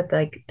seeing that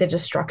like the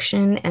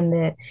destruction and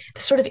the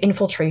sort of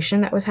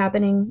infiltration that was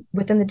happening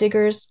within the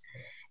Diggers.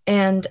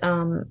 And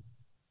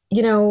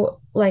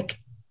like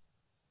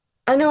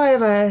I know I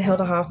have a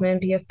Hilda Hoffman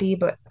PFP,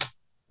 but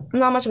I'm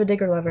not much of a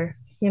Digger lover,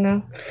 you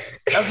know?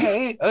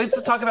 Okay,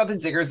 let's talk about the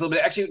Diggers a little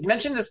bit. Actually,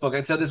 mention this book.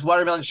 And so this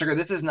Watermelon Sugar,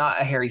 this is not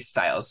a Harry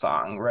Styles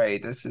song,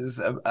 right? This is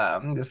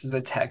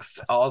a text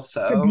It's a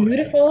also.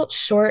 beautiful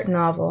short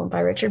novel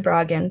by Richard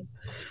Broggan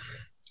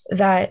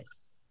that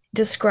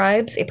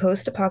describes a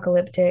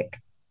post-apocalyptic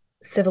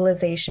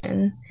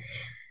civilization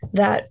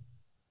that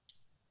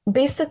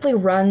basically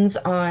runs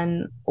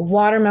on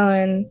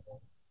watermelon.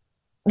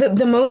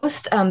 The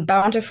most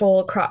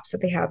bountiful crops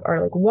that they have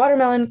are like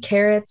watermelon,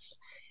 carrots,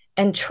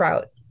 and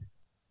trout.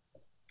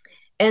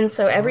 And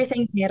so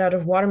everything's made out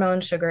of watermelon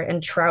sugar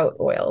and trout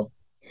oil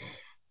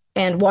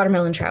and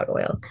watermelon trout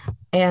oil.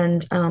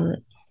 And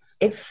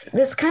it's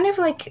this kind of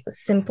like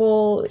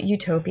simple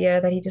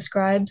utopia that he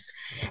describes.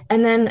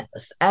 And then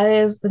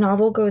as the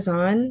novel goes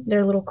on, there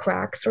are little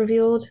cracks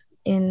revealed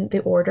in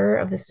the order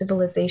of the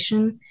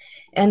civilization.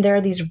 And there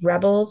are these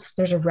rebels.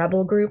 There's a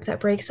rebel group that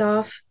breaks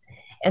off.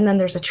 And then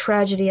there's a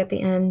tragedy at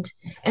the end.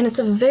 And it's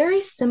a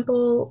very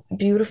simple,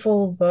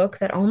 beautiful book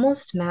that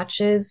almost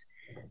matches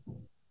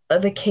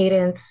the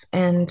cadence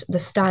and the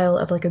style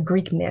of like a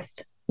Greek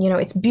myth. You know,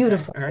 it's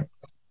beautiful.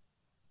 It's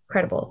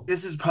incredible.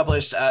 This is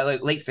published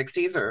like late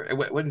 60s, or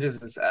when does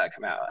this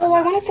come out? Oh,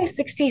 I want to say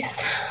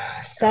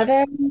 67.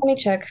 Let me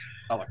check.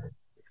 Oh,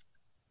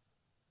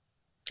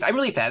 I'm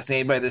really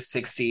fascinated by the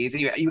 60s.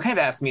 You kind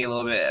of asked me a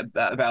little bit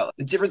about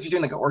the difference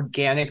between like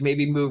organic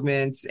maybe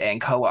movements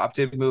and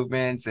co-opted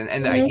movements,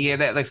 and the idea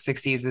that like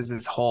 60s is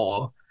this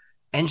whole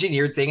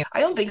engineered thing. I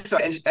don't think so.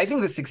 I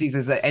think the 60s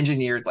is an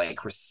engineered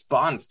like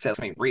response to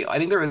something real. I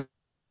think there was,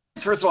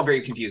 first of all,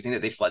 very confusing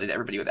that they flooded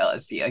everybody with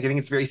LSD. Like, I think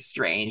it's very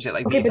strange that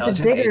like the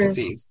intelligence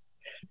agencies.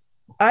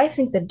 I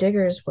think the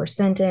diggers were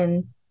sent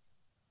in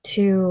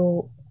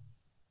to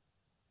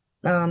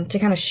kind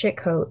of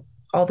shitcoat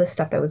all this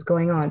stuff that was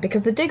going on,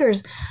 because the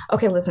diggers,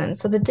 okay, listen,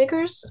 so the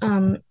diggers,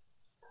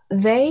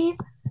 they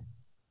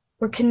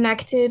were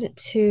connected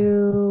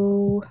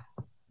to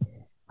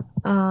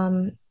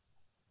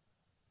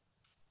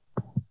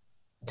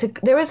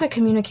there was a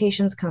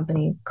communications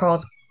company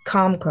called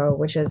Comco,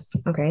 which is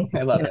okay.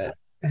 I love it.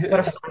 What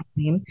a fun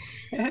name.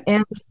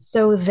 And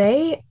so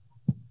they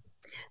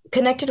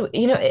connected,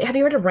 have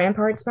you heard of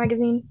Ramparts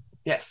magazine?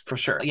 Yes, for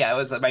sure. Yeah, it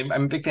was. I'm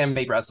a big fan of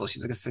Mae Russell.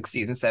 She's like a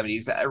 60s and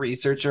 70s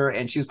researcher,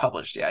 and she was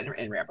published,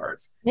 in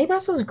Ramparts. Mae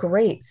Russell's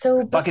great.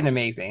 So fucking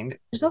amazing.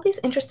 There's all these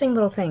interesting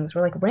little things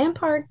where like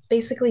Ramparts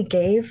basically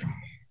gave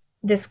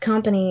this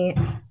company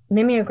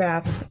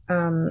mimeograph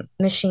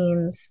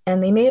machines,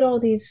 and they made all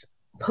these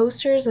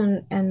posters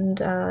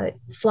and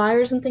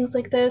flyers and things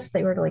like this.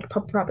 They were like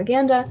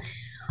propaganda.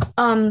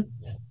 And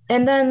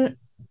then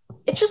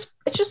it's just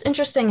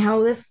interesting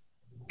how this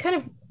kind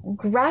of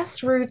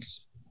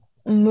grassroots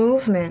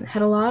movement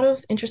had a lot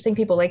of interesting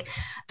people. Like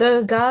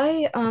the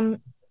guy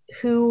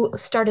who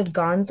started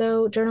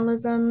Gonzo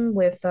journalism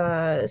with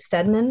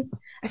Stedman.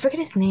 I forget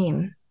his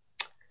name.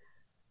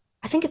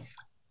 I think it's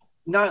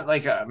not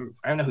like I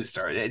don't know who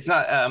started it. It's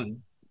not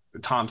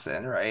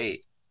Thompson,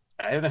 right?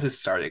 I don't know who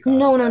started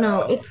Gonzo.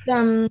 No.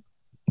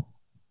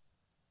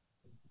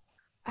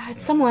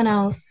 It's someone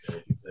else.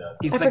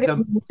 He's like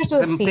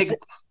the big.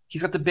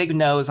 He's got the big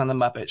nose on the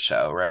Muppet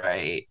Show,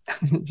 right?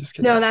 Just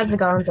kidding. No, that's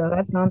Gonzo.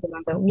 That's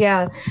Gonzo.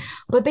 Yeah,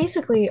 but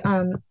basically,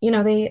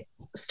 they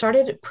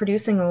started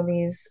producing all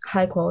these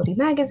high quality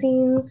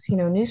magazines,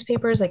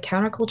 newspapers, like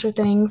counterculture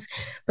things.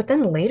 But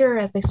then later,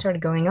 as they started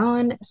going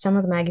on, some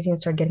of the magazines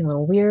started getting a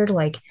little weird,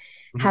 like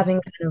having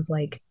kind of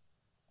like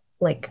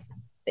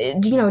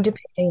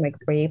depicting like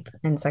rape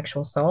and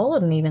sexual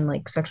assault, and even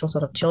like sexual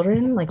assault of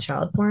children, like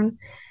child porn.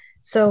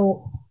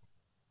 So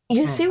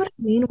you see what I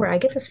mean? Where I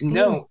get this feeling.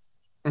 No.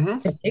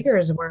 The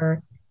diggers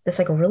were this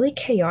like really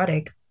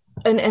chaotic,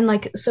 and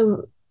like,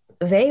 so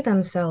they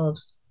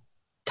themselves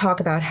talk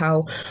about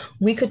how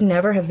we could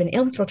never have been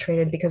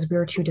infiltrated because we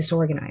were too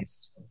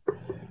disorganized.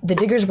 The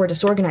diggers were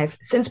disorganized.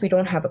 Since we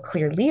don't have a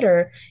clear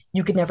leader,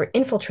 you could never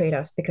infiltrate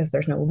us because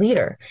there's no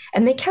leader.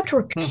 And they kept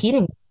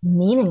repeating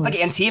meaningless. It's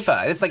like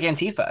Antifa. It's like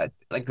Antifa.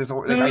 Like this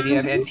idea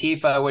of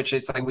Antifa, which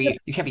it's like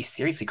you can't be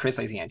seriously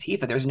criticizing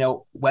Antifa. There's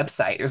no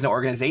website. There's no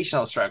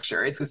organizational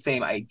structure. It's the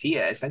same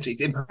idea. Essentially,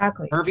 it's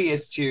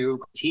impervious to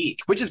critique,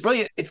 which is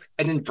brilliant. It's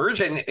an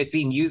inversion. It's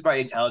being used by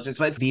intelligence,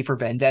 but it's V for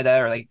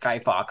Vendetta or like Guy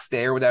Fawkes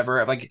Day or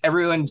whatever. Of like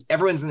everyone's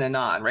in a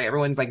non, right?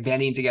 Everyone's like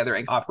banding together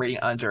and operating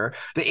under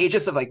the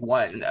aegis of like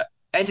one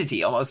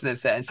entity, almost, in a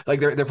sense. Like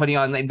they're putting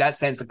on, in that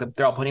sense, like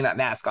they're all putting that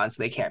mask on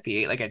so they can't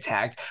be like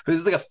attacked. But this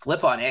is like a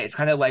flip on it. It's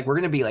kind of like we're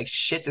gonna be like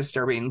shit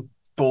disturbing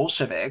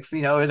Bolsheviks,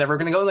 and then we're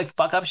gonna go and like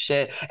fuck up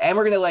shit, and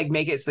we're gonna like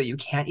make it so you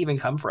can't even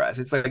come for us.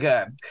 It's like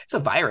it's a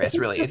virus,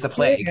 really. It's a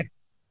plague.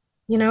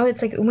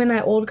 It's like when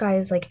that old guy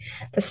is like,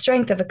 the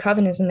strength of a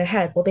coven is in the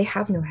head. Well, they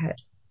have no head.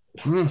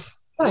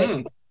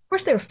 But of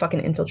course they were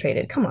fucking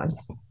infiltrated. Come on.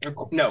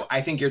 No, I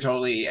think you're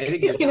totally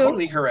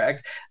totally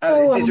correct.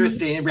 It's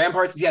interesting.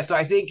 Ramparts, yeah. So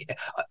I think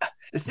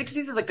the 60s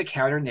is like the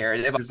counter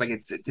narrative. It's like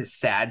it's a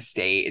sad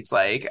state. It's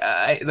like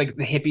the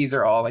hippies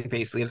are all like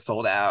basically have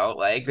sold out.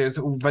 Like there's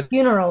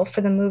funeral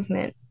for the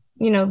movement.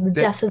 The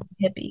death of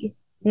the hippie.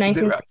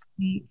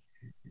 1960.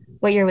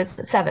 What year was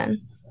it?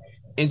 7.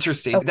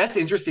 Interesting. That's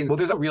interesting. Well,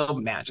 there's a real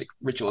magic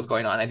rituals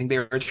going on. I think they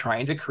were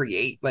trying to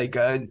create like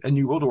a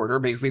new world order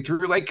basically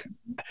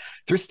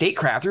through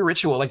statecraft, through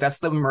ritual. Like that's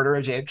the murder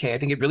of JFK. I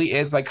think it really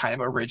is like kind of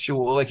a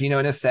ritual, like, in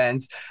a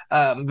sense.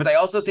 But I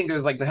also think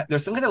there's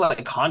some kind of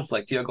like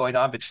conflict, going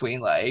on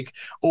between like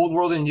old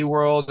world and new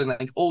world, and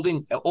like old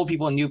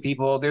people and new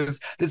people. There's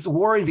this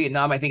war in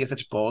Vietnam. I think is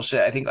such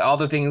bullshit. I think all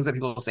the things that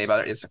people say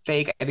about it is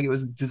fake. I think it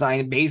was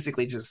designed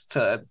basically just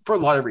for a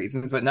lot of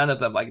reasons, but none of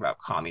them like about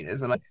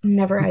communism. It's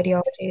never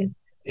ideology.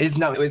 Is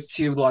no, it was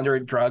to launder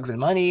drugs and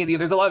money.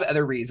 There's a lot of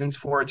other reasons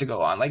for it to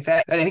go on like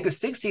that. And I think the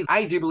 60s,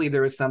 I do believe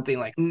there was something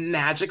like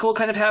magical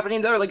kind of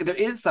happening there. Like there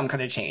is some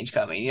kind of change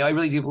coming. You know, I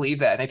really do believe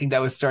that. And I think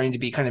that was starting to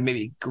be kind of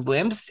maybe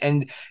glimpsed.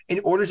 And in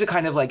order to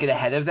kind of like get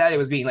ahead of that, it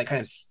was being like kind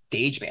of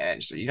stage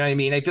managed. You know what I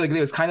mean? I feel like it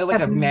was kind of like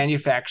a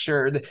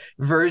manufactured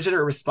version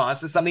or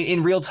response to something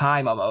in real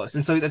time almost.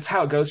 And so that's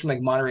how it goes from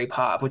like Monterey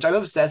Pop, which I'm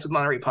obsessed with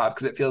Monterey Pop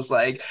because it feels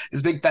like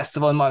this big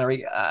festival in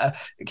Monterey,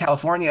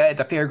 California at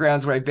the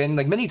fairgrounds where I've been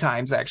like many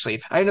times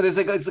actually. I know there's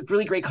like it's a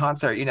really great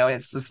concert, you know,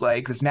 it's just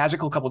like this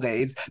magical couple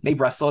days. Mae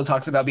Russell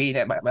talks about being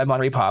at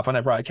Monterey Pop on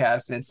a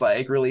broadcast, and it's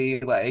like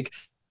really like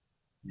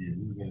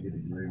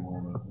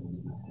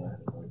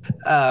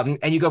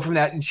and you go from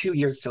that in 2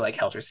 years to like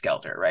Helter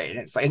Skelter, right? And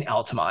it's like an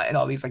Altamont and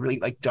all these like really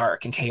like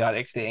dark and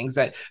chaotic things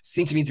that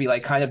seem to me to be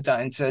like kind of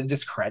done to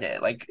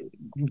discredit like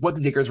what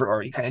the Diggers were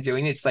already kind of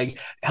doing. It's like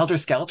Helter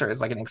Skelter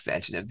is like an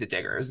extension of the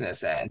Diggers in a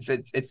sense.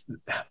 It's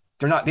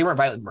they weren't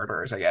violent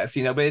murderers, I guess,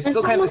 you know, but it's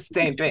still kind of the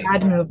same thing.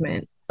 Bad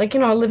movement, like, you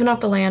know, living off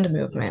the land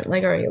movement.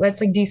 Like, all right,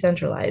 let's like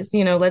decentralize,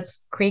 you know,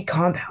 let's create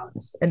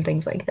compounds and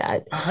things like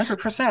that.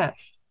 100%.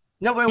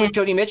 No, but with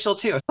Joni Mitchell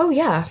too. Oh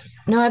yeah,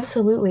 no,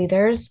 absolutely.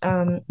 There's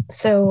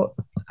so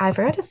I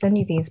forgot to send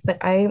you these, but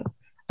I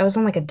was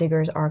on like a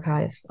Diggers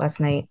archive last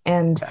night,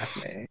 and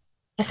Fascinating.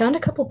 I found a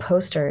couple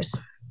posters,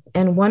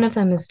 and one of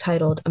them is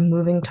titled "A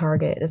Moving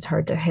Target is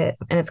Hard to Hit,"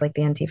 and it's like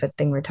the Antifa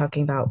thing we're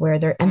talking about, where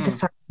they're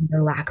emphasizing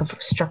their lack of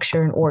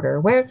structure and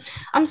order. Where,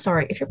 I'm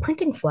sorry, if you're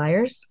printing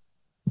flyers,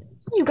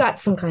 you got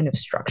some kind of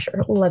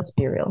structure. Let's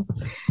be real.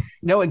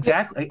 No,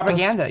 exactly.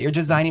 Propaganda. You're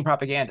designing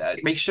propaganda.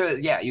 Make sure,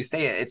 yeah, you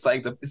say it. It's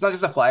like it's not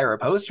just a flyer or a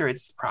poster,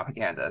 it's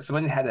propaganda.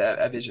 Someone had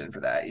a vision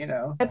for that, you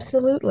know?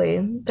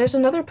 Absolutely. There's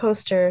another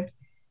poster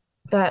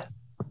that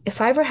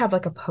if I ever have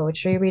like a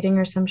poetry reading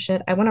or some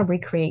shit, I want to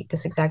recreate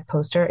this exact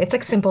poster. It's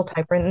like simple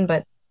typewritten,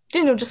 but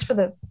you know, just for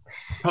the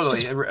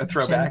totally a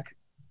throwback.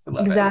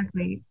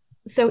 Exactly.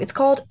 So it's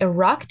called A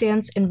Rock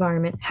Dance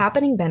Environment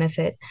Happening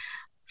Benefit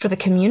for the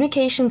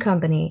Communication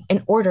Company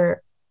in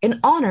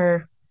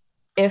honor,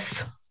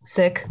 if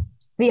sick,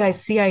 the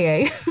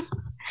CIA.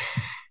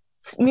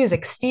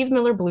 Music, Steve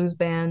Miller Blues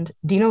Band,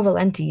 Dino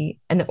Valenti,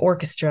 and the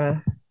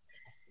orchestra.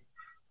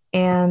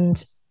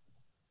 And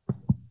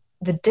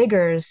the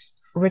Diggers,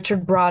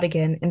 Richard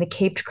Brodigan, and the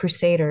Caped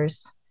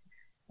Crusaders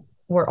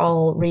were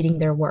all reading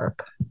their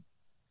work.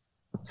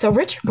 So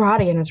Richard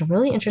Brodigan is a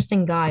really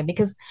interesting guy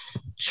because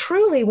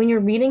truly, when you're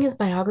reading his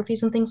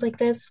biographies and things like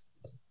this,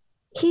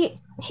 he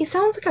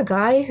sounds like a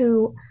guy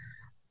who,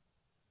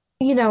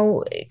 you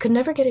know, could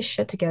never get his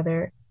shit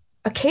together.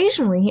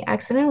 Occasionally, he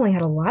accidentally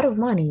had a lot of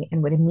money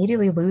and would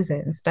immediately lose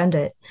it and spend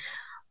it.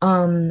 You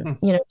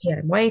know, he had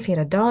a wife, he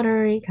had a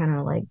daughter, he kind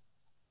of like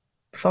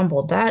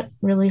fumbled that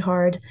really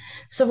hard.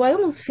 So I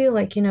almost feel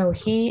like, you know,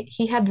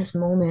 he had this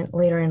moment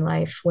later in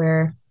life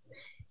where,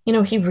 you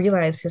know, he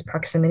realized his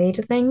proximity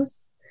to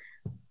things,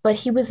 but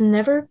he was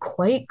never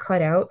quite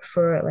cut out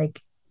for like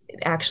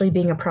actually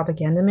being a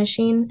propaganda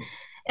machine.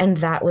 And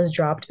that was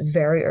dropped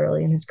very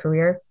early in his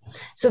career.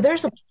 So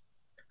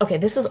okay,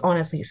 this is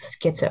honestly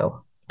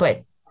schizo,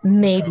 but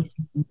maybe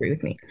you can agree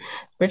with me.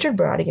 Richard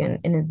Brodigan,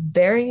 in the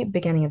very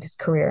beginning of his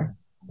career,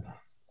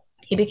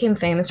 he became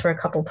famous for a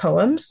couple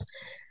poems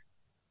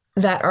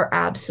that are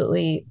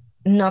absolutely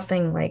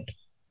nothing like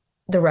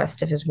the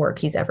rest of his work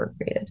he's ever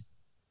created.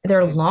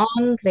 They're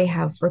long, they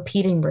have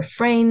repeating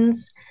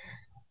refrains,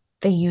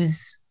 they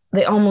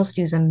almost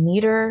use a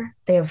meter,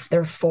 they have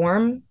their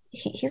form.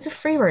 He's a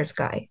free words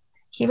guy.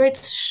 He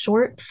writes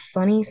short,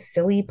 funny,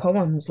 silly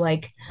poems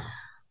like,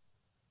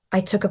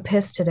 I took a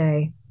piss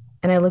today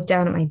and I looked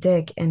down at my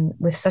dick and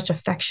with such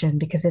affection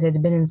because it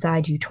had been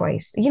inside you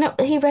twice. You know,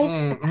 he writes,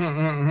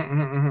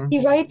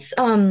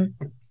 I'm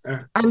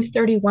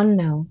 31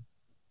 now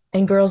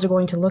and girls are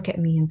going to look at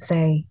me and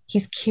say,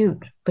 he's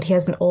cute, but he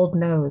has an old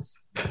nose.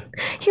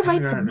 He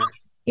writes,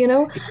 you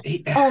know,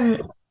 he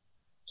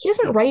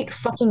doesn't write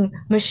fucking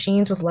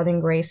machines with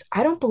loving grace.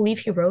 I don't believe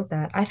he wrote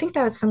that. I think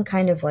that was some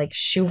kind of like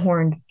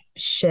shoehorned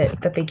shit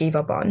that they gave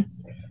up on.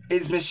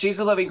 Is Machines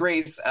of Loving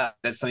Grace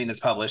that's something that's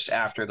published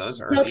after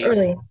those early? Not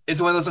early. It's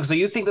one of those. So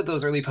you think that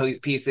those early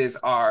pieces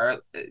are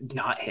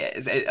not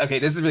his? Okay,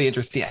 this is really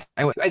interesting.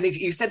 I think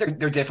you said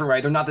they're different,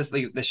 right? They're not this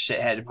like, the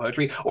shithead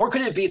poetry, or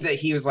could it be that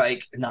he was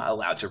like not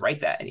allowed to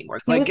write that anymore?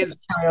 Like his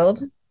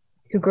child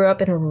who grew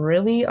up in a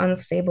really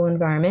unstable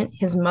environment.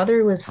 His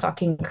mother was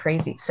fucking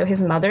crazy. So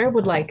his mother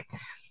would like.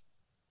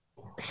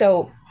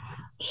 So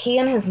he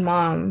and his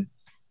mom,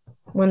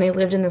 when they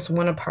lived in this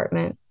one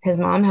apartment, his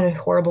mom had a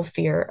horrible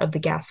fear of the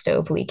gas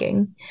stove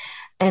leaking,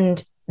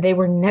 and they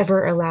were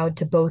never allowed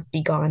to both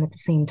be gone at the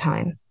same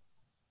time.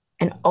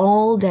 And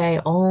all day,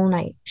 all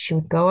night, she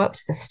would go up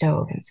to the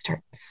stove and start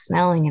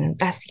smelling and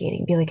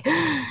investigating, be like,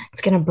 it's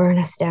going to burn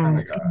us down.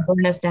 It's going to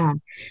burn us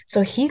down.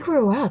 So he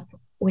grew up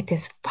with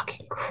this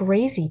fucking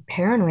crazy,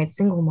 paranoid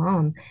single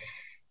mom.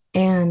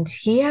 And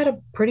he had a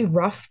pretty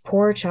rough,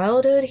 poor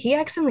childhood. He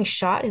accidentally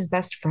shot his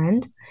best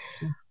friend.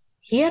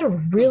 He had a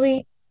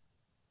really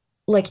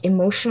like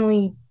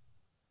emotionally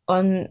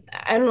I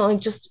don't know,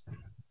 like just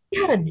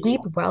he had a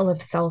deep well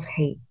of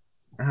self-hate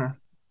Uh-huh.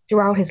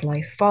 throughout his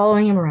life,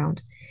 following him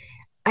around.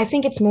 I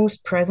think it's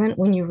most present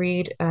when you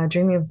read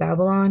Dreaming of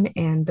Babylon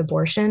and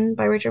Abortion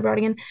by Richard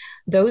Brodigan.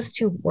 Those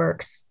two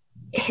works,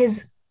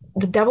 his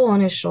the devil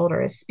on his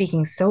shoulder is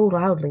speaking so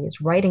loudly,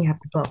 is writing out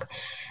the book.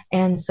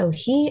 And so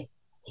he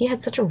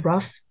had such a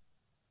rough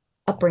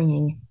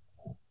upbringing.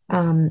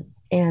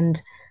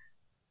 And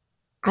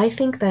I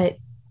think that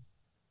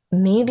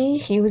maybe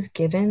he was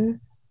given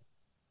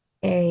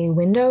a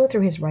window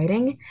through his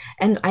writing.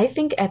 And I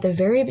think at the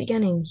very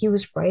beginning, he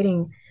was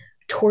writing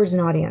towards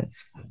an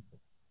audience,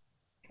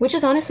 which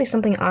is honestly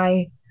something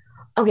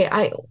okay,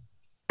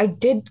 I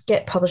did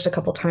get published a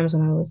couple times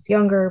when I was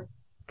younger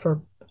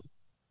for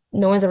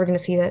no one's ever going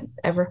to see that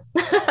ever.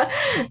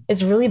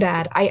 It's really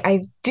bad.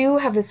 I do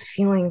have this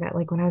feeling that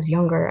like when I was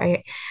younger,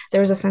 there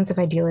was a sense of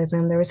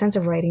idealism, there was a sense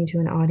of writing to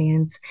an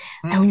audience.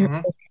 And when you're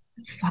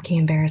Mm-hmm. fucking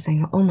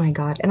embarrassing, oh my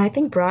God. And I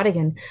think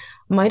Brodigan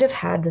might have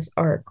had this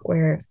arc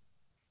where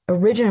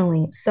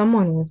originally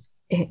someone was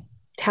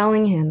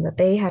telling him that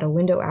they had a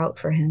window out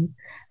for him,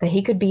 that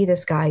he could be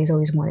this guy he's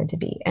always wanted to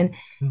be. And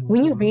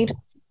when you read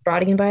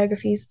Brodigan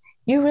biographies,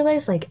 you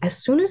realize like as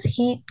soon as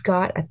he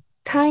got a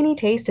tiny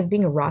taste of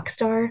being a rock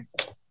star,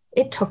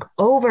 it took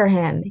over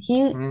him.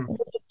 He Mm-hmm.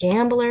 was a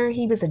gambler,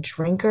 he was a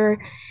drinker,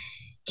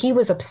 he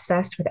was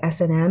obsessed with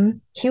S&M.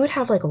 He would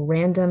have like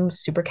random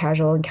super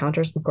casual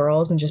encounters with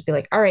girls and just be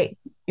like, all right,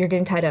 you're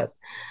getting tied up,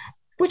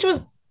 which was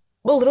a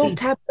little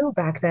taboo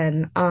back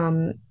then.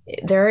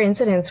 There are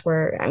incidents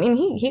where, I mean,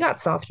 he got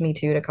soft Me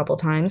Too'd a couple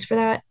times for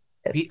that.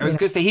 I was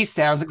gonna say he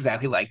sounds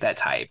exactly like that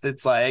type.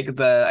 It's like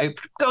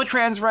go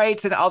trans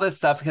rights and all this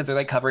stuff because they're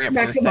like covering it for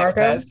Mac their sex DeMarco.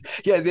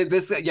 fest. Yeah,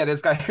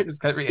 this guy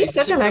He's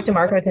such a Mac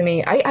DeMarco to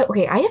me.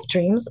 Okay, I have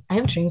dreams. I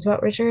have dreams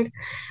about Richard.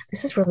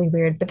 This is really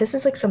weird, but this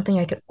is like something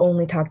I could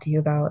only talk to you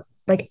about.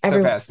 Like so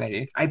everyone.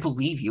 fascinating. I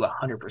believe you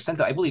 100%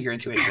 though. I believe your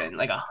intuition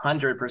like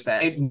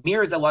 100%. It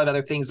mirrors a lot of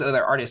other things that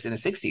other artists in the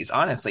 60s.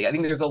 Honestly, I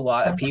think there's a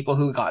lot of people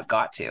who got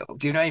to.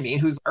 Do you know what I mean?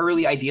 Whose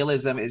early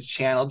idealism is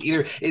channeled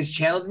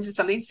into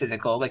something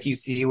cynical, like you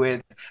see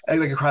with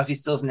like a Crosby,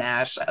 Stills,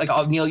 Nash, like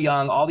all Neil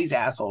Young, all these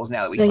assholes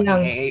now that we Neil fucking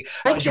Young. hate.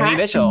 My Joni cat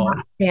Mitchell.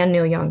 cannot stand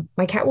Neil Young.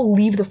 My cat will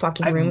leave the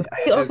fucking room.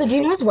 Also, do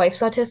you know his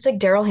wife's autistic,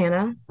 Daryl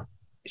Hannah?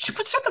 Shut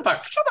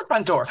the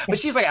front door. But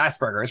she's like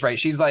Asperger's, right?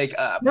 She's like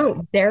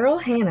No,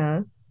 Daryl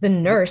Hannah, the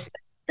nurse.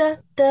 Da,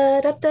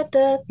 da, da, da,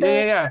 da,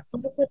 yeah.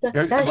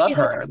 That, Love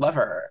her. Love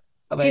her.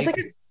 Like, she's like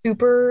a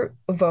super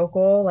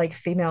vocal, like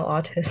female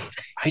autist.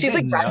 I She's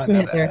like did Brad not from know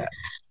Hitler. that.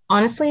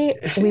 Honestly,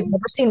 we've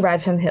never seen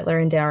Brad from Hitler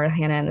and Daryl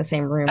Hannah in the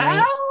same room,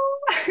 right?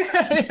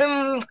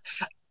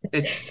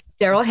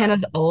 Daryl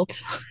Hannah's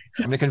alt.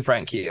 I'm gonna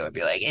confront Q and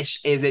be like, is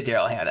it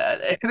Daryl Hannah?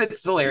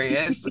 It's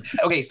hilarious.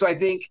 Okay, so I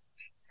think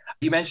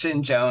you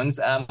mentioned Jones,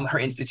 her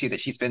institute that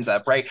she spins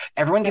up, right?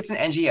 Everyone gets an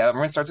NGO,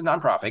 everyone starts a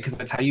nonprofit because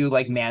that's how you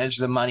like manage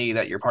the money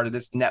that you're part of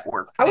this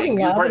network I would thing.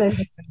 love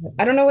it.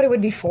 I don't know what it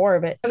would be for,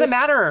 but Doesn't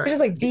matter. It's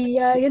like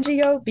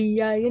BINGO,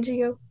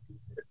 BINGO.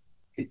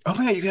 Oh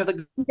my god, you could have like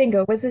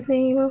Bingo. What's his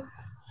name?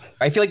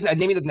 I feel like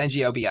naming the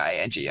NGO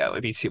BINGO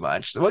would be too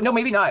much. Well, no,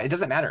 maybe not. It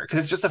doesn't matter because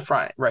it's just a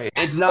front, right?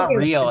 It's not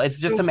real. It's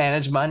just to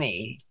manage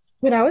money.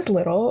 When I was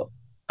little,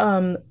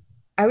 I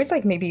was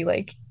like maybe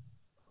like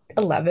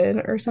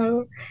 11 or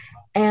so,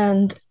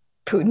 and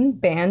Putin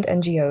banned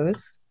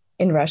NGOs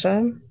in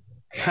Russia.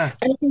 Huh.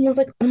 And everyone was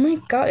like, oh my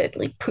God,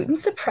 like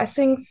Putin's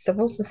suppressing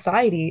civil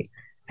society.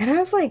 And I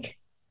was like,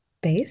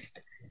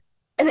 based?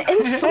 And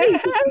it's funny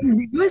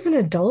because as an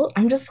adult,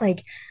 I'm just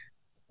like,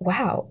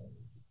 wow,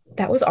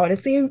 that was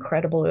honestly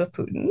incredible of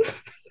Putin.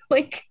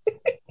 Like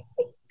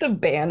to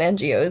ban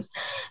NGOs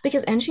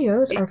because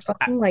NGOs are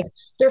fucking like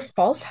they're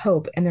false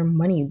hope and they're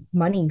money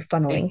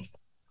funneling.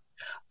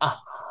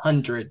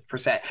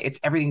 100%. It's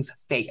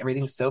everything's fake.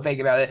 Everything's so fake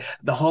about it.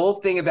 The whole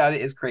thing about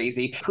it is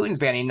crazy. Putin's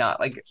banning not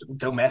like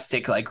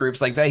domestic like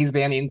groups like that. He's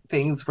banning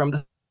things from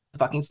the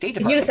fucking State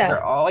Department. UNICEF.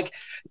 They're all like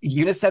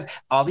UNICEF,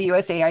 all the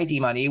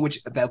USAID money,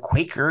 which the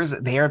Quakers,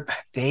 they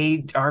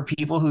are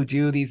people who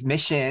do these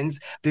missions.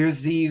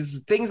 There's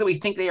these things that we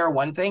think they are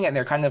one thing, and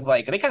they kind of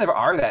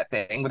are that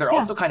thing, but they're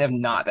also kind of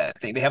not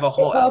that thing. They have a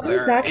whole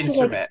other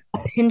instrument. To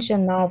like a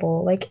Pynchon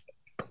novel, like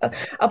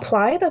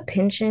apply the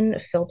Pynchon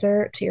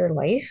filter to your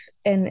life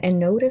and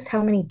notice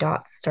how many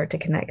dots start to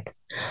connect.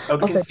 Oh,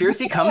 the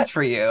conspiracy comes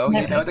for you.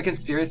 You know, the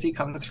conspiracy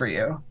comes for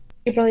you.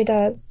 It really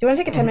does. Do you want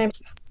to take a 10-minute?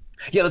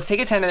 Yeah, let's take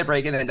a 10-minute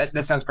break, and then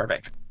that sounds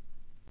perfect.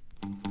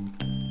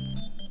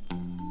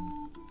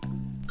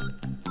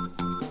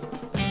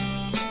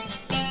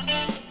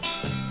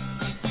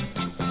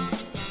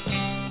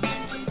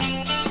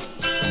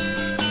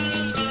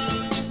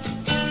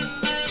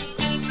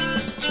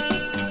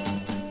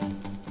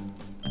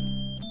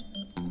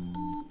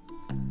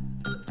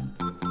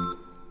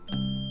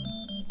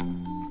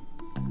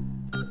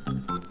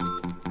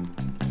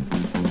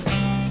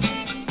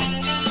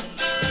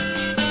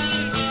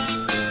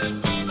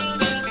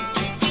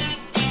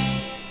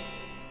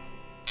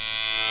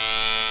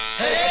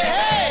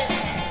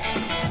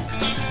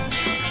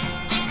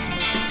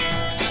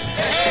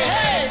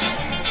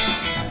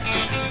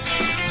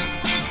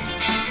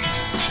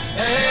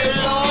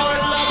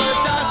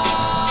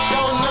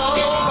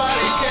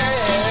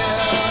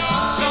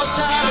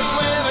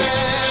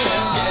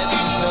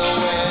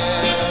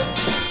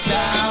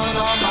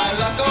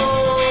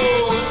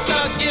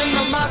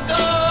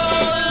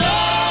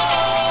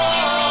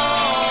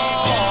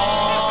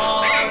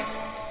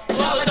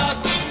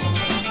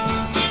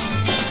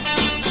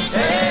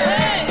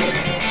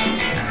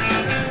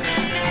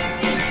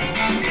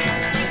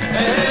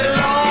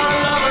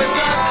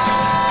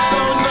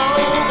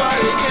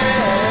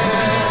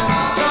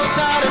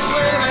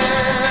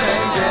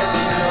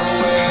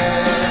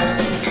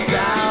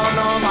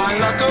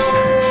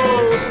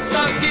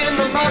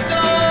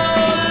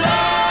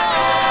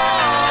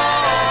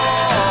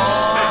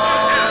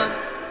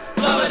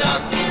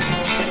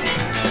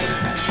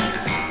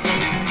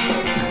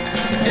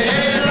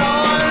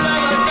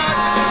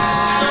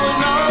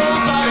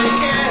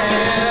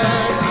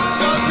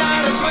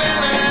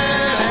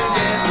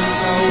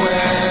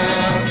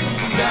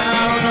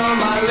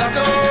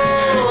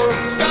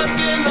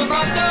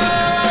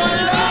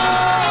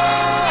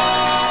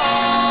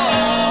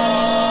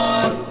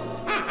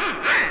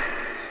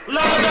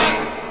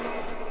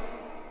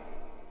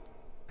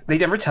 They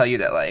never tell you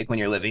that like when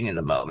you're living in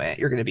the moment,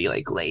 you're gonna be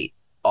like late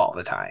all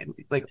the time,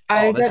 like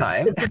I all the got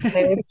time. to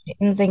play with the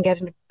kittens and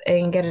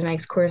get a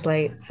nice Coors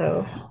Light,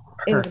 so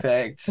it was a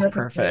Perfect, perfect day.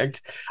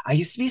 perfect. I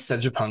used to be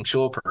such a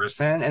punctual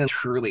person, and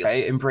truly,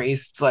 I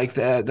embraced like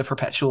the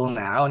perpetual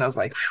now, and I was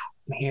like, "Phew,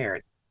 I'm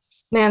here."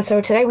 Man, so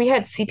today we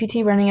had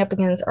CPT running up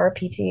against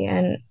RPT,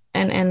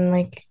 and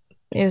like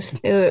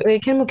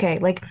it came okay.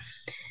 Like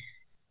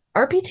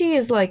RPT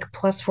is like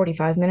plus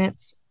 45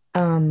 minutes. I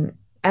don't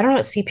know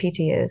what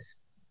CPT is.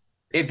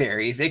 It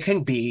varies. It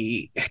can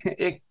be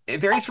it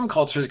varies from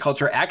culture to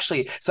culture.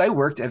 Actually, so I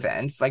worked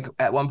events like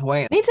at one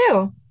point. Me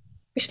too.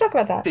 We should talk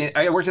about that.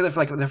 I worked at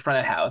the front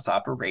of house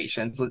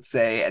operations, let's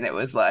say, and it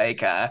was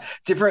like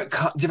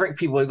different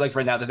people would like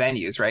rent out the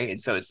venues, right? And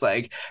so it's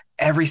like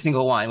every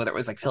single one, whether it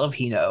was like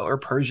Filipino or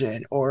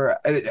Persian or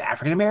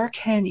African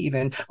American,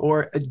 even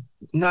or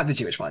not the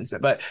Jewish ones,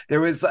 but there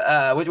was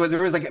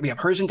like yeah,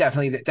 Persian,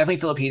 definitely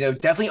Filipino,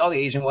 definitely all the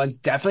Asian ones,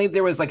 definitely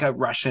there was like a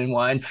Russian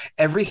one.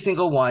 Every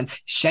single one.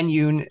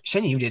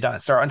 Shenyun did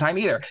not start on time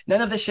either. None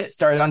of the shit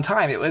started on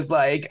time. It was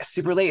like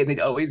super late, and they'd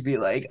always be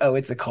like, "Oh,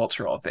 it's a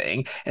cultural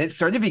thing," and it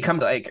started to become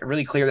like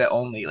really clear that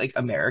only like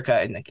America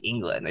and like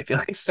England, I feel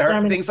like start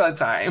German. things on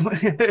time.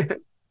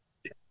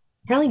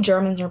 Apparently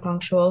Germans are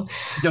punctual,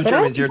 No, but I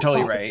Germans, don't you're know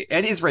totally that. right.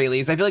 And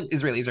Israelis, I feel like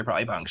Israelis are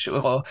probably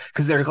punctual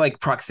because they're like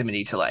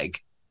proximity to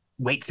like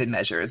weights and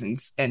measures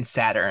and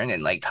Saturn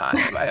and like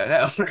time. I don't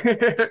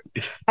know.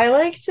 I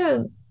like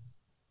to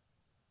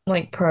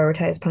like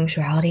prioritize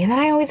punctuality, and then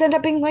I always end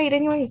up being late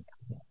anyways.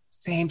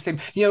 Same.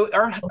 You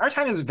know, our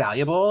time is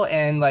valuable,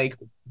 and like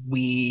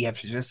we have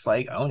to just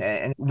like own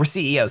it. And we're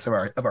CEOs of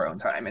our own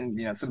time, and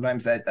you know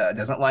sometimes that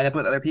doesn't line up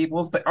with other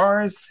people's, but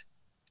ours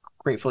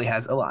gratefully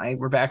has aligned.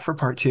 We're back for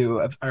part two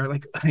of our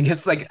like I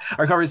guess like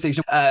our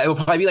conversation. It will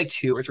probably be like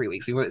 2 or 3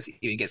 weeks before it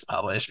even gets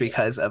published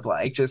because of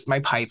like just my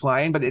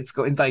pipeline. But it's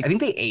going like I think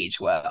they age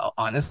well.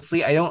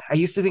 Honestly, I don't. I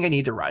used to think I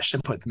need to rush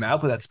and put them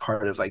out, but that's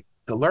part of like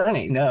the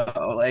learning. No,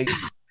 like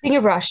Speaking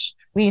of Rush,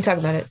 we need to talk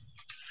about it.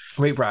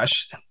 wait,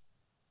 Rush.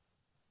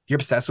 You're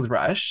obsessed with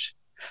Rush.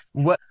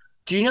 What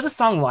do you know the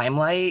song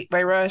Limelight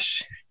by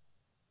Rush?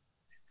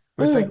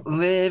 Where it's like Mm.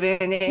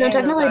 living No, in the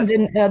definitely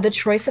light. the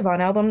Troye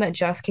Sivan album that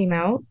just came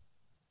out.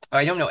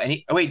 I don't know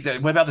any. Oh, wait,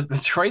 what about the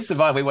Troye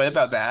Sivan? Wait, what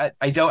about that?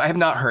 I don't. I have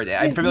not heard it.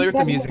 I'm familiar with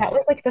the No, music. that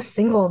was like the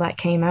single that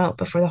came out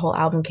before the whole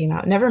album came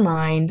out. Never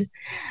mind.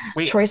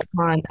 Wait, Troye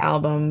Sivan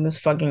album was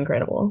fucking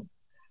incredible.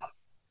 oh,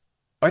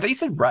 I thought you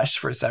said Rush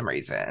for some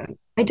reason.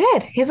 I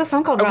did. He has a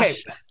song called Okay.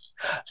 Rush.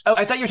 Oh,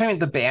 I thought you were talking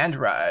about the band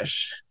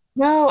Rush.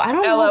 No, I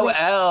don't know.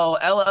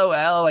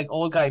 LOL, like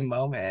old guy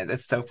moment.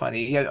 That's so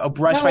funny. Yeah,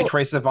 Rush by No,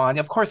 Troye Sivan.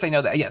 Of course I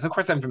know that. Yes, of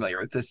course I'm familiar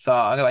with this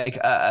song. Like,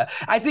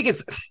 I think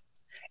it's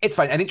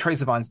fine. I think Troye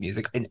Sivan's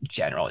music in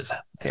general is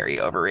very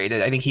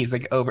overrated. I think he's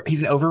like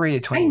he's an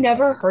overrated I 20.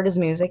 never heard his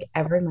music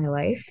ever in my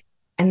life.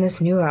 And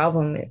this new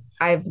album,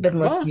 I've been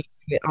Well, listening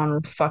to it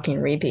on fucking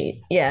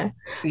repeat. Yeah.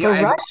 you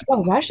know,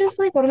 But Rush is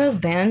like one of those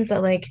bands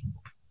that like,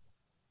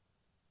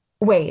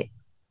 wait,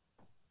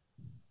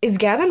 is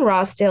Gavin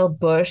Rossdale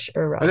Bush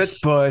or oh,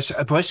 that's Rush?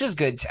 Bush. Bush is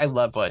good. I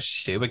love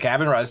Bush too, but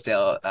Gavin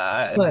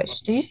Rossdale,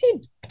 Bush. Did you see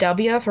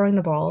W throwing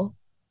the ball?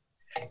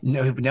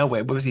 no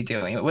way. What was he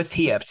doing? What's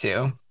he up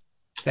to?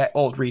 That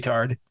old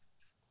retard.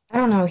 I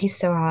don't know. He's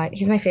so hot.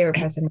 He's my favorite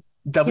president.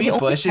 He's the W. only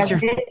Bush is your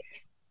president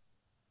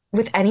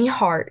with any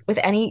heart, with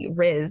any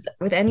riz,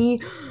 with any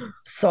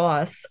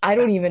sauce. I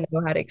don't even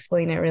know how to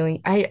explain it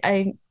really.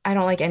 I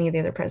don't like any of the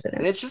other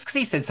presidents. It's just because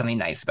he said something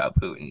nice about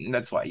Putin.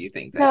 That's why you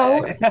think No,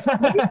 what is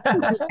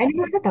that. I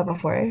never heard that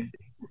before.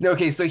 No,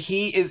 okay, so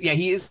he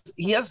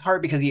has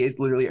heart because he is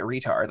literally a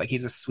retard. Like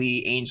he's a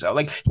sweet angel.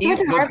 Like He went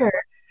to Harvard.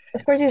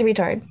 Of course he's a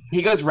retard.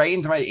 he goes right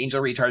into my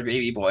angel retard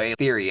baby boy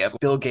theory of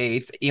Bill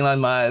Gates, Elon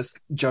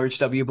Musk, George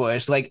W.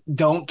 Bush. Like,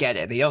 don't get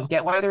it. They don't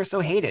get why they're so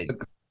hated.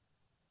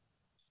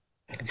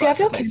 See, I Bus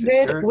feel with my kindred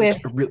sister.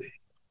 with Really,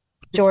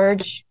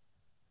 George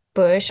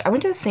Bush. I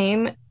went to the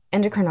same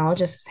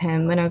endocrinologist as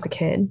him when I was a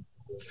kid.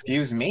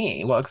 excuse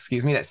me. Well,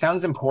 excuse me. That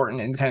sounds important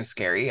and kind of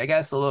scary, I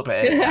guess, a little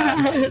bit.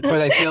 But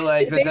I feel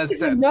like that does.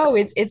 Basically, no,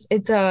 it's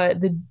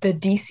the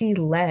DC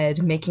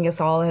lead making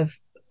us all have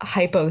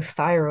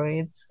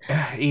hypothyroids.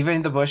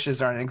 Even the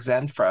Bushes aren't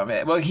exempt from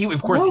it. Well,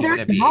 of course, No, he their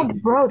wouldn't be.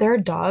 dog, bro, their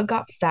dog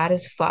got fat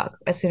as fuck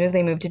as soon as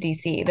they moved to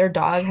DC. Their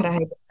dog had a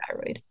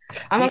hypothyroid.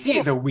 I'm DC actually,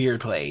 is a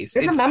weird place.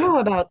 there's a It's memo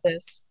about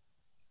this.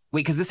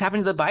 wait, because this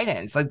happened to the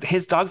Bidens. Like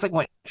his dogs like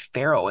went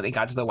feral when they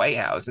got to the White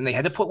House, and they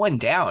had to put one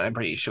down. I'm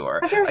pretty sure.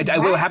 But they're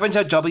What fat. happened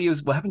to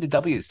W's? What happened to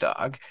W's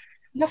dog?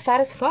 He got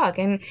fat as fuck.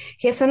 And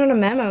he has sent out a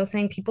memo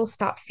saying people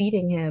stopped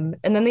feeding him.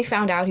 And then they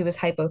found out he was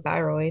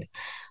hypothyroid.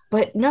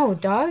 But no,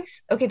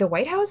 dogs, okay, the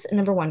White House,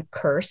 number one,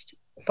 cursed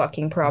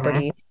fucking Hmm.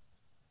 property.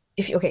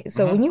 If you, okay,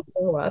 so Hmm. when you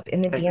grow up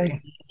in the I agree.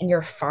 DMV and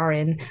you're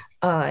foreign,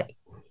 uh,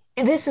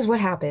 this is what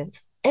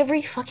happens.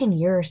 Every fucking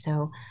year or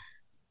so,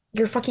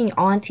 your fucking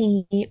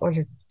auntie or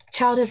your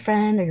childhood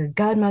friend or your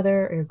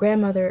godmother or your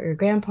grandmother or your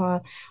grandpa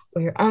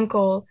or your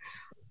uncle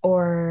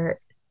or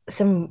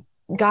some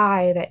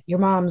guy that your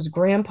mom's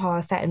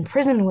grandpa sat in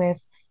prison with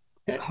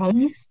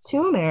comes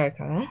to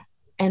America,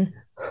 and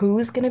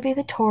who's going to be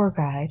the tour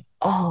guide?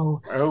 Oh,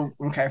 Oh,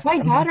 okay. my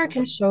daughter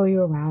can show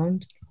you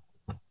around.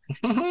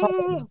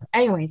 I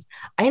Anyways,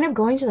 I end up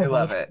going to the White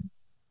love it.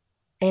 House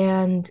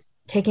and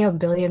taking a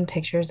billion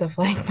pictures of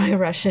like my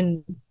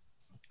Russian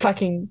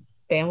fucking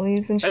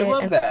families and I shit.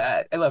 love And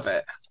that. I love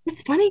it.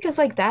 it's funny because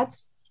like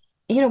that's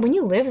when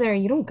you live there,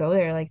 you don't go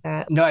there like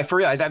that. No, I for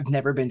real, I've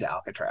never been to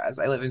Alcatraz.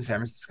 I lived in San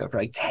Francisco for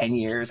like 10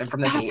 years. I'm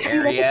from the Stop. Bay Have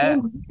you read the Area.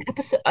 James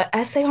episode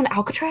essay on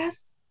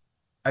Alcatraz?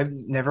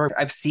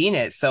 I've seen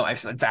it, so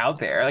it's out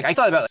there. Like I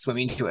thought about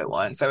swimming to it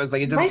once. I was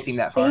like, it doesn't My seem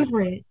that far.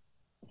 favorite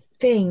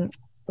thing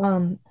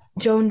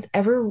Jones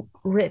ever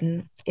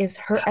written is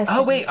her Oh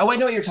essay wait, oh I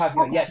know what you're talking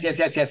about. Yes, on yes,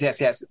 yes, yes,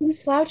 yes,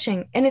 yes.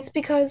 slouching. And it's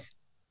because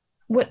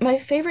what my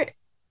favorite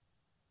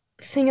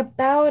thing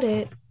about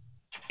it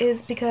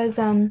is because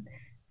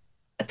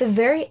at the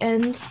very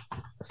end,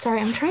 sorry,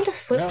 I'm trying to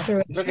flip No, through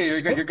it. it's okay. You're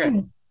good. You're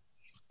good.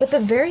 But the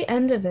very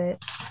end of it,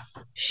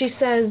 she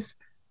says,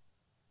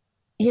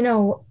 you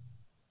know,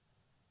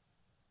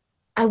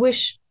 I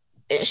wish,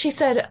 she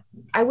said,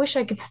 I wish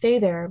I could stay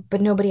there,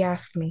 but nobody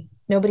asked me.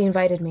 Nobody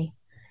invited me.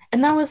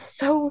 And that was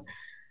so,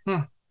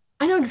 Hmm.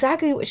 I know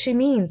exactly what she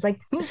means. Like,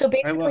 so I love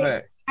basically,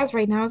 it. as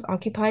right now is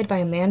occupied by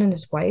a man and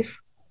his wife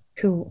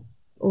who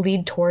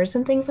lead tours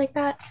and things like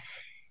that.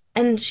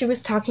 And she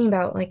was talking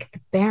about like the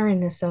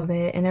barrenness of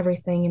it and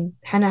everything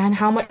and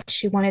how much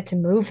she wanted to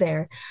move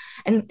there.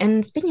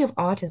 And speaking of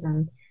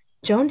autism,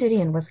 Joan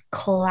Didion was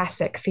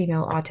classic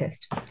female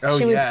autist. Oh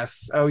She was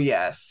yes. Oh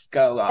yes.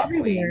 Go off,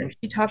 everywhere. queen.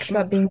 She talks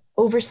about being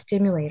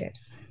overstimulated.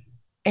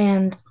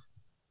 And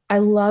I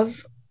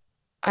love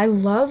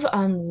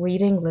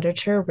reading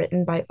literature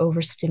written by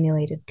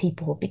overstimulated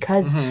people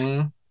because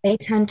Hmm. they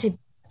tend to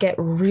get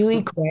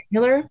really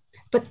granular,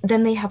 but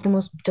then they have the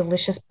most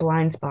delicious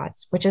blind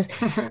spots, which is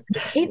I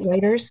hate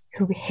writers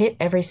who hit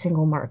every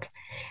single mark.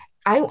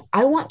 I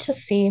want to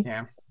see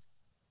Yeah.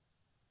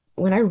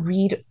 when I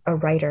read a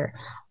writer,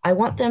 I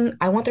want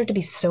there to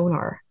be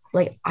sonar.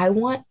 Like I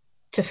want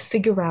to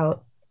figure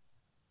out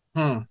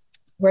Hmm.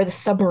 where the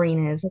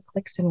submarine is, the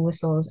clicks and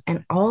whistles,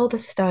 and all the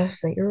stuff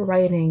that you're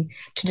writing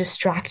to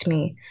distract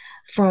me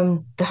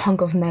from the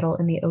hunk of metal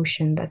in the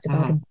ocean that's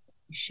about Hmm.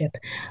 a ship.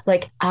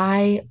 Like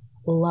I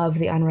love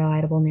the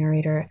unreliable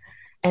narrator,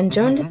 and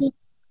Joan Hmm. Didion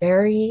is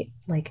very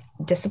like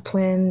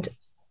disciplined,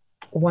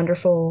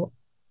 wonderful,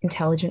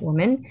 intelligent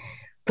woman,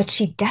 but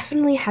she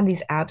definitely had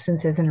these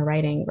absences in her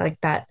writing, like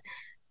that.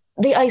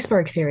 The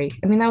iceberg theory.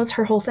 I mean, that was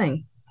her whole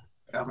thing.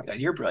 Oh my God,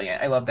 you're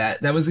brilliant. I love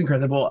that. That was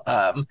incredible.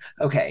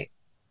 Okay.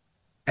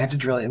 I have to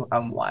drill in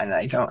on one.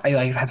 I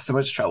like have so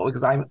much trouble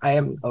because I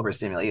am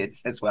overstimulated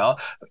as well.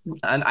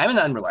 And I'm an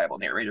unreliable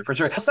narrator for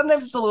sure.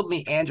 Sometimes it's a little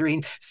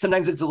meandering,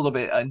 sometimes it's a little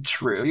bit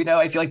untrue.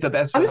 I feel like the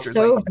best I'm ones are like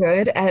so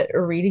good at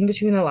reading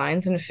between the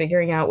lines and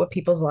figuring out what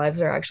people's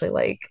lives are actually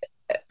like.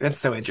 that's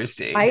so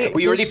interesting. I Well,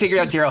 you already this figured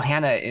out Daryl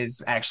Hannah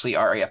is actually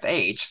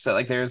RAFH. So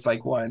like there's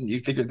like one, you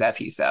figured that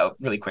piece out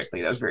really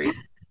quickly. That was very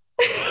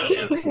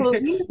well,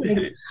 like,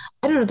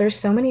 I don't know. There's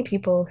so many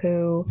people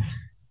who,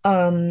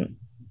 um,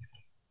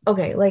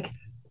 okay, like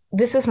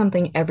this is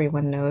something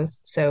everyone knows,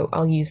 so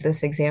I'll use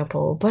this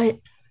example. But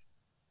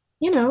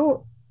you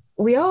know,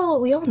 we all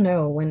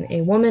know when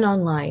a woman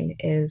online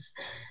is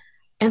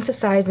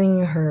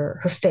emphasizing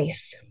her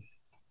faith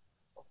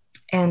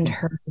and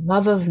her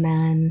love of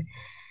men,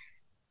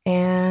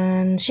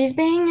 and she's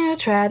being a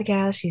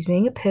tradcast, she's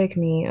being a pick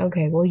me.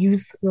 Okay,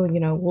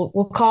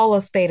 we'll call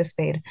a spade a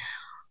spade.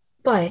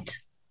 But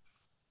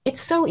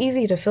it's so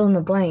easy to fill in the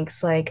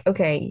blanks. Like,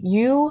 okay,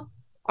 you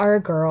are a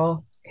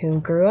girl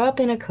who grew up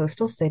in a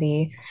coastal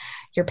city.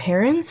 Your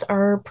parents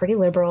are pretty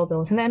liberal. They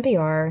listen to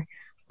NPR.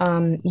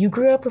 You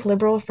grew up with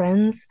liberal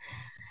friends.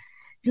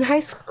 In high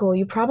school,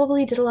 you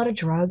probably did a lot of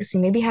drugs. You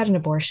maybe had an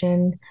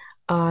abortion.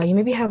 You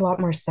maybe had a lot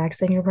more sex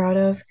than you're proud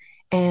of.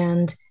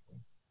 And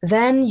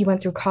then you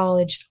went through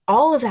college.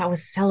 All of that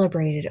was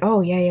celebrated.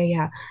 Oh, yeah, yeah,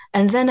 yeah.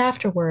 And then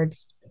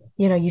afterwards,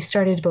 you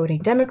started voting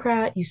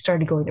Democrat, you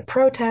started going to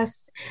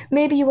protests.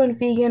 Maybe you went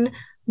vegan,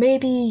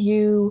 maybe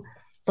you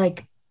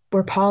like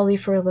were poly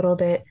for a little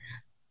bit.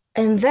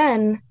 And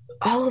then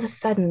all of a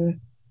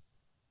sudden,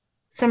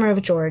 Summer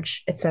of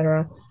George,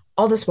 etc.,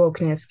 all this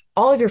wokeness,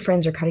 all of your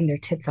friends are cutting their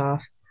tits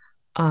off,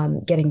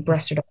 getting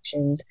breast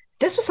reductions.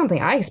 This was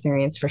something I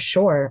experienced for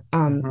sure.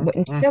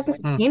 In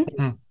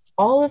 2016,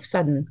 all of a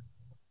sudden,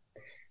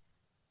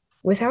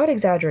 without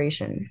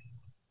exaggeration,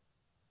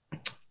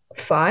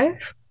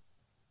 5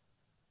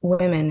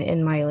 women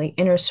in my like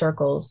inner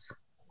circles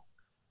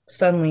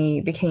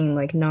suddenly became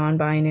like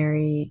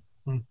non-binary,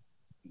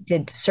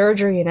 did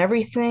surgery and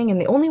everything. And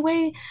the only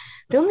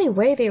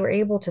way they were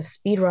able to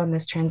speed run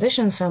this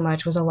transition so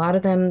much was a lot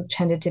of them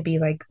tended to be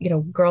like,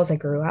 girls I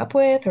grew up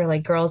with, or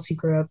like girls who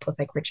grew up with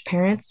like rich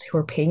parents who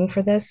were paying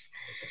for this.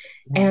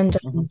 And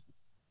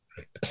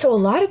so a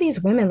lot of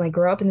these women like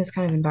grow up in this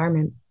kind of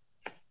environment.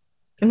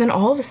 And then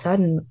all of a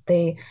sudden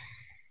they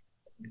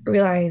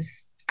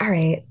realize, all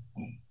right,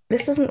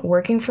 this isn't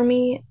working for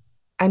me.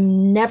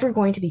 I'm never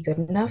going to be good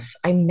enough.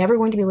 I'm never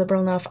going to be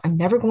liberal enough. I'm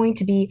never going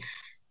to be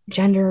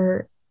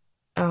gender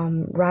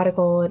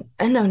radical.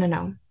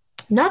 No,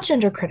 not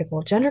gender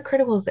critical. Gender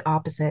critical is the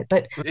opposite,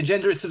 but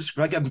Gender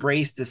like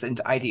embrace this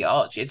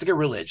ideology. It's like a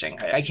religion.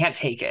 I can't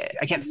take it.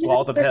 I can't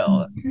swallow the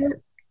pill.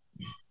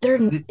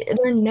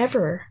 they're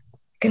never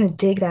gonna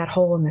dig that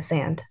hole in the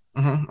sand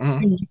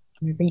and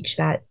reach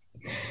that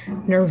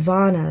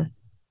nirvana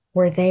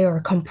where they are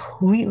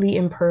completely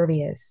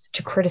impervious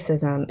to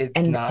criticism, It's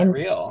and not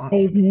real.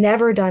 they've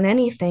never done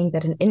anything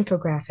that an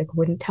infographic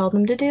wouldn't tell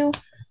them to do.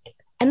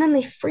 And then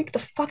they freak the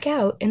fuck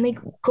out and they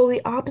go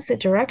the opposite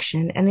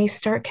direction and they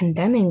start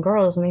condemning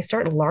girls and they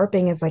start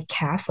LARPing as like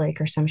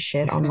Catholic or some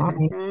shit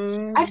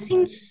online. I've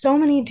seen so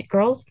many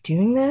girls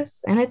doing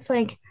this, and it's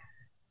like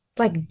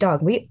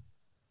dog, we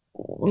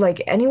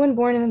like anyone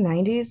born in the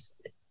 90s,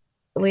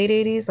 late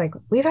 80s, like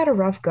we've had a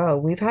rough go.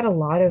 We've had a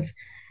lot of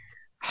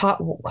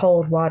hot,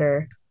 cold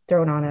water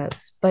thrown on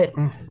us. But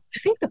I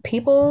think the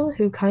people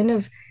who kind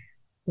of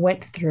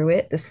went through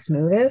it the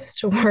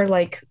smoothest were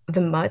like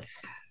the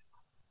mutts.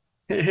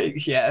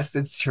 Yes,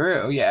 it's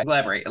true. Yeah.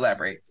 Elaborate.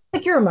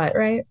 Like you're a mutt,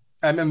 right?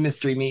 I'm a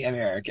mystery meat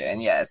American.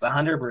 Yes,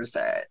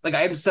 100%. Like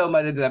I'm so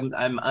mudded that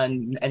I'm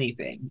on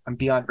anything. I'm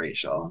beyond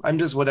racial. I'm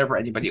just whatever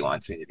anybody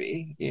wants me to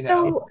be, you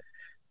know? So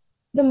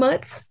the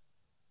mutts,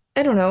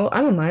 I don't know.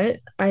 I'm a mutt.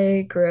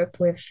 I grew up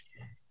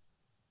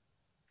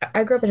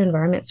in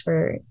environments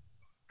where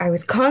I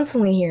was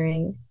constantly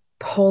hearing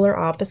polar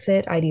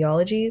opposite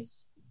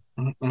ideologies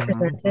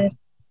presented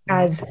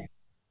as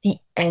the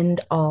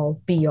end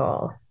all be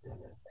all.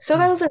 So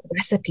that was a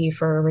recipe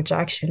for a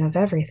rejection of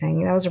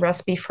everything. That was a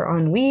recipe for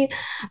ennui.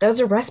 That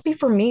was a recipe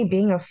for me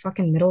being a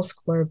fucking middle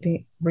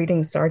schooler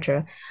reading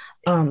Sartre.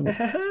 Um,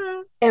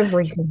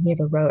 Everything he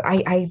ever wrote.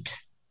 I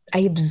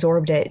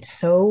absorbed it.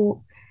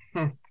 So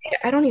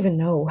I don't even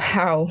know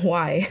how,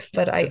 why,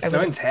 but It's I so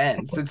was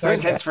intense. It's so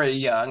intense for a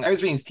young. I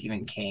was reading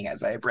Stephen King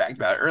as I bragged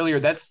about earlier.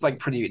 That's like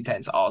pretty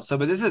intense also.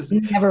 But this is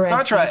never read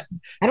Sartre.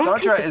 I don't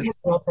Sartre think is he's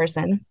a real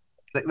person.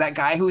 that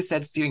guy who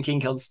said Stephen King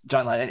killed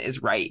John Lennon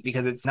is right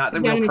because it's not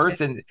the real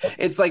person.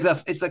 It's like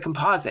it's a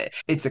composite.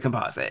 It's a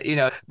composite. You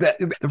know,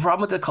 the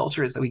problem with the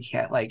culture is that we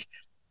can't like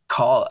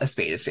call a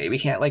spade a spade. We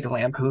can't like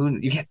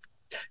lampoon. You can't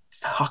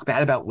talk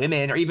bad about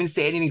women or even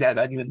say anything bad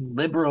about even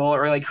liberal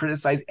or like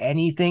criticize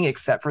anything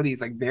except for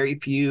these like very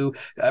few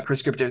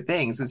prescriptive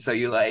things. And so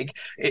you like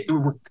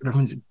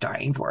everyone's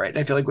dying for it. And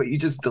I feel like what you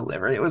just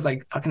delivered, it was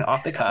like fucking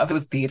off the cuff. It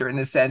was theater in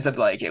the sense of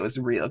like it was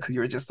real because you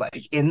were just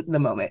like in the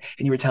moment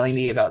and you were telling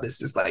me about this,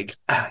 just like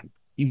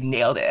you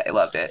nailed it. I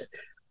loved it.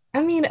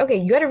 I mean, okay,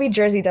 you got to read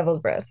Jersey Devil's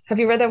Breath. Have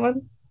you read that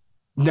one?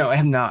 No, I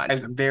have not.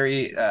 I'm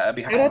very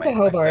behind Shout out to my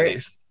Hobart.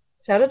 studies.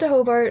 Shout out to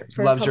Hobart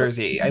for Love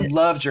Jersey. I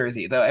love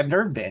Jersey, though. I've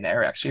never been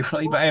there actually,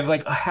 really, but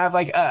I have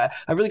like a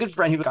really good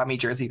friend who got me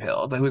Jersey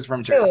pilled, who's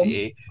from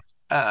Jersey.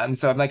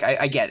 So I'm like,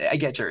 I get it. I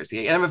get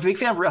Jersey, and I'm a big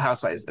fan of Real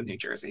Housewives of New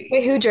Jersey.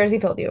 Wait, who Jersey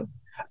pilled you?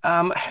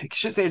 I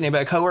shouldn't say her name,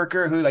 but a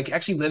coworker who like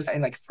actually lives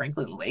in like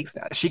Franklin Lakes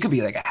now. She could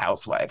be like a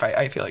housewife.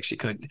 I feel like she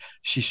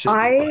should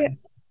be one.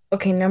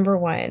 Okay, number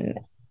one,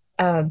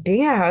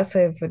 being a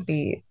housewife would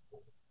be.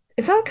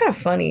 It sounds kind of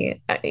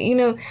funny,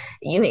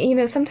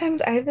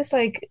 sometimes I have this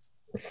like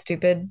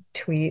stupid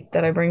tweet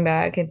that I bring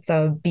back. It's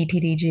a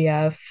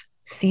BPDGF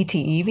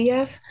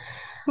CTEVF.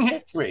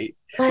 Wait,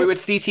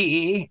 what's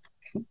CTE?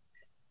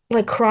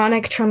 Like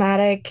chronic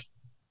traumatic.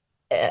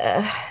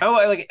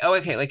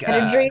 Okay, like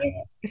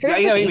injury. Yeah,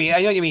 I know what you mean. I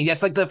know what you mean.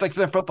 Yes, like the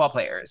football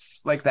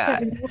players, like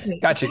that. Exactly.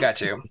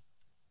 Got you.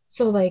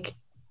 So like,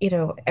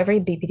 every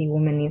BPD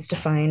woman needs to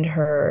find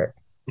her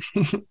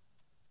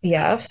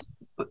BF.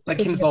 Like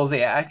Kim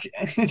Zolciak.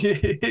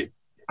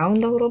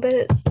 Found a little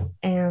bit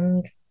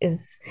and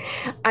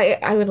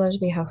I would love to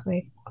be a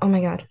housewife. Oh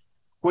my God.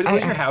 What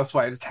would your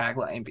housewives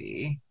tagline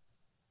be?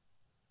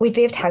 Wait,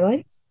 they have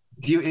taglines?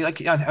 Do you like?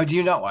 Do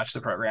you not watch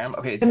the program?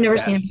 Okay, I've never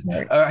seen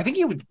it. I think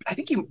you would. I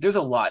think you. There's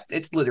a lot.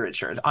 It's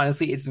literature.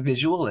 Honestly, it's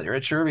visual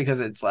literature because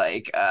it's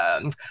like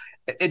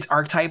it's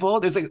archetypal.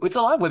 It's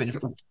a lot of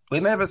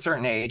women of a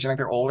certain age and like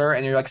they're older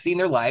and you're like seeing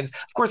their lives.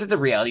 Of course, it's a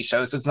reality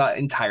show, so it's not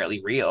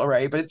entirely real,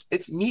 right? But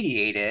it's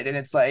mediated and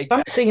it's like.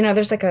 So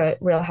there's like a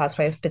Real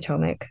Housewives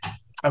Potomac.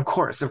 Of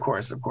course.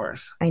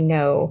 I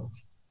know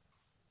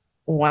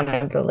one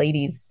of the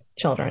ladies'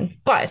 children,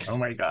 but oh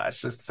my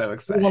gosh, that's so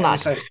exciting.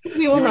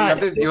 We will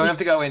not. You don't have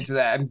to go into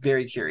that. I'm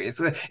very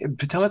curious.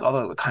 Potomac,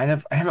 although kind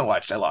of, I haven't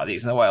watched a lot of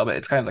these in a while, but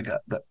it's kind of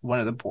like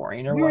one of the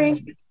boringer ones.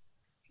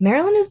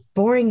 Maryland is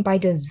boring by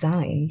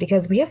design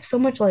because we have so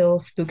much like little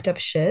spooked up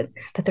shit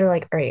that they're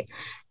like, all right,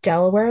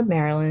 Delaware and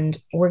Maryland,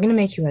 we're gonna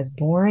make you as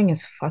boring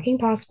as fucking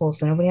possible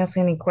so nobody asks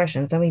any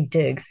questions, nobody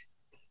digs.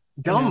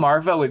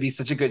 Delmarva would be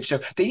such a good show.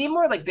 They need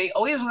more like they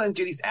always want to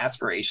do these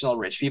aspirational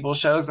rich people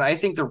shows, and I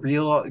think the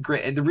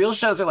real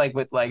shows are like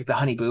with like the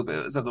Honey Boo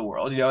Boos of the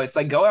world. It's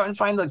like go out and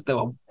find like the.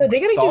 So they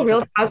gotta do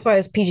Real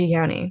Housewives PG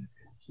County.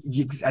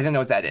 I don't know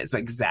what that is, but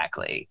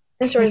exactly.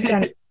 It's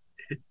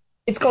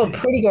called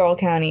Pretty Girl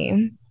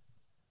County.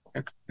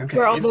 Okay.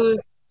 Where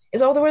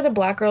where the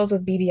black girls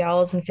with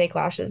BBLs and fake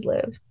lashes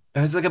live. It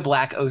was like a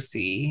black OC.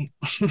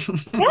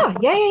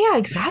 Yeah,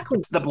 exactly.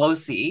 It's the blow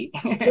C.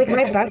 Like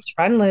my best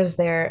friend lives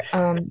there.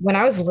 When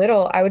I was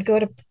little, I would go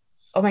to,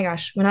 oh my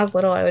gosh, when I was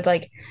little, I would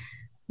like,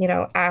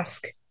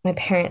 ask my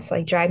parents to,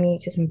 like, drive me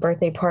to some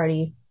birthday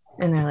party,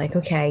 and they're like,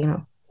 okay,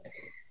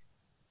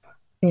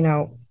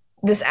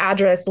 this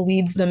address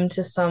leads them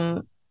to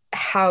some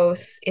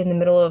house in the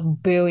middle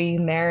of Bowie,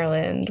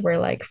 Maryland, where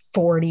like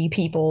 40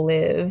 people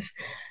live,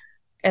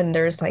 and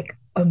there's like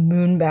a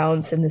moon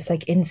bounce and this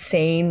like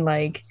insane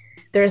like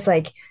there's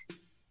like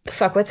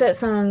fuck, what's that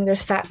song?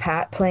 There's Fat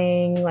Pat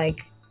playing,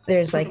 like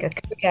there's like a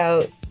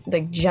cookout,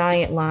 like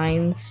giant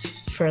lines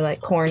for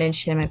like corn and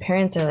shit. My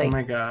parents are Oh like,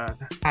 my God.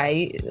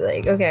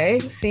 Okay,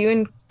 see you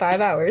in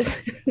 5 hours.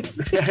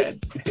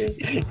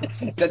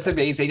 That's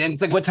amazing. And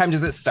it's like, what time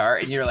does it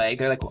start? And they're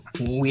like,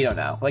 we don't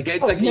know. Like,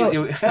 it's like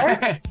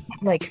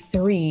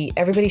 3.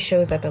 Everybody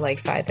shows up at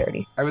like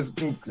 5:30. I was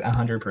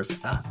 100%.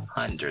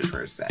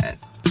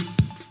 100%.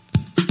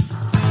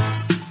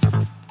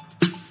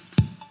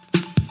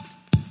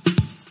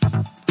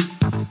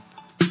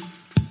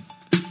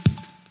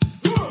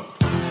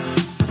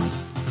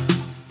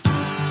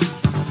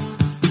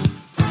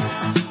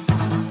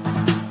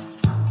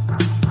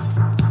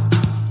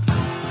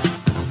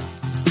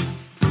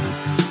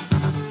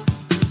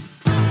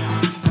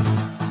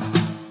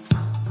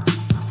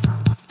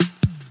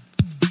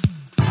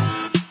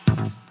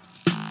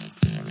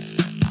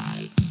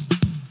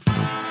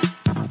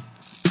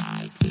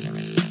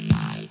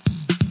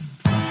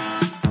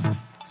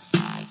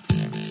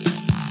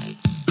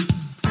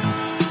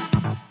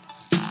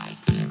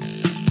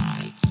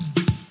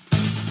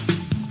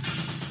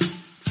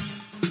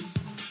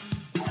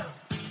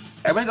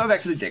 I want to go back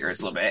to the Diggers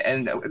a little bit.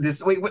 And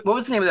what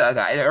was the name of that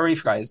guy? I already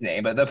forgot his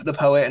name, but the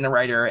poet and the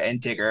writer and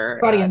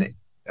digger.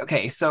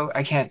 Okay, so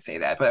I can't say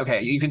that, but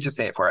okay, you can just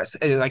say it for us.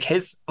 Like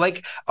his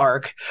like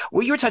arc,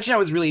 what you were touching on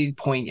was really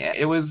poignant.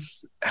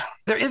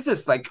 There's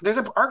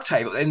an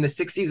archetype in the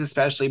 60s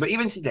especially, but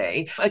even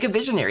today, like a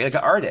visionary, like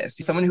an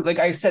artist, someone who, like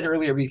I said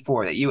earlier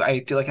before, that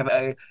I feel like have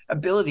a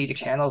ability to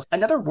channel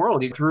another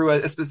world through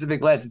a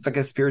specific lens. It's like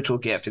a spiritual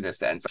gift in a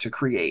sense to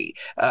create.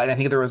 And I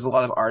think there was a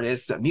lot of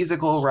artists,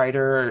 musical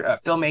writer,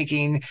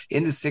 filmmaking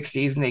in the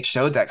 60s, and they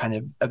showed that kind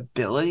of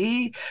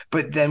ability,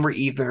 but then were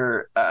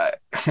either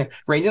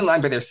reined in line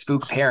by their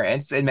spook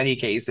parents in many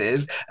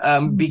cases,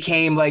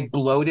 became like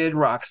bloated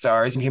rock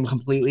stars, became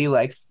completely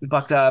like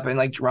fucked up and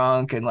like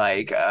drunk and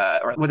like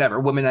or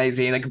whatever,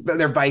 womanizing, like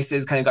their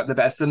vices kind of got the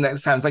best of them. That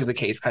sounds like the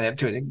case kind of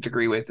to a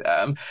degree with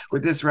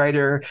this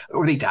writer,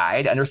 or they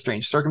died under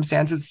strange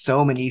circumstances.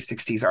 So many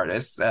 60s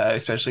artists,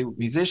 especially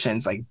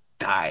musicians, like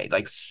died,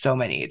 like so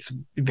many. It's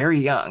very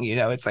young,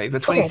 it's like the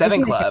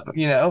 27 Club,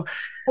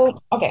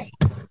 Well, okay.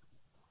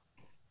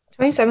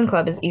 27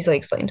 Club is easily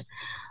explained.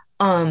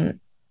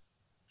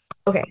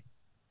 Okay,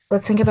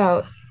 let's think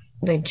about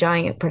the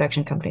giant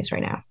production companies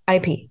right now.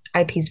 IP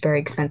is very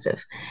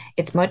expensive.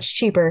 It's much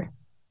cheaper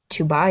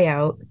to buy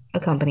out a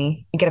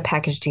company and get a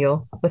package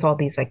deal with all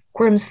these like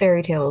Grimm's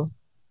fairy tales,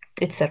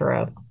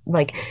 etc.,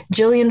 like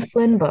Gillian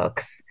Flynn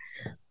books,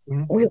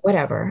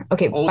 whatever.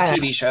 Okay, old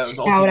TV shows.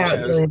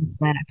 Gillian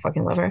Flynn, I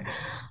fucking love her.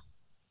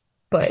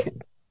 But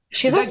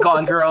she's is that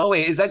Gone Girl?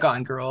 Wait, is that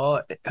Gone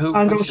Girl?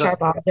 Gone Girl,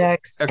 Sharp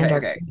Objects, okay,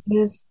 and Dark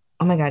Places.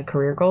 Oh my God,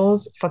 career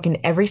goals.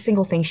 Fucking every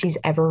single thing she's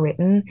ever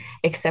written,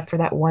 except for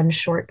that one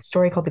short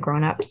story called The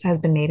Grown Ups, has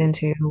been made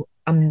into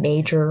a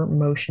major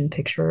motion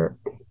picture.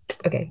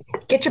 Okay,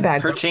 get your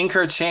bag.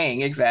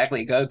 Kerching,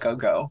 exactly.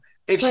 Go.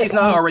 If she's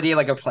not already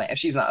like a plant, if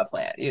she's not a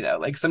plant,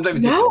 like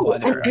sometimes people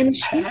wonder. And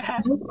she's so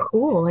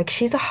cool. Like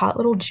she's a hot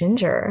little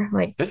ginger.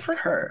 Like good for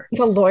her.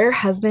 With a lawyer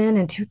husband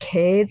and 2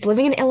 kids,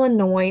 living in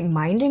Illinois,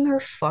 minding her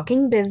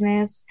fucking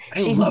business.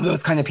 I love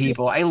those kind of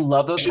people. I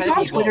love those kind of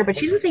people. Twitter, but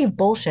she doesn't say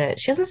bullshit.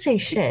 She doesn't say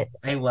shit.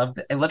 I love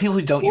people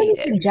who don't eat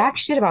it. Jack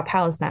shit about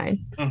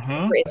Palestine.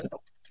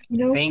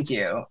 Thank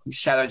you.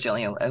 Shout out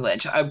Jillian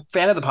Lynch. I'm a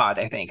fan of the pod,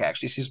 I think,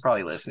 actually. She's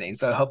probably listening.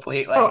 So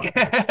hopefully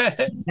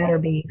better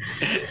be.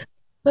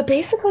 But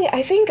basically,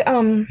 I think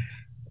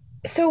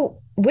so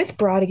with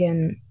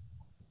Brodigan,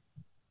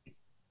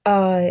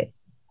 I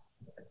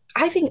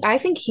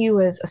think he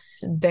was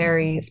a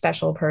very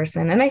special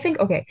person. And I think,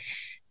 okay,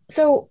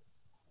 so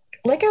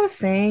like I was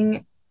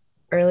saying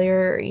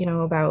earlier,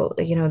 about,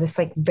 this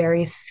like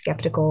very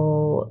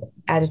skeptical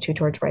attitude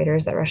towards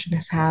writers that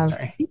Russians have.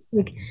 Sorry.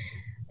 Like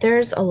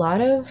there's a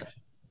lot of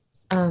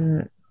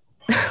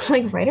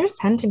like writers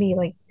tend to be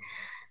like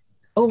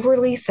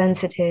overly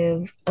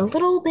sensitive, a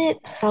little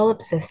bit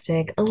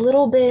solipsistic, a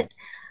little bit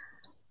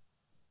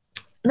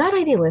not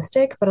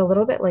idealistic, but a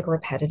little bit like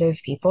repetitive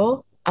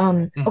people.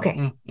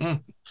 Okay.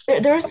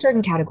 There are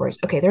certain categories.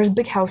 Okay, there's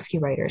Bukowski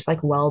writers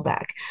like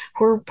Welbeck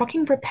who are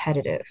fucking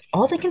repetitive.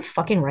 All they can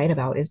fucking write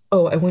about is,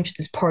 oh, I went to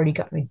this party,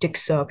 got my dick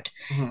sucked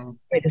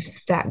by this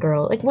fat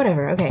girl, like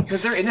whatever. Okay,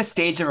 because they're in a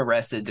stage of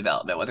arrested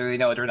development, whether they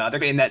know it or not.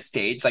 They're in that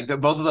stage. Like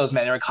both of those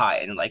men are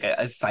caught in like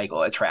a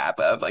cycle, a trap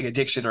of like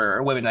addiction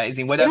or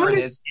womanizing, whatever it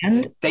is.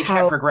 They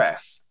can't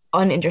progress.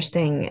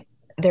 Uninteresting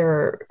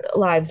their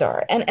lives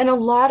are. And a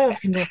lot of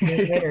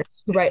contemporary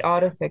writers who write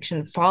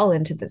autofiction fall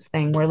into this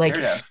thing where like,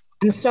 Fair enough.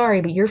 I'm sorry,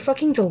 but you're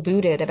fucking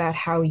deluded about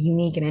how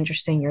unique and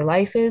interesting your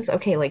life is.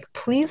 Okay, like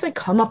please like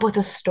come up with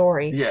a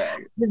story. Yeah.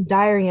 This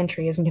diary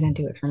entry isn't gonna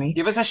do it for me.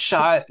 Give us a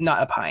shot,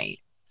 not a pint,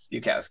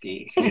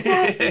 Bukowski.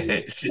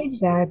 Exactly.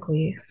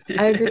 Exactly.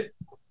 I agree.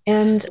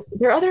 And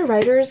there are other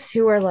writers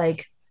who are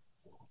like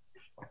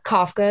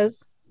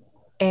Kafka's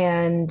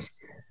and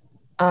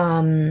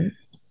um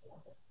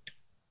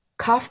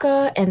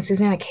Kafka and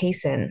Susanna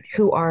Kaysen,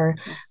 who are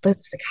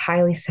those like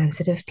highly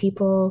sensitive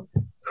people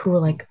who are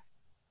like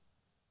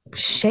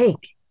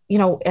shake,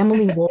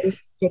 Emily Wolf,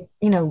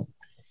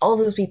 all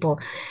those people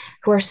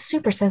who are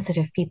super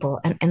sensitive people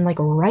and like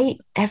write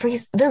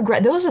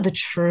those are the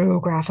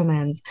true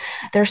graphomans.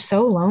 They're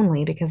so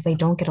lonely because they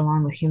don't get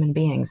along with human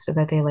beings, so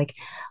that they like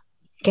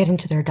get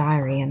into their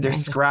diary and they're and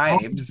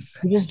scribes.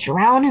 just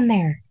drown in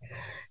there.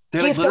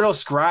 They're Do you like have to- literal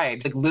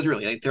scribes,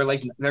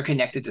 like they're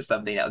connected to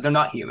something else. They're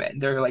not human.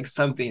 They're like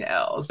something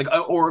else,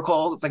 like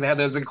oracles. It's like they have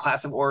there's like a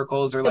class of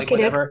oracles or like Okay,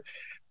 Dick. whatever.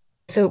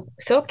 So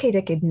Philip K.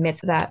 Dick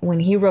admits that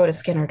when he wrote A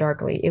Skinner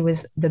Darkly, it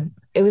was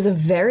a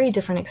very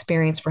different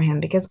experience for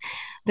him because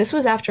this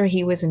was after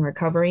he was in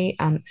recovery.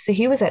 So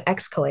he was at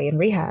Escalade in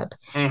rehab,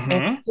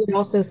 and he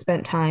also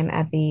spent time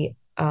at the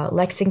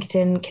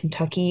Lexington,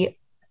 Kentucky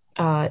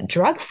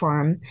drug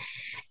farm.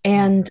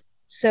 And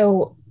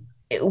so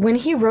when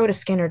he wrote A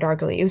Skinner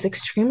Darkly, it was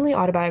extremely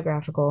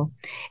autobiographical.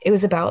 It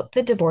was about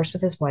the divorce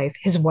with his wife.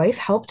 His wife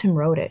helped him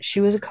write it.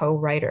 She was a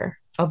co-writer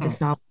of this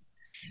novel.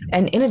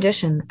 And in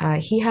addition,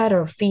 he had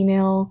a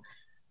female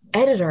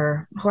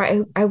editor who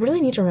I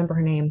really need to remember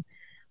her name,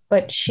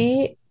 but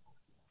she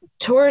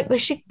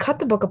cut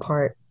the book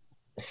apart,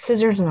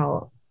 scissors and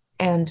all,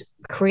 and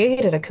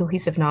created a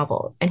cohesive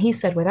novel. And he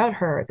said without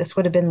her, this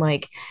would have been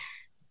like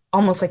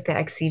almost like the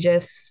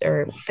exegesis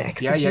or the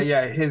exegesis.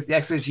 Yeah. His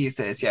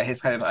exegesis,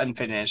 his kind of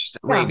unfinished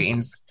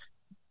ravings.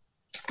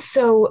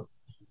 So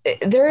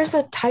there is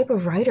a type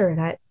of writer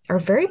that are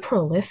very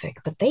prolific,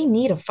 but they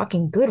need a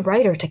fucking good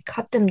writer to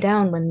cut them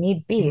down when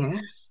need be.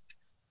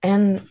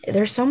 And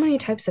there's so many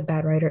types of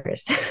bad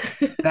writers.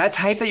 That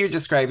type that you're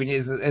describing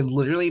is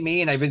literally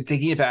me. And I've been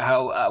thinking about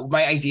how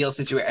my ideal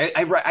situation,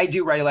 I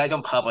do write a lot. I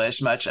don't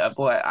publish much of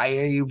what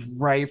I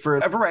write for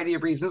a variety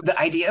of reasons. The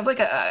idea of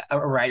like a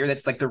writer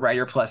that's like the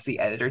writer plus the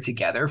editor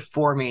together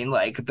forming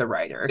like the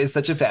writer is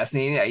such a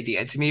fascinating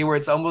idea to me, where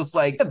it's almost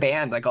like a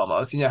band, like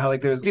almost, how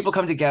like there's people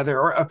come together,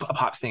 or a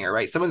pop singer,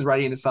 right? Someone's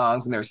writing the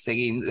songs and they're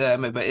singing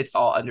them, but it's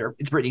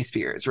Britney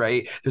Spears,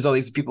 right? There's all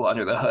these people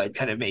under the hood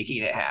kind of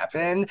making it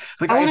happen.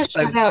 Like I want to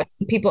shout out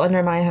people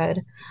under my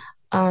hood.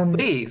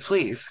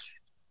 Please.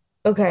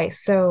 Okay,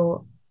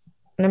 so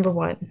number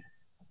one,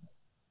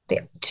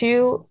 the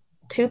two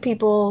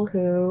people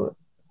who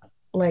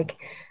like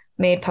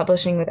made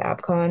publishing with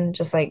AppCon,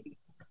 just like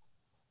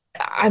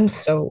I am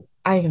so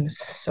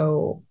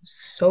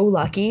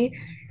lucky.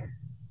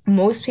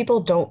 Most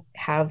people don't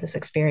have this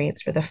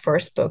experience where the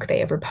first book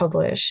they ever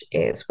publish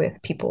is with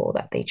people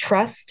that they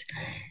trust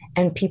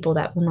and people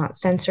that will not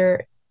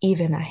censor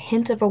even a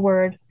hint of a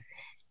word.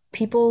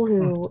 People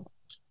who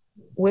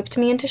whipped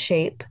me into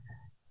shape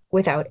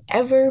without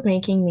ever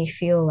making me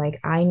feel like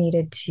I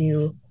needed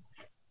to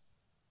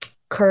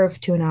curve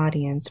to an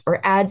audience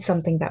or add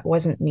something that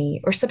wasn't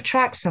me or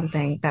subtract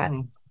something that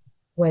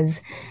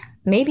was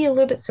maybe a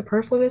little bit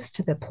superfluous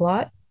to the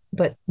plot,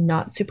 but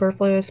not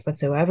superfluous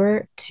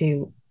whatsoever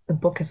to the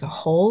book as a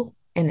whole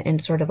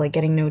and sort of like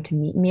getting to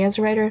meet me as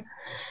a writer.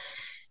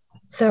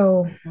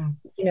 So,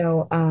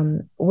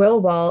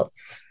 Will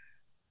Waltz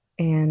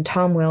and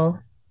Tom Will,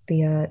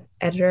 the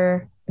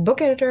editor, the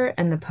book editor,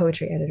 and the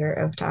poetry editor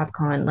of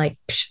TopCon, like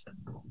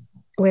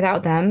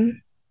without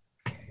them,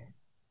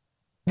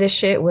 this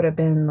shit would have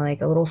been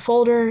like a little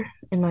folder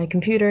in my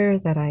computer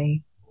that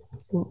I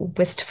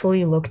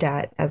wistfully looked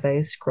at as I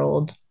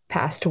scrolled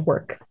past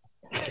work.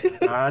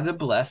 God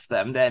bless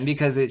them then,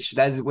 because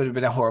that would have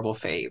been a horrible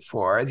fate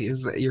for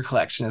your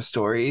collection of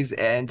stories,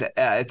 and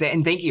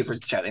thank you for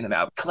shouting them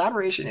out.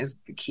 Collaboration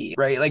is the key,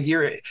 right? Like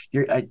you're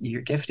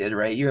gifted,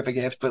 right? You have a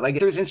gift, but like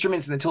there's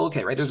instruments in the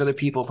toolkit, right? There's other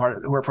people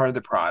who are part of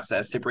the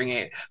process to bring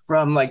it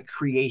from like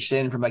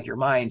creation, from like your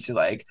mind to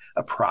like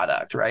a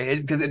product, right?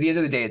 Because at the end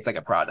of the day, it's like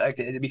a product,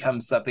 and it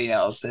becomes something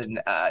else than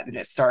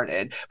it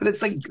started. But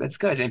it's like that's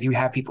good, and if you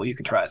have people you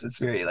can trust, it's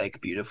very like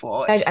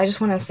beautiful. I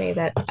just want to say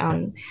that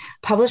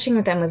publishing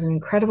with them was an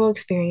incredible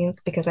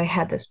experience because I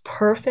had this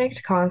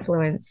perfect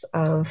confluence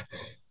of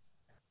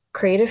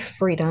creative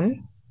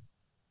freedom.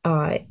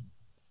 Other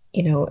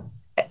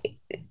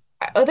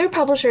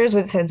publishers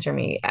would censor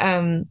me.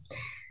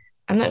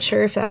 I'm not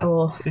sure if that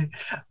will.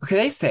 Can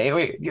I say,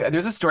 wait,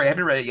 there's a story, I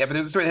haven't read it yet, but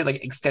there's a story that had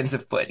like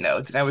extensive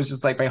footnotes, and I was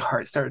just like, my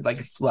heart started like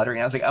fluttering.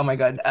 I was like, oh my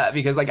God,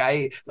 because like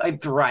I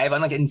thrive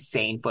on like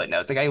insane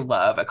footnotes. Like I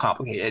love a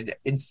complicated,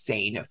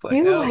 insane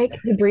footnote. Do you like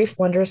The Brief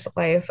Wondrous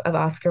Life of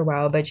Oscar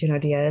Wilde by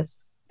Junot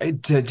Diaz? I'm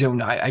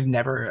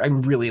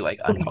really like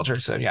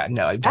uncultured, so yeah,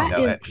 no, I don't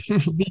know it.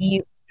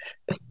 The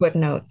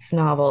Footnotes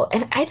novel,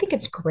 and I think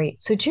it's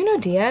great. So Juno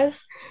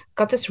Diaz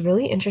got this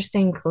really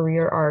interesting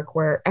career arc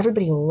where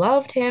everybody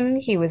loved him.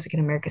 He was like an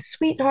America's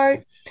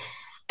sweetheart,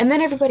 and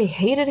then everybody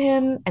hated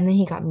him, and then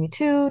he got Me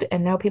Too'd,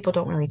 and now people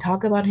don't really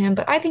talk about him,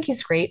 but I think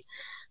he's great.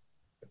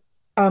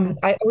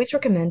 I always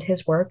recommend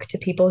his work to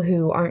people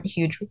who aren't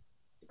huge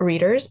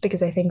readers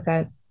because I think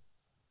that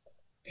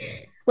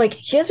like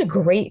he has a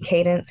great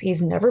cadence.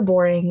 He's never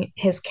boring.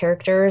 His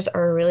characters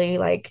are really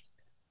like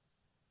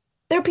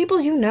they're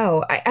people you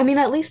know. I mean,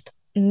 at least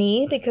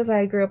me because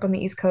I grew up on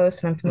the East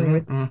Coast and I'm familiar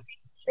with Mm-hmm.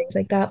 things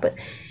like that. But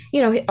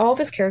all of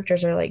his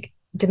characters are like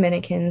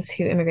Dominicans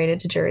who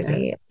immigrated to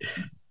Jersey.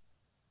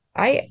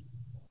 I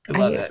I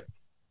love I it.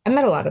 I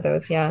met a lot of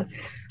those, yeah.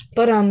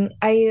 But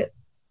I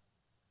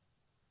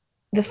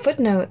the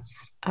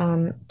footnotes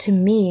to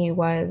me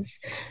was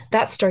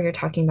that story you're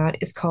talking about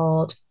is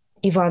called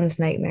Yvonne's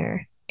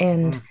Nightmare.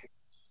 And Mm.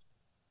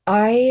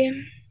 I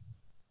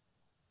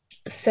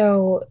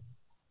so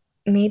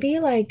maybe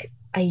like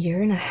a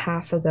year and a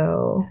half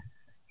ago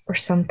or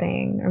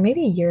something, or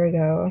maybe a year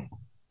ago,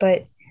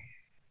 but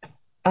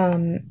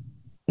um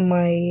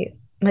my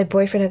my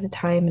boyfriend at the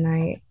time and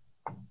I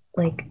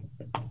like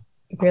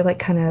we were like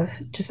kind of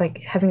just like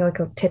having like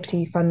a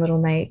tipsy fun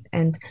little night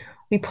and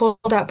we pulled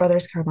out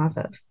Brothers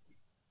Karamazov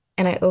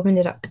and I opened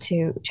it up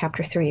to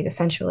chapter 3, The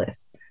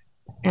Sensualists.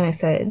 And I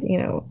said,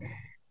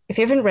 if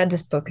you haven't read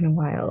this book in a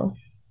while,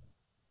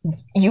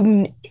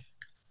 you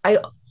I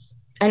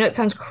I know it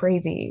sounds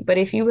crazy, but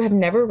if you have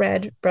never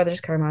read Brothers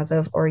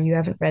Karamazov or you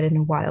haven't read it in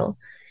a while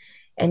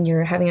and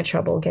you're having a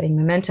trouble getting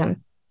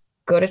momentum,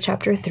 go to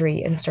chapter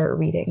 3 and start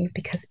reading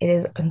because it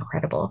is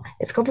incredible.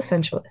 It's called The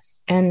Sensualists,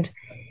 and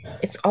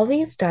it's all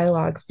these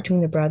dialogues between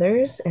the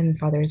brothers and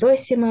Father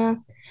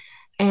Zoisima,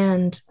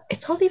 and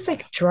it's all these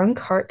like drunk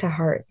heart to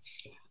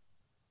hearts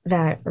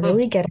that Mm.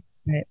 really get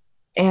into it.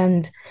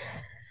 And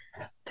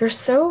they're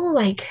so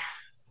like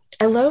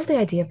I love the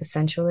idea of a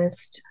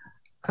sensualist.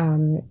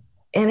 Um,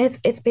 and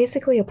it's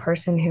basically a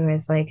person who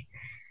is like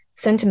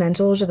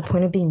sentimental to the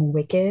point of being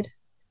wicked,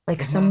 like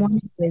Mm-hmm.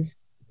 someone who is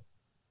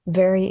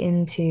very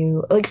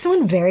into like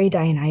someone very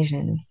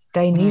Dionysian.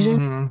 Dionysian,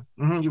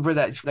 Mm-hmm. Mm-hmm. You read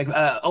that it's like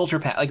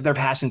like their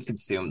passions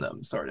consume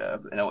them, sort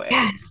of in a way.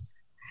 yes.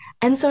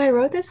 And so I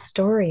wrote this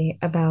story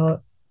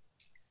about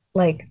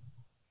like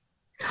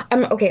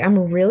I'm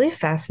really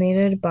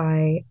fascinated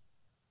by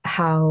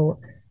how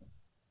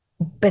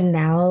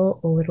banal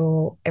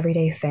little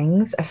everyday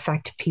things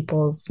affect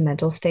people's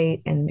mental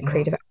state and Mm-hmm.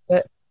 creative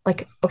output.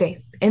 Like,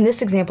 okay, in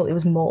this example, it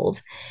was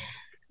mold.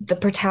 The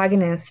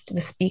protagonist,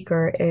 the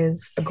speaker,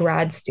 is a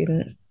grad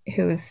student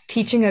who's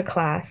teaching a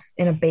class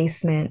in a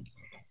basement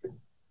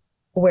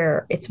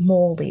where it's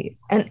moldy.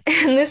 And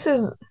this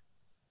is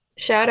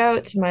shout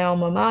out to my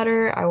alma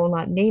mater. I will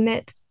not name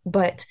it,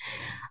 but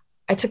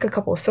I took a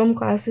couple of film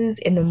classes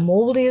in the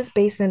moldiest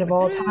basement of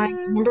all time.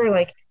 Remember,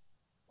 like,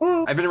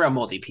 oh, I've been around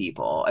moldy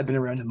people. I've been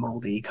around a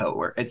moldy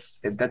coworker.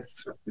 It's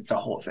a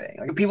whole thing.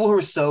 Like people who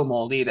were so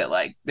moldy that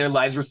like their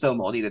lives were so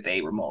moldy that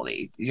they were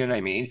moldy. You know what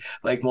I mean?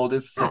 Like mold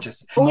is such a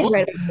only mold.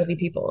 read about moldy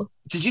people.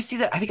 Did you see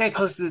that? I think I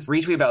posted this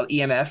retweet about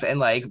EMF and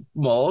like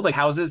mold, like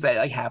houses that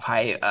like have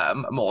high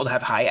mold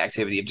have high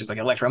activity of just like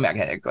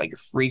electromagnetic like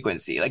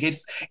frequency. Like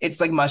it's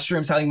like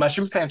mushrooms, how like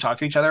mushrooms kind of talk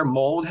to each other.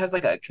 Mold has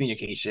like a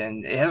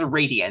communication. It has a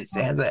radiance.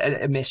 It has an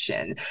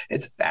emission.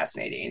 It's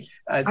fascinating.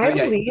 So I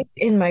yeah. believe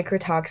in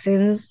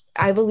microtoxins.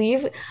 I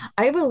believe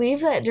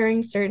that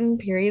during certain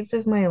periods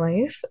of my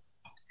life,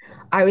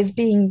 I was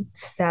being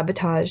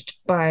sabotaged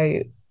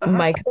by Uh-huh.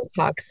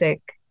 mycotoxic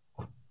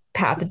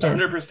pathogens.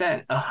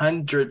 100%,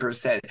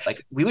 100%. Like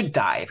we would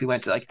die if we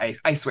went to like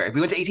I swear if we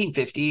went to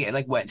 1850 and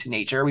like went to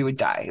nature, we would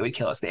die. It would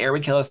kill us. The air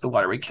would kill us. The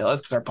water would kill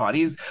us because our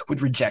bodies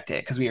would reject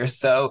it because we are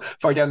so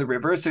far down the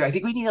river. So I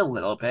think we need a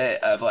little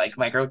bit of like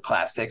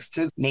microplastics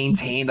to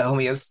maintain the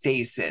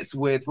homeostasis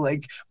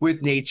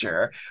with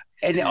nature.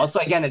 And also,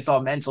 again, it's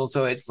all mental.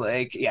 So it's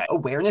like, yeah,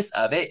 awareness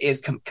of it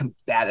is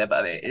combative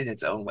of it in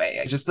its own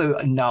way. Just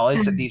the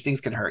knowledge that these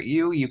things can hurt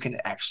you, you can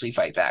actually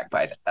fight back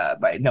by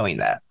knowing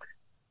that.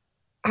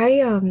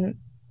 I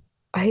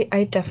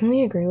I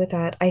definitely agree with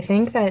that. I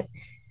think that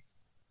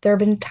there have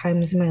been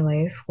times in my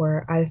life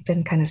where I've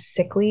been kind of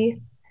sickly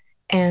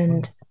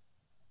and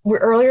we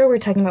were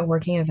talking about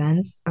working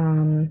events.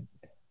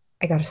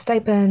 I got a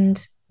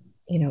stipend,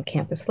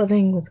 campus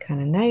living was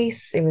kind of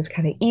nice. It was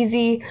kind of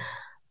easy.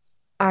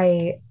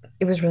 I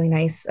it was really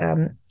nice.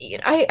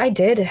 I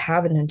did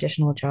have an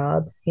additional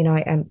job.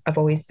 I've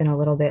always been a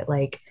little bit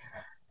like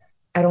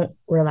I don't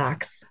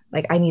relax.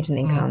 Like I need an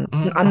income.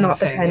 I'm not the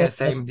Same, kind yeah, of like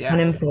same, yeah.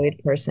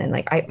 unemployed person.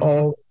 Like I Mm-hmm.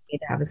 always need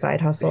to have a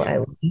side hustle at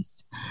Same.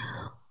 least.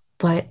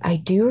 But I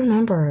do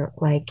remember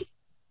like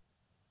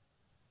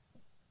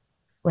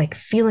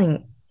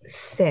feeling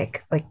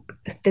sick, like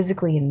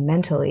physically and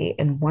mentally,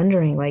 and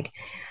wondering like,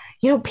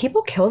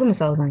 people kill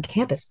themselves on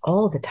campus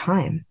all the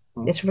time.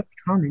 It's really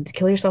common to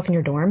kill yourself in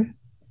your dorm.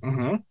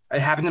 Mm-hmm.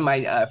 It happened in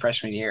my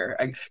freshman year.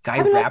 A guy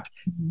I don't know. wrapped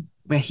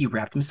when he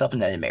wrapped himself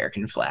in an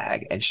American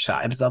flag and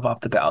shot himself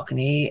off the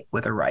balcony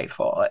with a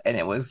rifle, and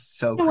it was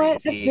so You know what?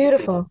 That's crazy.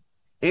 beautiful.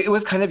 It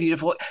was kind of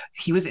beautiful.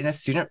 He was in a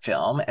student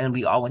film, and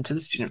we all went to the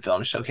student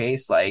film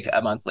showcase like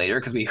a month later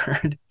because we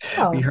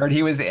Oh, heard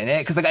he was in it.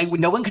 Because like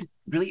no one could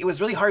really. It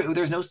was really hard.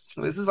 There's no.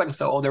 This is like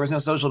so old. There was no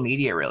social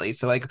media really,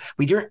 so like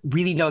we didn't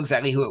really know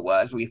exactly who it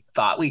was. We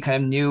thought we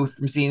kind of knew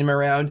from seeing him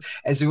around,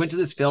 and so we went to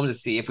this film to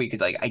see if we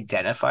could like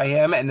identify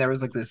him. And there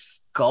was like this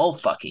skull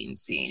fucking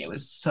scene. It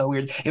was so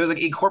weird. It was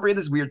like incorporated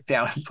this weird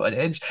found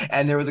footage,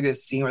 and there was like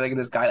this scene where like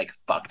this guy like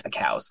fucked a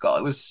cow skull.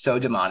 It was so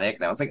demonic,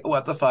 and I was like,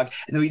 what the fuck?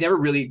 And we never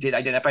really did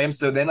identify him.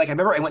 So then like I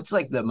remember I went to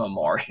like the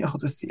memorial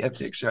to see a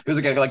picture. It was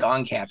like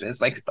on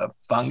campus like a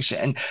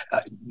function.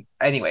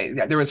 Anyway,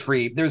 yeah, there was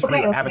free okay,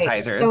 okay.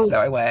 appetizers, so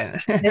I went.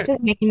 This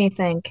is making me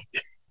think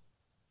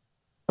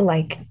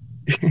like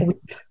we,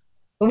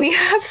 we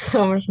have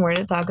so much more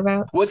to talk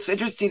about. What's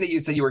interesting that you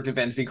said you worked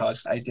events in college.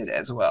 I did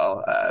as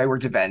well. I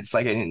worked events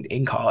like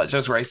in college.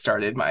 That's where I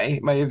started my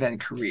event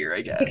career,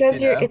 I guess.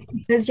 It's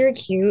because you're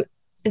cute.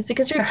 It's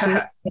because you're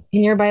cute and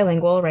you're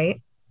bilingual, right?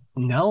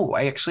 No,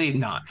 I actually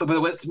not.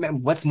 But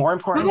what's more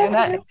important than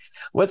that?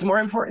 What's more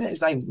important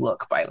is I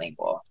look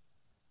bilingual.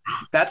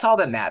 That's all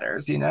that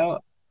matters, you know?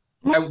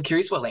 I'm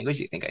curious what language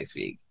you think I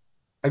speak.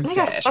 I'm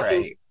Spanish,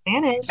 right?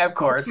 Spanish. Of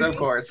course, of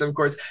course, of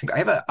course. I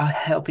have a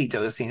healthy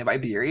dosing of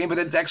Iberian, but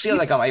it's actually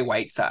like on my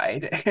white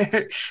side.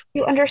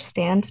 You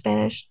understand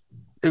Spanish?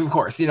 Of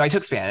course, I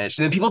took Spanish.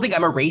 And people think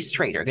I'm a race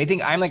trader. They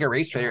think I'm like a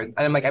race trader. And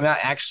I'm like, I'm not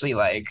actually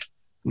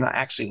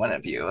one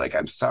of you. Like,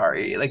 I'm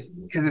sorry. Like,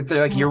 because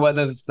they're like, you're one of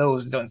those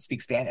who don't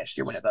speak Spanish.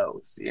 You're one of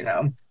those,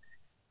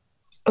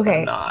 Okay.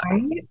 I'm not.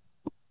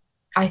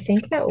 I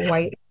think that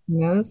white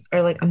Latinos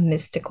are like a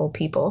mystical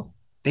people.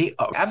 They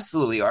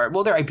absolutely are.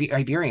 Well, they're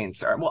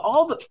Iberians are. Well,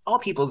 all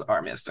peoples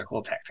are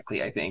mystical,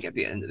 technically, I think, at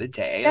the end of the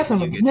day.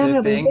 Definitely. You get to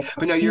the thing.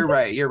 But no, you're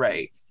right. You're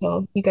right.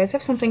 Well, you guys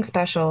have something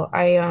special.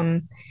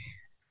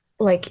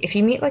 Like if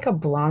you meet like a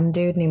blonde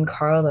dude named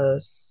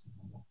Carlos,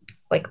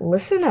 like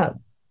listen up.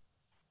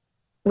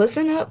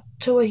 Listen up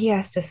to what he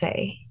has to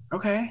say.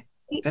 Okay.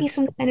 He's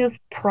some kind of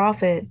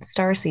prophet,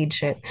 starseed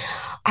shit.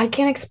 I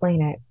can't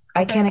explain it.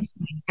 I can't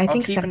explain. I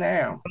think keep an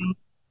eye out.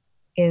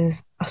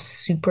 Is a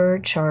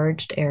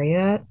supercharged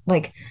area.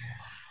 Like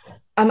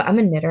I'm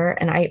a knitter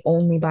and I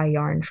only buy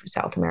yarn from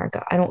South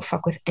America. I don't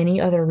fuck with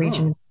any other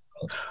region of the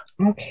world.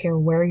 I don't care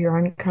where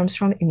yarn comes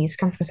from. It needs to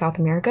come from South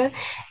America.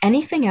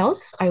 Anything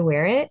else, I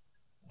wear it.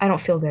 I don't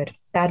feel good.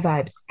 Bad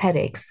vibes,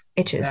 headaches,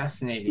 itches.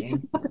 Fascinating.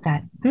 What's up with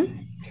that?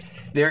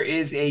 There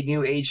is a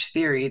new age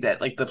theory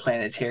that like the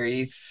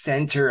planetary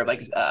center of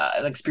like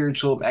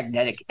spiritual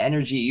magnetic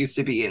energy used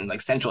to be in like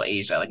Central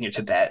Asia, like near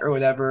Tibet or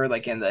whatever,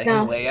 like in the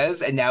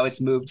Himalayas, and now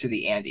it's moved to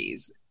the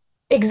Andes.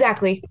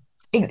 Exactly.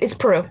 It's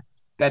Peru.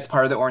 That's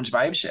part of the orange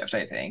vibe shift,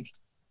 I think.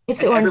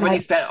 Everybody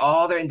spent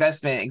all their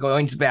investment in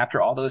going after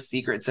all those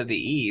secrets of the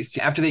East.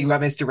 After they got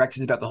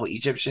misdirected about the whole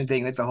Egyptian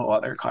thing, that's a whole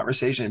other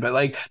conversation. But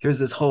like, there's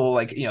this whole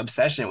like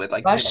obsession with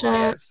like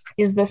Russia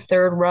is the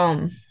third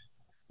Rome.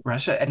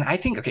 Russia, and I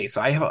think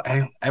so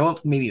I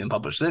won't maybe even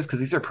publish this because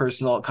these are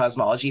personal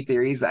cosmology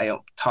theories that I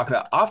don't talk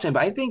about often,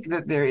 but I think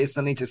that there is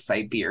something to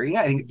Siberia.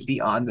 I think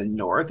beyond the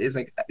north is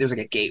like there's like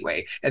a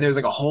gateway, and there's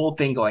like a whole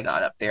thing going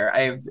on up there. I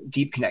have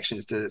deep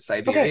connections to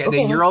Siberia.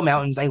 Okay. The Ural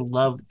Mountains, I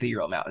love the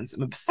Ural Mountains.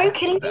 I'm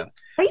obsessed with them.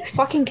 Are you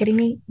fucking kidding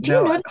me? Do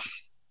you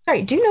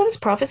know this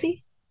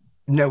prophecy?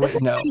 No.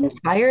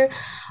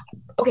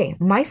 Okay,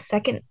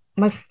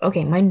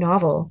 my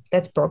novel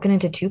that's broken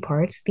into two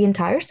parts, the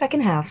entire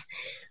second half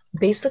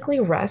basically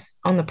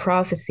rests on the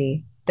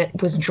prophecy that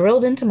was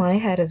drilled into my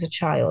head as a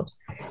child.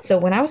 So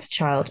when I was a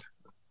child,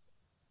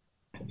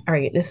 all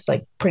right, this is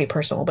like pretty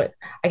personal, but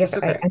I guess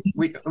okay.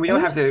 We don't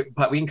have to,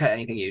 but we can cut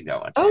anything you don't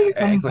want to. Oh, you're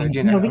fine.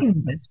 No, we can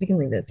leave this. We can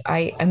leave this.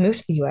 I moved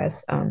to the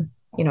US, at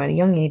a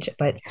young age,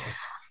 but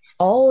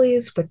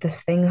always with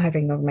this thing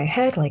hovering over my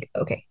head, like,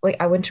 okay, like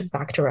I went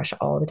back to Russia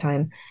all the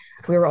time.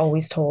 We were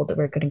always told that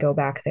we are going to go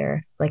back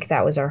there. Like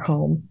that was our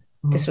home.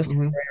 This was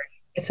temporary,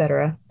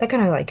 etc. That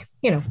kind of like,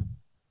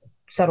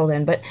 settled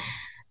in. But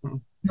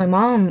my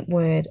mom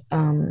would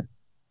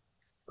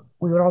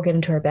we would all get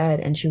into her bed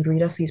and she would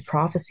read us these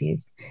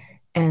prophecies.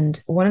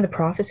 And one of the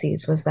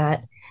prophecies was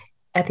that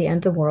at the end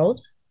of the world,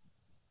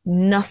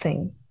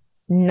 nothing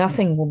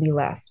will be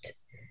left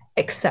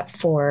except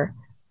for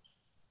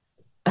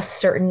a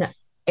certain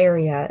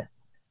area,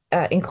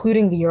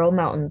 including the Ural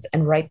Mountains,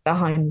 and right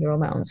behind the Ural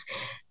Mountains.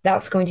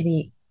 That's going to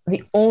be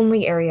the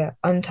only area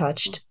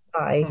untouched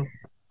by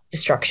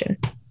destruction.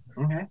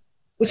 Okay.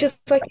 Which is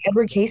like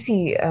Edward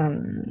Casey.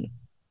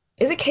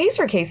 Is it Case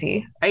or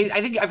Casey?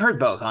 I think I've heard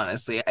both,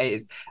 honestly.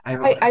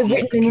 I've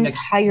written an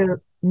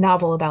entire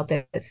novel about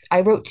this. I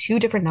wrote two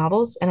different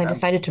novels and I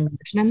decided to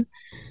merge them.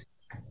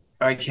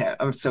 I can't.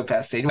 I'm so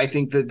fascinated. I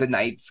think that the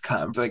nights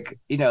come like,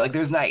 like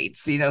there's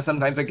nights,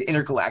 sometimes like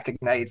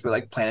intergalactic nights, but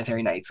like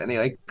planetary nights, and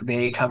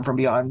they come from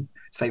beyond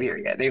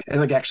Siberia.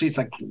 Actually, it's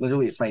like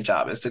literally it's my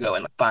job is to go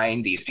and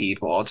find these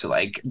people to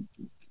like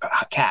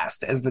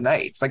cast as the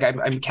knights. Like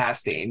I'm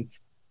casting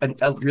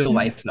a real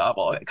life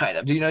novel, kind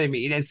of. Do you know what I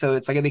mean? And so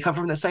it's like they come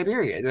from the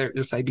Siberia.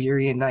 They're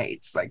Siberian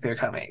nights. Like they're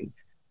coming.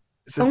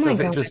 So it's so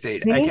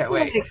interesting. I can't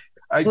wait.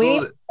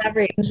 We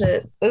elaborate and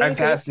shit. I'm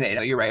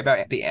fascinated. You're right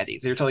about the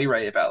Andes. You're totally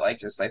right about like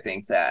just I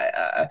think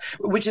that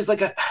which is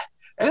like a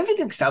I don't think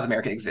like South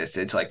America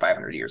existed until like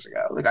 500 years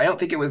ago. Like I don't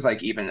think it was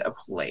like even a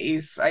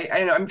place. I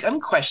don't know. I'm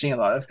questioning a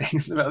lot of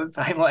things about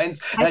the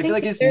timelines. And I feel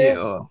like it's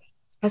new.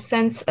 A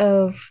sense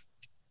of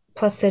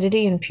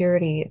placidity and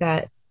purity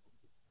that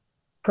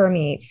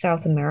permeates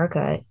South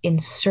America in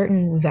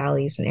certain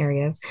valleys and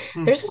areas.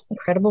 There's this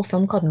incredible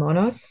film called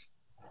Monos.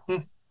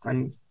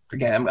 I'm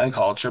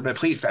uncultured, but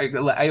please, I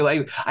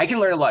can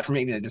learn a lot from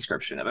reading a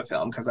description of a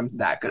film because I'm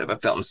that good of a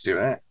film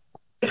student.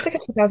 It's like a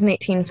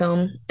 2018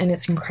 film, and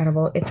it's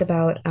incredible. It's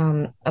about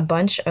a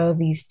bunch of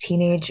these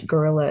teenage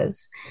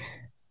gorillas,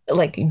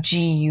 like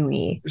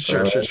GUE.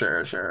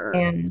 Sure.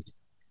 And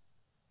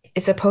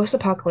it's a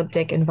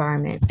post-apocalyptic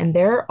environment, and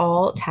they're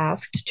all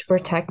tasked to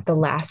protect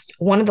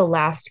one of the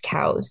last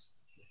cows.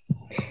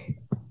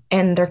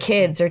 And they're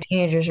kids, they're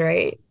teenagers,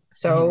 right?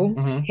 So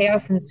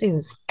chaos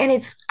ensues. And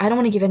I don't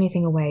want to give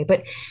anything away,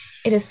 but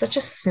it is such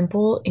a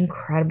simple,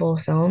 incredible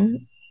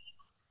film.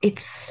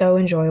 It's so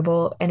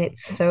enjoyable, and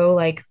it's so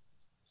like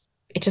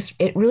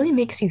it really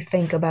makes you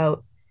think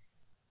about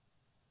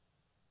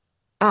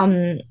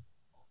okay,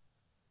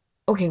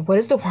 what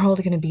is the world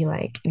going to be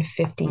like in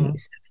 50, 70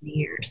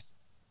 years?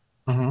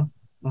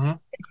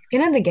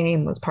 Skin in the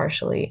Game was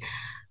partially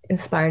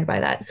inspired by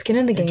that. Skin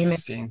in the Game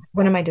is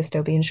one of my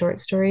dystopian short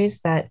stories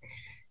that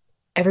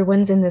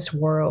everyone's in this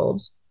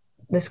world,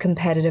 this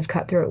competitive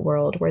cutthroat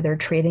world where they're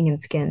trading in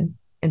skin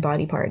and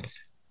body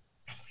parts.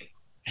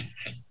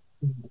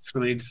 It's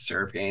really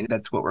disturbing.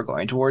 That's what we're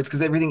going towards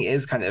because everything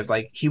is kind of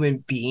like human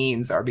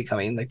beings are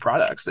becoming like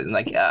products and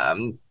like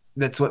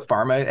that's what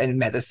pharma and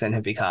medicine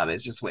have become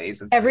is just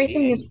ways of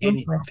everything is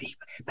ruthless.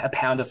 A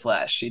pound of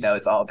flesh,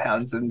 it's all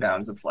pounds and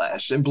pounds of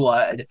flesh and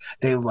blood.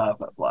 They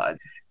love blood.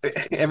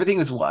 Everything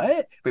is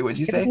what? Wait, what did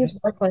you say? Everything is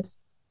worthless.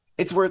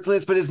 It's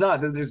worthless, but it's not.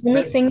 The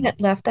only thing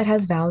left that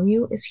has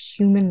value is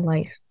human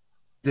life.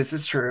 This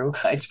is true.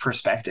 It's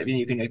perspective.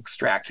 You can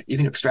extract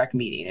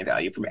meaning and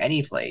value from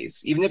any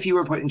place. Even if you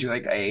were put into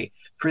like a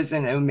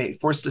prison and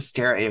forced to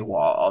stare at a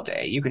wall all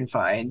day, you can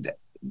find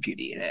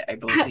beauty in it. I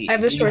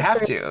believe you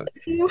have to.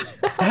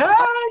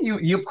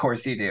 You of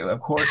course you do.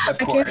 Of course. I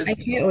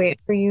can't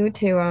wait for you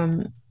to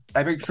I'm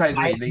excited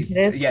to read these.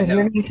 This because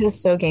you're gonna feel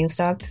so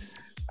GameStopped.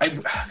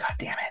 God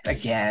damn it!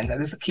 Again,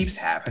 this keeps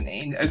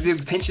happening.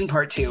 It's Pinchin'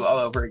 Part 2 all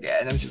over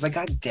again. I'm just like,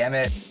 God damn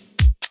it.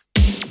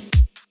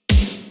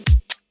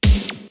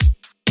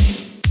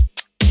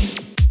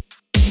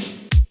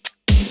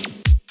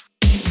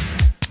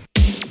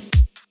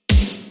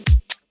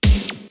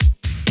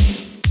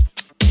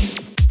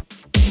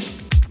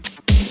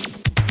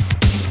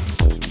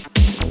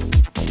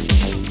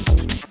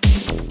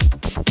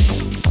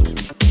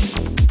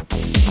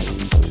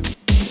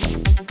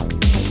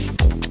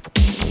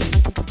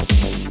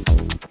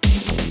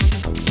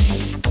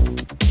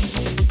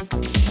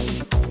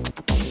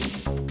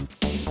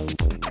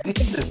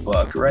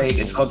 Book, right?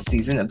 It's called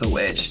Season of the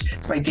Witch.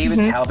 It's by David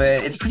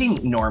Talbot. It's pretty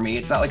normie.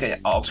 It's not like an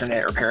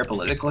alternate or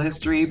parapolitical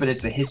history, but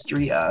it's a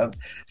history of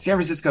San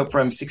Francisco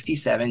from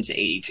 67 to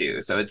 82.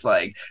 So it's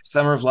like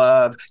Summer of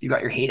Love. You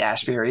got your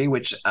Haight-Ashbury,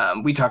 which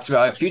we talked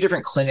about a few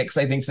different clinics,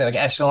 I think, so like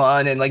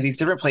Echelon and like these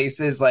different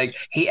places. Like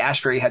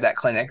Haight-Ashbury had that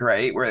clinic,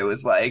 right? Where it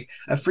was like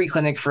a free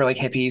clinic for like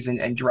hippies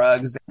and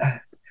drugs.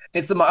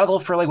 It's the model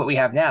for like what we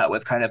have now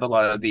with kind of a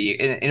lot of the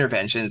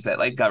interventions that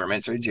like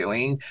governments are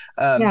doing.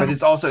 But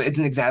it's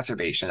an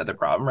exacerbation of the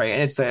problem, right?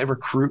 And it's a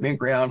recruitment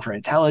ground for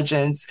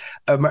intelligence.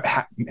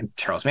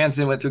 Charles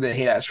Manson went through the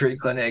Haight-Ashbury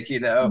clinic,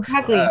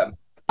 Exactly.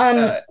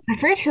 I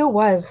forget who it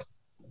was.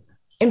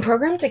 In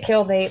Program to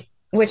Kill,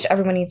 which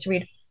everyone needs to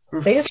read,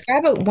 they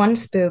describe one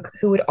spook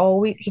who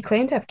he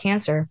claimed to have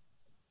cancer,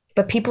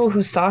 but people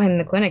who saw him in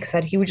the clinic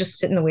said he would just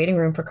sit in the waiting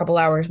room for a couple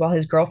hours while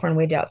his girlfriend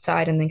waited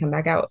outside and then come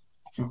back out.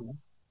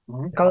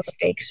 All this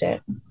fake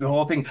shit. The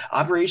whole thing,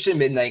 Operation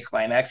Midnight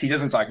Climax. He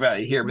doesn't talk about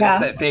it here, but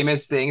that's that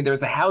famous thing.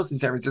 There's a house in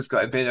San Francisco.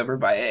 I've been over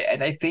by it,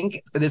 and I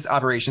think this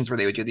operations where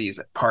they would do these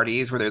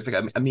parties where there's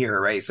like a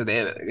mirror, right? So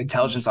the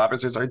intelligence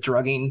officers are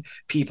drugging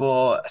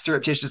people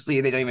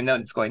surreptitiously. They don't even know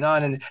what's going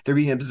on, and they're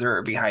being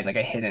observed behind like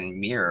a hidden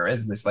mirror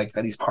as this like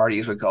these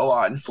parties would go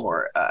on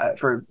for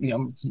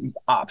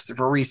ops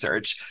for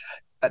research.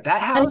 That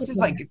house is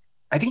like.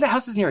 I think the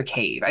house is near a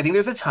cave. I think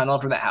there's a tunnel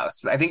from that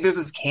house. I think there's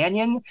this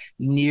canyon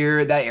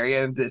near that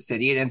area of the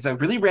city. And it's a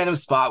really random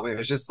spot where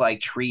there's just like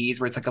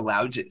trees where it's like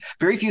allowed to,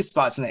 very few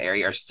spots in the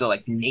area are still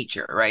like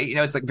nature, right?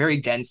 It's like very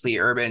densely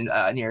urban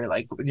near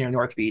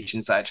North Beach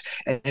and such.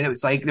 And it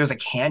was like, there's a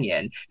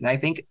canyon. And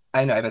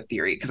I have a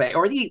theory because I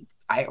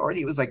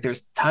already was like,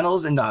 there's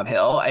tunnels in Nob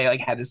Hill. I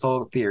like had this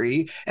whole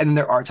theory, and then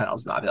there are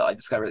tunnels in Nob Hill. I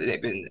discovered that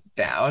they've been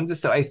found.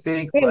 So I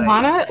think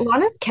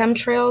Lana's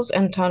chemtrails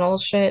and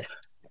tunnels shit.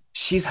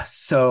 She's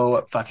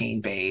so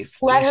fucking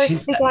based. Let her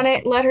speak on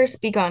it. Let her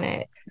speak on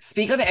it.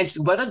 Speak on it.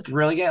 And what a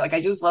brilliant, like, I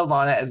just love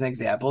Lana as an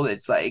example.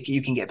 It's like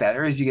you can get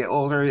better as you get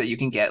older, that you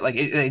can get, like,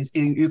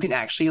 you can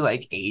actually,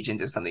 like, age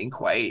into something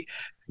quite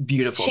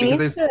beautiful.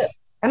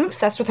 I'm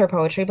obsessed with her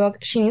poetry book.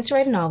 She needs to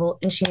write a novel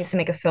and she needs to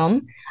make a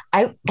film.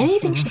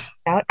 Anything she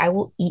puts out, I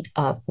will eat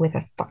up with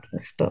a fucking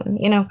spoon,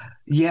 you know?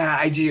 Yeah,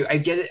 I do. I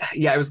get it.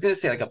 Yeah, I was gonna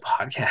say like a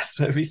podcast,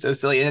 but it'd be so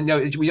silly. And no,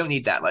 we don't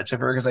need that much of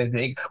her because I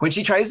think when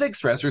she tries to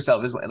express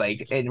herself is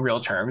like in real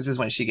terms is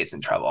when she gets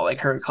in trouble. Like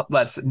her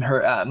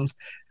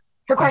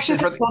Her question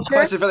for the culture,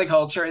 question for the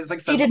culture is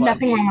like so she did clunky.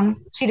 nothing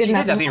wrong. She did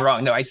Nothing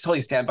wrong. No, I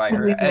totally stand by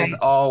her Right. as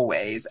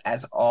always.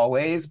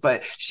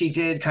 But she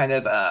did kind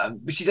of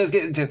she does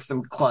get into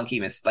some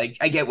clunky like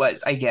I get what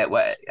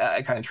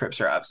kind of trips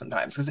her up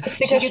sometimes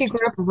because she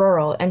grew up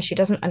rural and she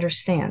doesn't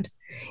understand.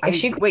 If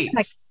she grew up in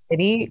like a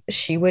city,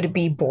 she would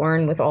be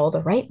born with all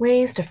the right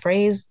ways to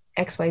phrase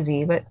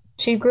XYZ, but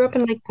she grew up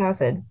in Lake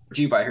Placid.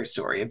 Do you buy her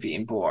story of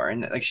being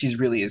born? Like she's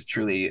really is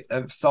truly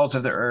a salt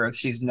of the earth.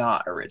 She's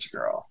not a rich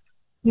girl.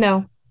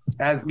 No.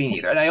 As me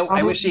neither. And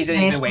I wish she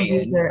didn't even weigh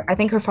in. I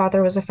think her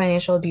father was a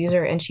financial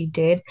abuser and she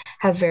did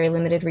have very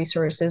limited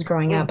resources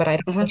growing up, but I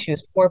don't think she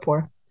was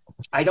poor.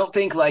 I don't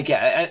think like,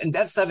 yeah, and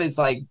that stuff is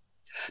like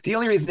the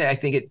only reason I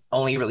think it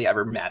only really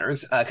ever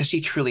matters because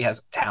she truly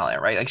has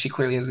talent, right? Like she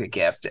clearly has a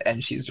gift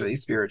and she's really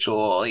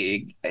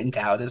spiritually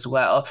endowed as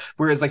well.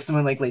 Whereas like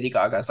someone like Lady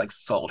Gaga's like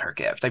sold her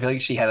gift. I feel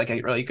like she had like a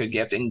really good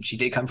gift and she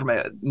did come from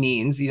a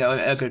means,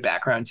 a good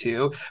background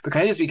too, but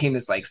kind of just became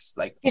this like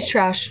he's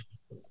trash.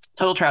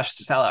 Total trash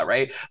sellout,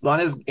 right?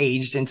 Lana's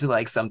aged into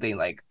like something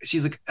like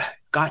she's like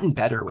gotten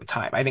better with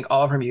time. I think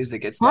all of her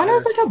music gets better.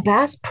 Lana's like a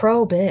Bass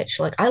Pro bitch.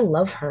 Like I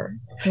love her.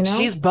 You know?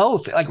 She's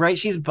both. Like right,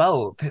 she's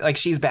both. Like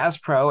she's Bass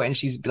Pro and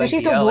she's like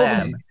she's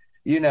BLM.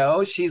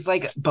 She's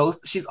like both.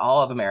 She's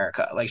all of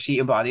America. Like she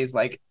embodies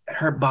like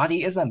her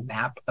body is a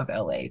map of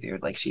LA,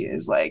 dude. Like she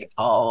is like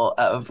all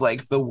of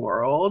like the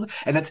world,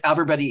 and that's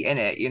everybody in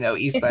it.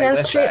 East side,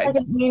 west side. Like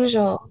an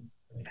angel.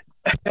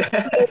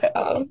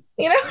 I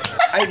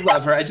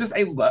love her. I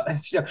love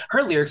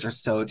her lyrics are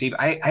so deep.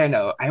 I don't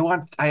know. I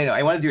want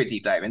to do a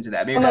deep dive into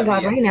that. Maybe oh my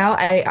god! Right now,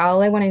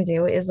 all I want to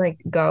do is like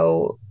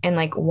go and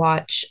like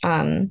watch.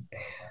 Oh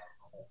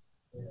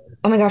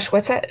my gosh,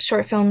 what's that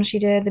short film she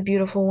did? The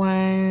beautiful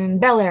one,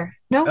 Bel Air.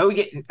 No. Oh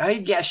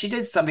yeah, she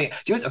did something.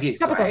 Okay,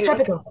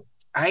 Tropical.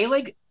 I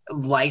liked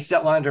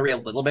Lana Del Rey a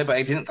little bit, but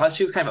I didn't thought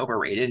she was kind of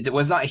overrated.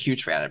 Was not a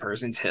huge fan of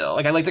hers until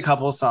I liked a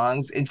couple of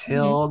songs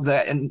until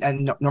the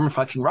and Norman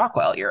fucking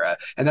Rockwell era,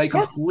 and then I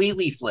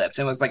completely flipped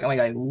and was like, oh my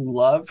god, I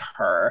love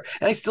her,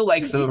 and I still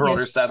like some of her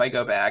older stuff. I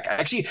go back. I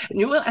actually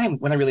knew what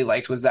I really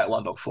liked was that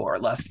one before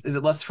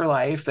Lust for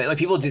Life that like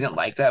people didn't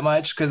like that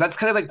much because that's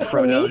kind of like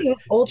proto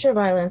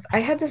ultraviolence. I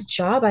had this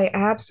job I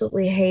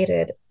absolutely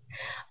hated.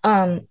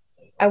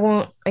 I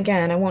won't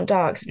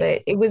dox,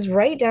 but it was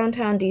right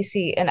downtown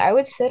DC, and I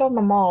would sit on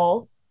the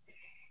mall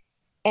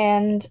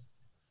and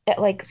at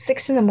like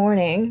 6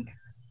 a.m.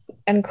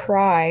 and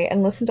cry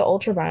and listen to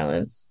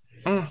ultraviolence.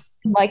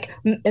 Like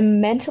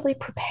mentally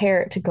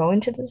prepared to go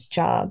into this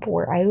job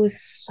where I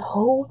was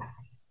so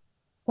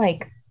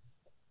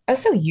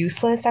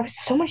useless. I was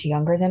so much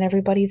younger than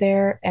everybody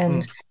there,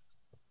 and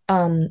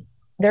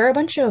there are a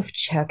bunch of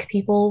Czech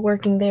people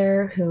working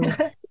there who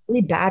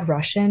really bad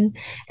Russian,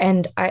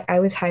 and I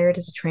was hired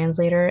as a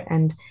translator,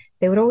 and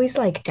they would always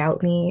like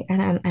doubt me,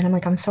 and I'm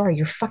like, I'm sorry,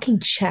 you're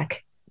fucking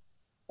Czech.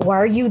 Why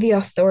are you the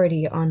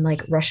authority on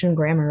like Russian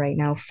grammar right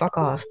now? Fuck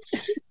off.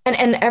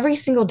 And every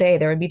single day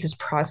there would be this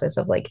process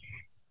of like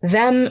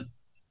them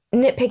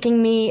nitpicking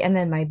me, and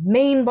then my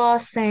main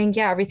boss saying,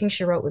 yeah, everything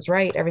she wrote was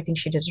right, everything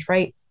she did is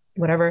right,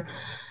 whatever.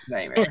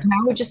 Nightmare. And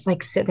I would just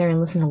like sit there and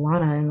listen to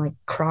Lana and like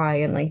cry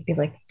and like be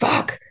like,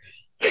 fuck.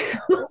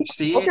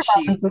 She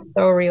was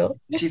so real.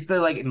 She's the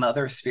like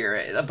mother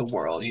spirit of the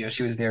world.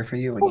 She was there for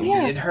you when you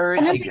needed her.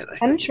 And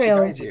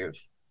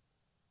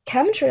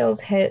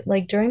chemtrails hit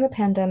like during the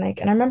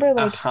pandemic, and I remember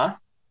like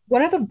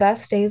one of the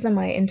best days of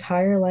my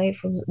entire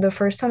life was the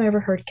first time I ever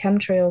heard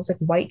chemtrails, like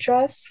White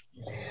Dress.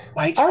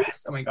 Oh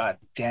my god,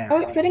 damn. I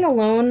was sitting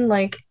alone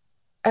like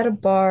at a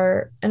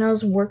bar, and I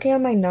was working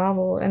on my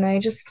novel, and I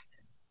just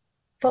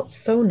felt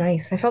so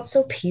nice. I felt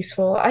so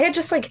peaceful. I had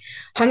just like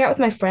hung out with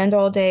my friend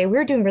all day. We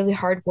were doing really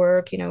hard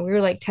work. We were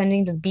like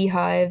tending to the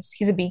beehives.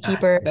 He's a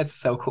beekeeper. That's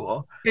so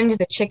cool. Tending to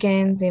the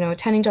chickens,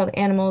 tending to all the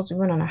animals. We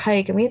went on a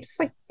hike, and we had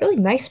just like really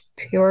nice,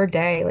 pure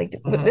day. Like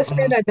this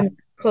friend I've been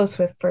close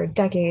with for a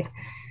decade.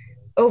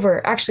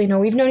 Actually, no,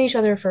 we've known each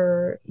other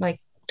for like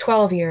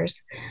 12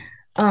 years.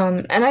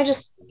 And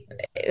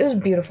it was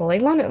beautiful.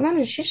 Like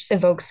Lana, she just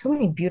evokes so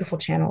many beautiful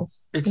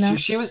channels. It's true.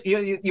 She was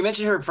you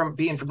mentioned her from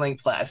being from Lake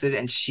Placid,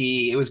 and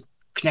it was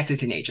connected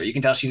to nature. You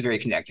can tell she's very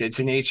connected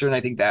to nature, and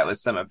I think that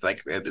was some of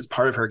like it was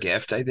part of her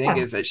gift. I think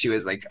is that she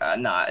was like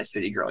not a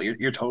city girl.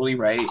 You're totally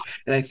right,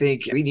 and I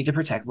think we need to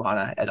protect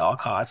Lana at all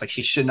costs. Like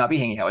she should not be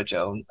hanging out with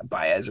Joan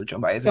Baez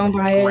is her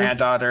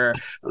granddaughter.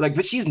 Like,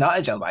 but she's not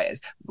a Joan Baez.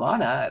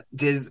 Lana's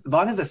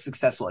a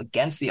successful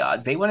against the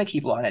odds. They want to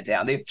keep Lana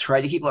down. They've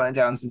tried to keep Lana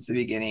down since the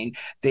beginning.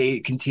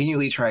 They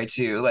continually try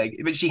to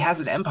but she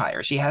has an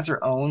empire. She has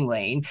her own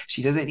lane.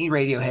 She doesn't need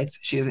radio hits.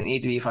 She doesn't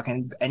need to be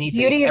fucking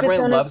anything.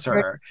 Everyone loves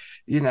her.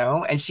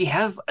 and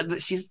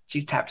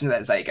she's tapped into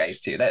that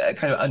zeitgeist too, that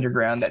kind of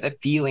underground,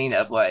 that feeling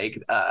of like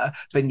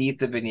beneath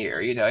the veneer.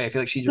 I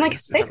feel like she Like,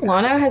 drinks I think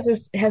Lana has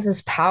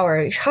this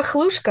power.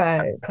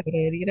 Chachlushka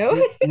coded.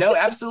 No,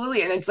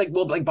 absolutely. And it's like,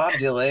 well, like Bob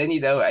Dylan,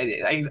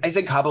 I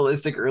said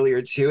Kabbalistic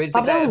earlier too. It's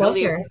Bob like that Dylan loved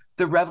ability,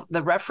 her.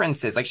 the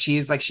references, like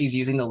she's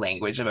using the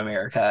language of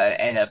America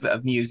and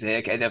of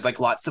music and of like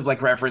lots of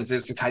like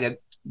references to kind of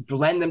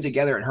blend them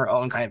together in her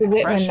own kind of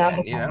Whitman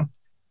expression. Nabokov.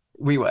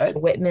 We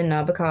what? Whitman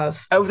Nabokov.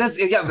 Oh, that's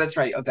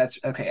right. Oh, that's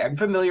okay. I'm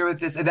familiar with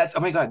this. That's, oh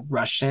my God,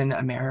 Russian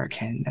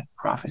American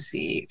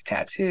prophecy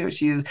tattoo.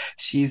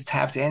 She's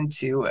tapped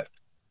into.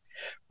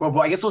 Well,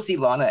 I guess we'll see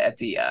Lana at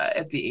the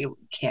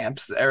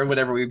camps or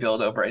whatever we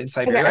build over in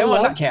Siberia. Okay,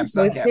 Well, not camps,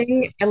 not camps.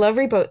 I love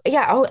repost.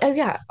 Yeah. Oh,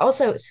 yeah.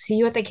 Also, see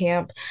you at the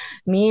camp.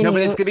 Me and No, but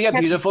you. it's gonna be a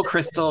beautiful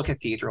crystal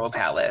cathedral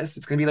palace.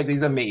 It's gonna be like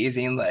these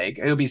amazing, like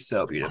it'll be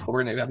so beautiful.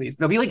 We're gonna have these.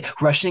 They'll be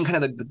like Russian, kind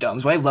of like the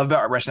domes. What I love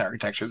about Russian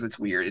architecture is it's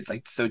weird. It's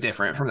like so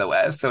different from the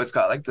West. So it's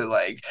got like the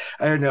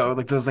I don't know,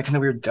 like those like kind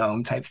of weird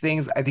dome type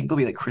things. I think they'll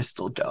be like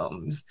crystal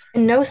domes.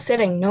 And no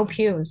sitting, no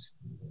pews.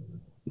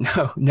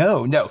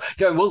 No.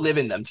 We'll live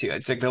in them too.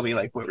 It's like they'll be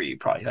like where we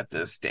probably have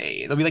to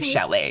stay. They'll be like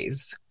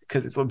chalets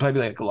because it'll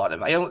probably be like a lot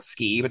of. I don't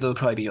ski, but it'll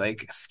probably be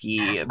like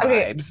ski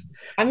vibes.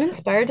 I'm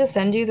inspired to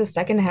send you the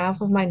second half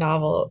of my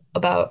novel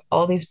about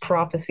all these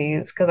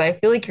prophecies because I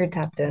feel like you're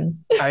tapped in.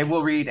 I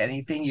will read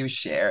anything you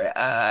share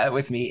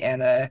with me,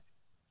 Anna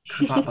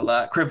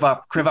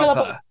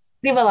Krivopova.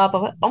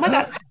 Oh my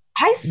God.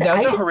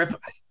 That's a horrific.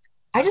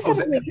 I just said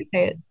it like you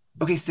say it.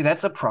 Okay, so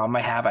that's a problem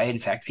I have. I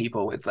infect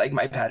people with like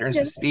my patterns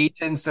of speech,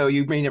 and so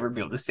you may never be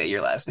able to say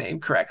your last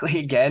name correctly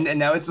again. And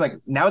now it's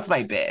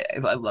my bit.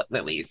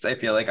 At least I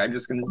feel like I'm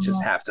just gonna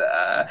just have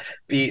to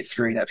be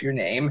screwing up your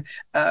name.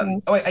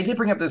 I did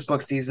bring up this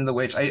book, Season of the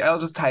Witch. I'll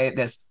just tie it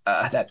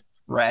that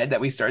thread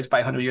that we started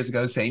 500 years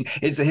ago, saying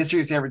it's a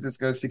history of San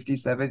Francisco,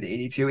 67 to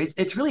 82.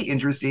 It's really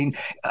interesting.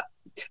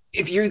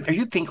 If you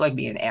think like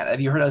me and Anna,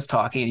 if you heard us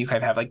talking and you kind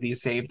of have like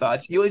these same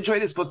thoughts, you'll enjoy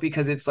this book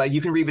because it's like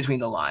you can read between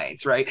the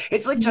lines, right?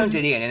 It's like Joan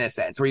Didion in a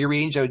sense, where you're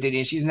reading Joan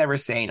Didion, she's never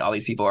saying all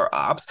these people are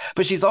ops,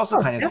 but she's also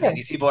kind of saying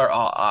these people are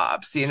all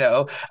ops,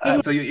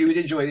 So you would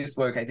enjoy this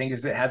book, I think,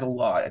 because it has a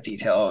lot of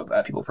detail.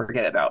 People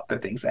forget about the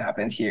things that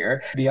happened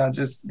here beyond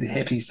just the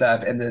hippie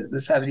stuff and the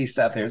 70s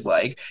stuff. There's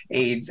like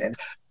AIDS, and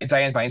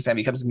Dianne Feinstein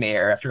becomes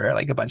mayor after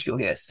like a bunch of people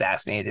get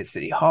assassinated at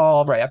City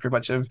Hall, right after a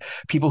bunch of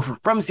people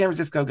from San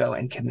Francisco go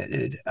and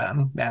committed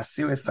mass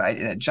suicide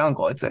in a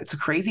jungle. It's a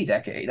crazy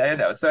decade. I don't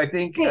know. So I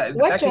think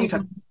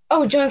Jonestown.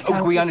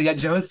 Guyana,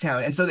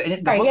 Jonestown. And so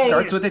the book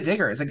starts with the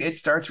diggers. Like it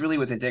starts really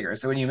with the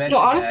diggers. So when you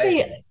mentioned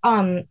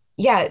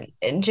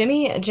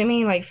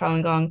Jimmy like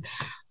Falun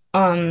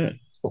Gong,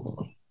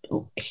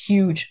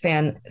 huge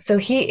fan. So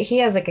he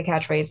has like a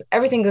catchphrase.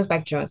 Everything goes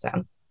back to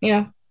Jonestown.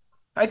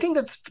 I think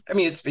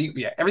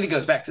everything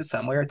goes back to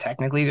somewhere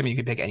technically. I mean, you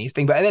could pick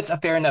anything, but that's a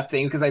fair enough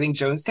thing because I think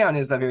Jonestown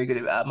is a very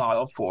good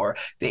model for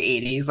the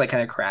 80s, like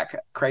kind of crack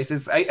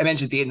crisis. I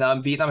mentioned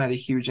Vietnam. Vietnam had a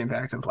huge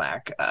impact on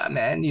Black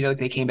men.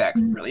 They came back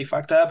really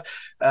fucked up.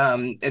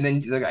 And then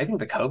I think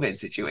the COVID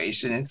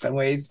situation in some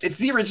ways, it's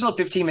the original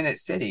 15-minute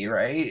city,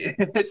 right?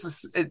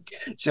 It's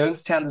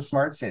Jonestown, the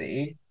smart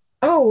city.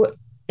 Oh,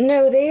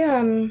 no,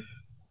 they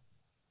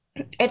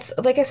it's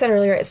like I said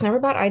earlier, it's never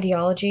about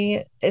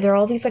ideology. There are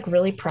all these like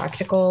really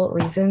practical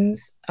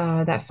reasons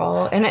that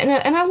fall, and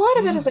a lot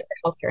of it is like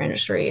the healthcare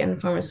industry and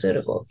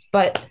pharmaceuticals.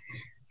 But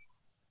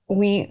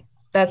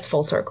that's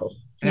full circle.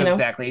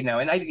 Exactly. No,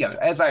 and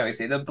as I always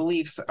say, the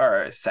beliefs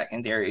are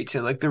secondary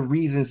to like the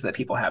reasons that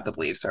people have the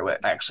beliefs are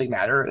what actually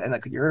matter, and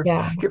like your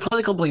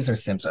political beliefs are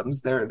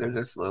symptoms. They're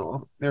just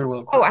little.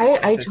 Oh,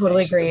 I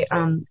totally agree.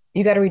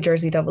 You got to read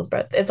Jersey Devil's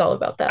Breath. It's all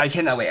about that. I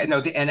cannot wait. No,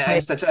 and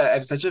I'm such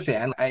a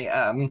fan.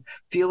 I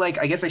feel like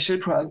I guess I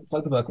should plug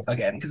the book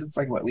again because it's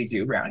like what we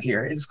do around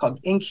here. It's called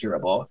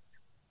Incurable.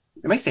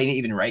 Am I saying it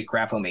even right?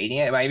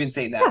 Graphomania? Am I even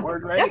saying that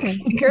word right?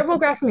 Incurable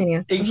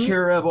graphomania.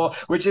 Incurable,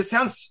 which just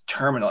sounds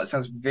terminal. It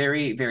sounds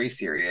very, very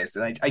serious.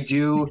 And I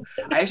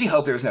actually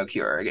hope there's no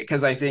cure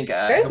because I think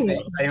I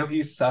hope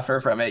you suffer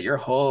from it your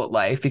whole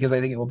life because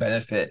I think it will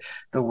benefit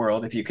the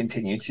world if you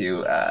continue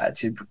to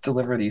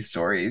deliver these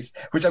stories,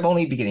 which I'm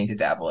only beginning to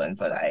dabble in,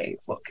 but I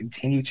will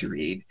continue to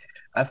read.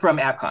 From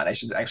AppCon. I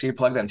should actually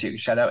plug them too.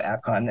 Shout out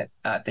AppCon.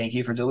 Thank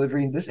you for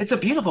delivering this. It's a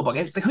beautiful book.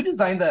 It's like, who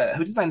designed the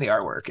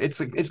artwork?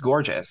 It's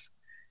gorgeous.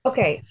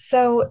 Okay,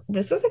 so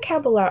this was a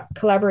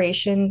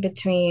collaboration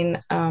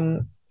between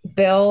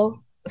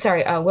Will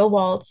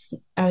Waltz,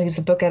 who's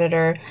a book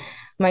editor,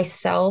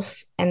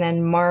 myself, and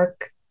then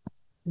Mark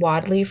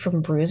Wadley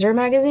from Bruiser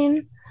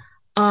magazine.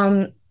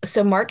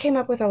 So Mark came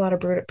up with a lot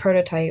of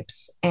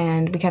prototypes,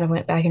 and we kind of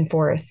went back and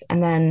forth,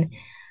 and then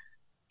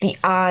the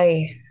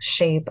eye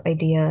shape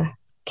idea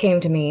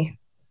came to me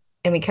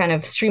and we kind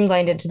of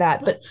streamlined it to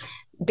that. But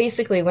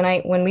basically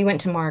when we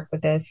went to Mark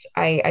with this,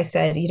 I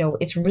said,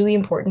 it's really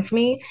important for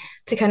me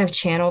to kind of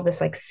channel this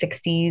like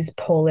 60s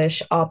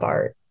Polish op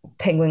art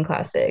penguin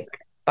classic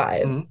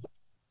vibe,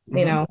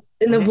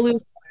 and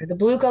the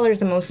blue color is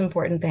the most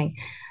important thing.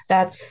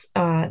 That's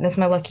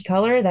my lucky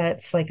color.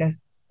 That's like a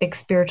big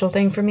spiritual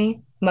thing for me.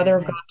 Very Mother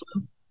of nice.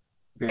 God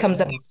Very comes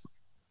up. nice.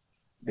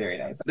 Very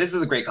nice. This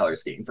is a great color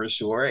scheme for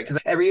sure. Because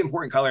every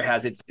important color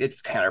has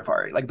its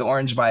counterpart. Like the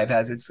orange vibe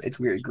has its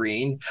weird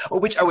green. Oh,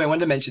 wait, I wanted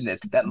to mention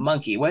this. That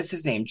monkey. What's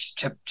his name?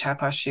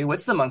 Chapashu.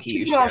 What's the monkey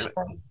you shared?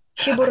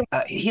 Shibura.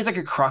 He's like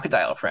a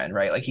crocodile friend,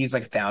 right? Like he's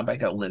like found by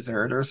like a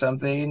lizard or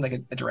something, like a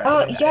Oh,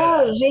 dragon.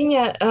 yeah,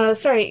 Женя,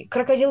 sorry,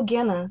 Крокодил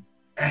Гена.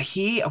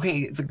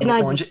 It's like And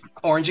I,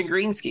 orange and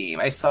green scheme.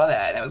 I saw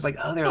that and I was like,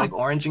 oh, they're oh, like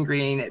orange and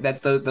green.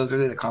 Those are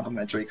the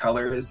complementary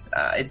colors.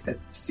 It's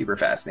super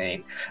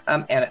fascinating.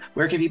 Anna,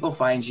 where can people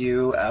find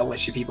you? What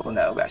should people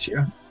know about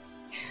you?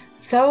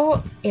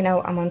 so,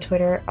 I'm on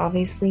Twitter,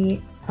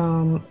 obviously,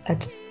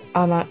 at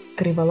Anna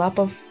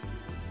Krivolapov.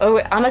 Oh,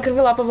 wait, Anna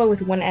Krivolapova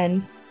with one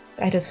N.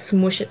 I had to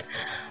smoosh it.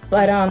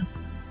 But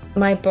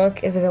my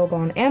book is available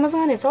on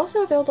Amazon. It's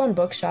also available on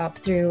Bookshop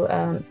through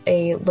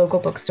a local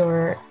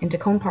bookstore in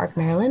Tacoma Park,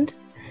 Maryland.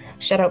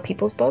 Shout out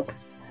People's Book.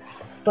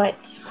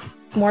 But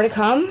more to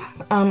come.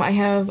 I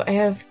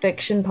have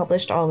fiction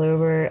published all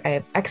over. I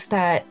have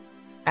Extat,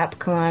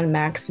 Apcon,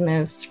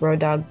 Maximus, Road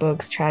Dog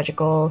Books,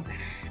 Tragical.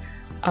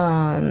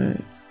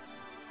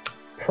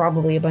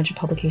 Probably a bunch of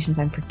publications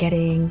I'm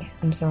forgetting.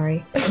 I'm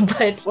sorry,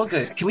 but Well,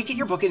 good. Can we get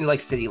your book in like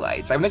City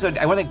Lights? I want to go.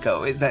 I want to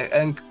go. Is that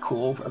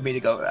cool for me to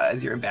go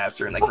as your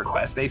ambassador and like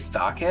request they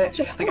stock it?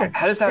 Like,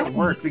 how does that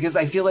work? Because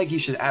I feel like you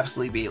should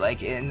absolutely be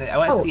like in. I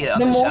want to see it on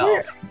the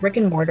more shelf. brick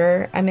and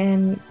mortar I'm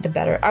in, the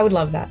better. I would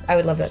love that. I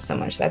would love that so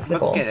much. That's the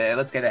Let's goal. get it.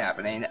 Let's get it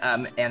happening.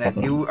 Anna,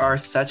 Definitely. you are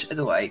such a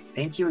delight.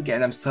 Thank you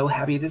again. I'm so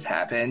happy this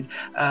happened.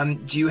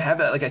 Do you have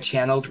a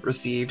channeled,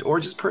 received, or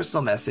just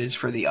personal message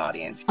for the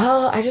audience?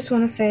 I just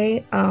want to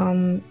say,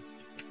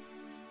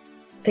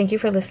 thank you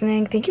for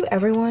listening. Thank you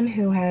everyone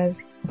who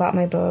has bought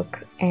my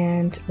book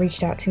and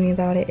reached out to me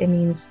about it. It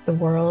means the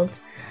world.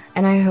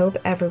 And I hope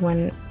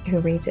everyone who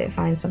reads it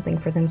finds something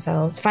for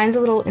themselves, finds a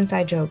little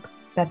inside joke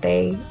that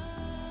they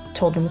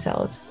told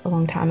themselves a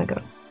long time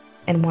ago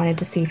and wanted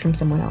to see from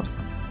someone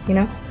else, you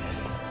know?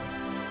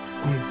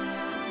 Mm.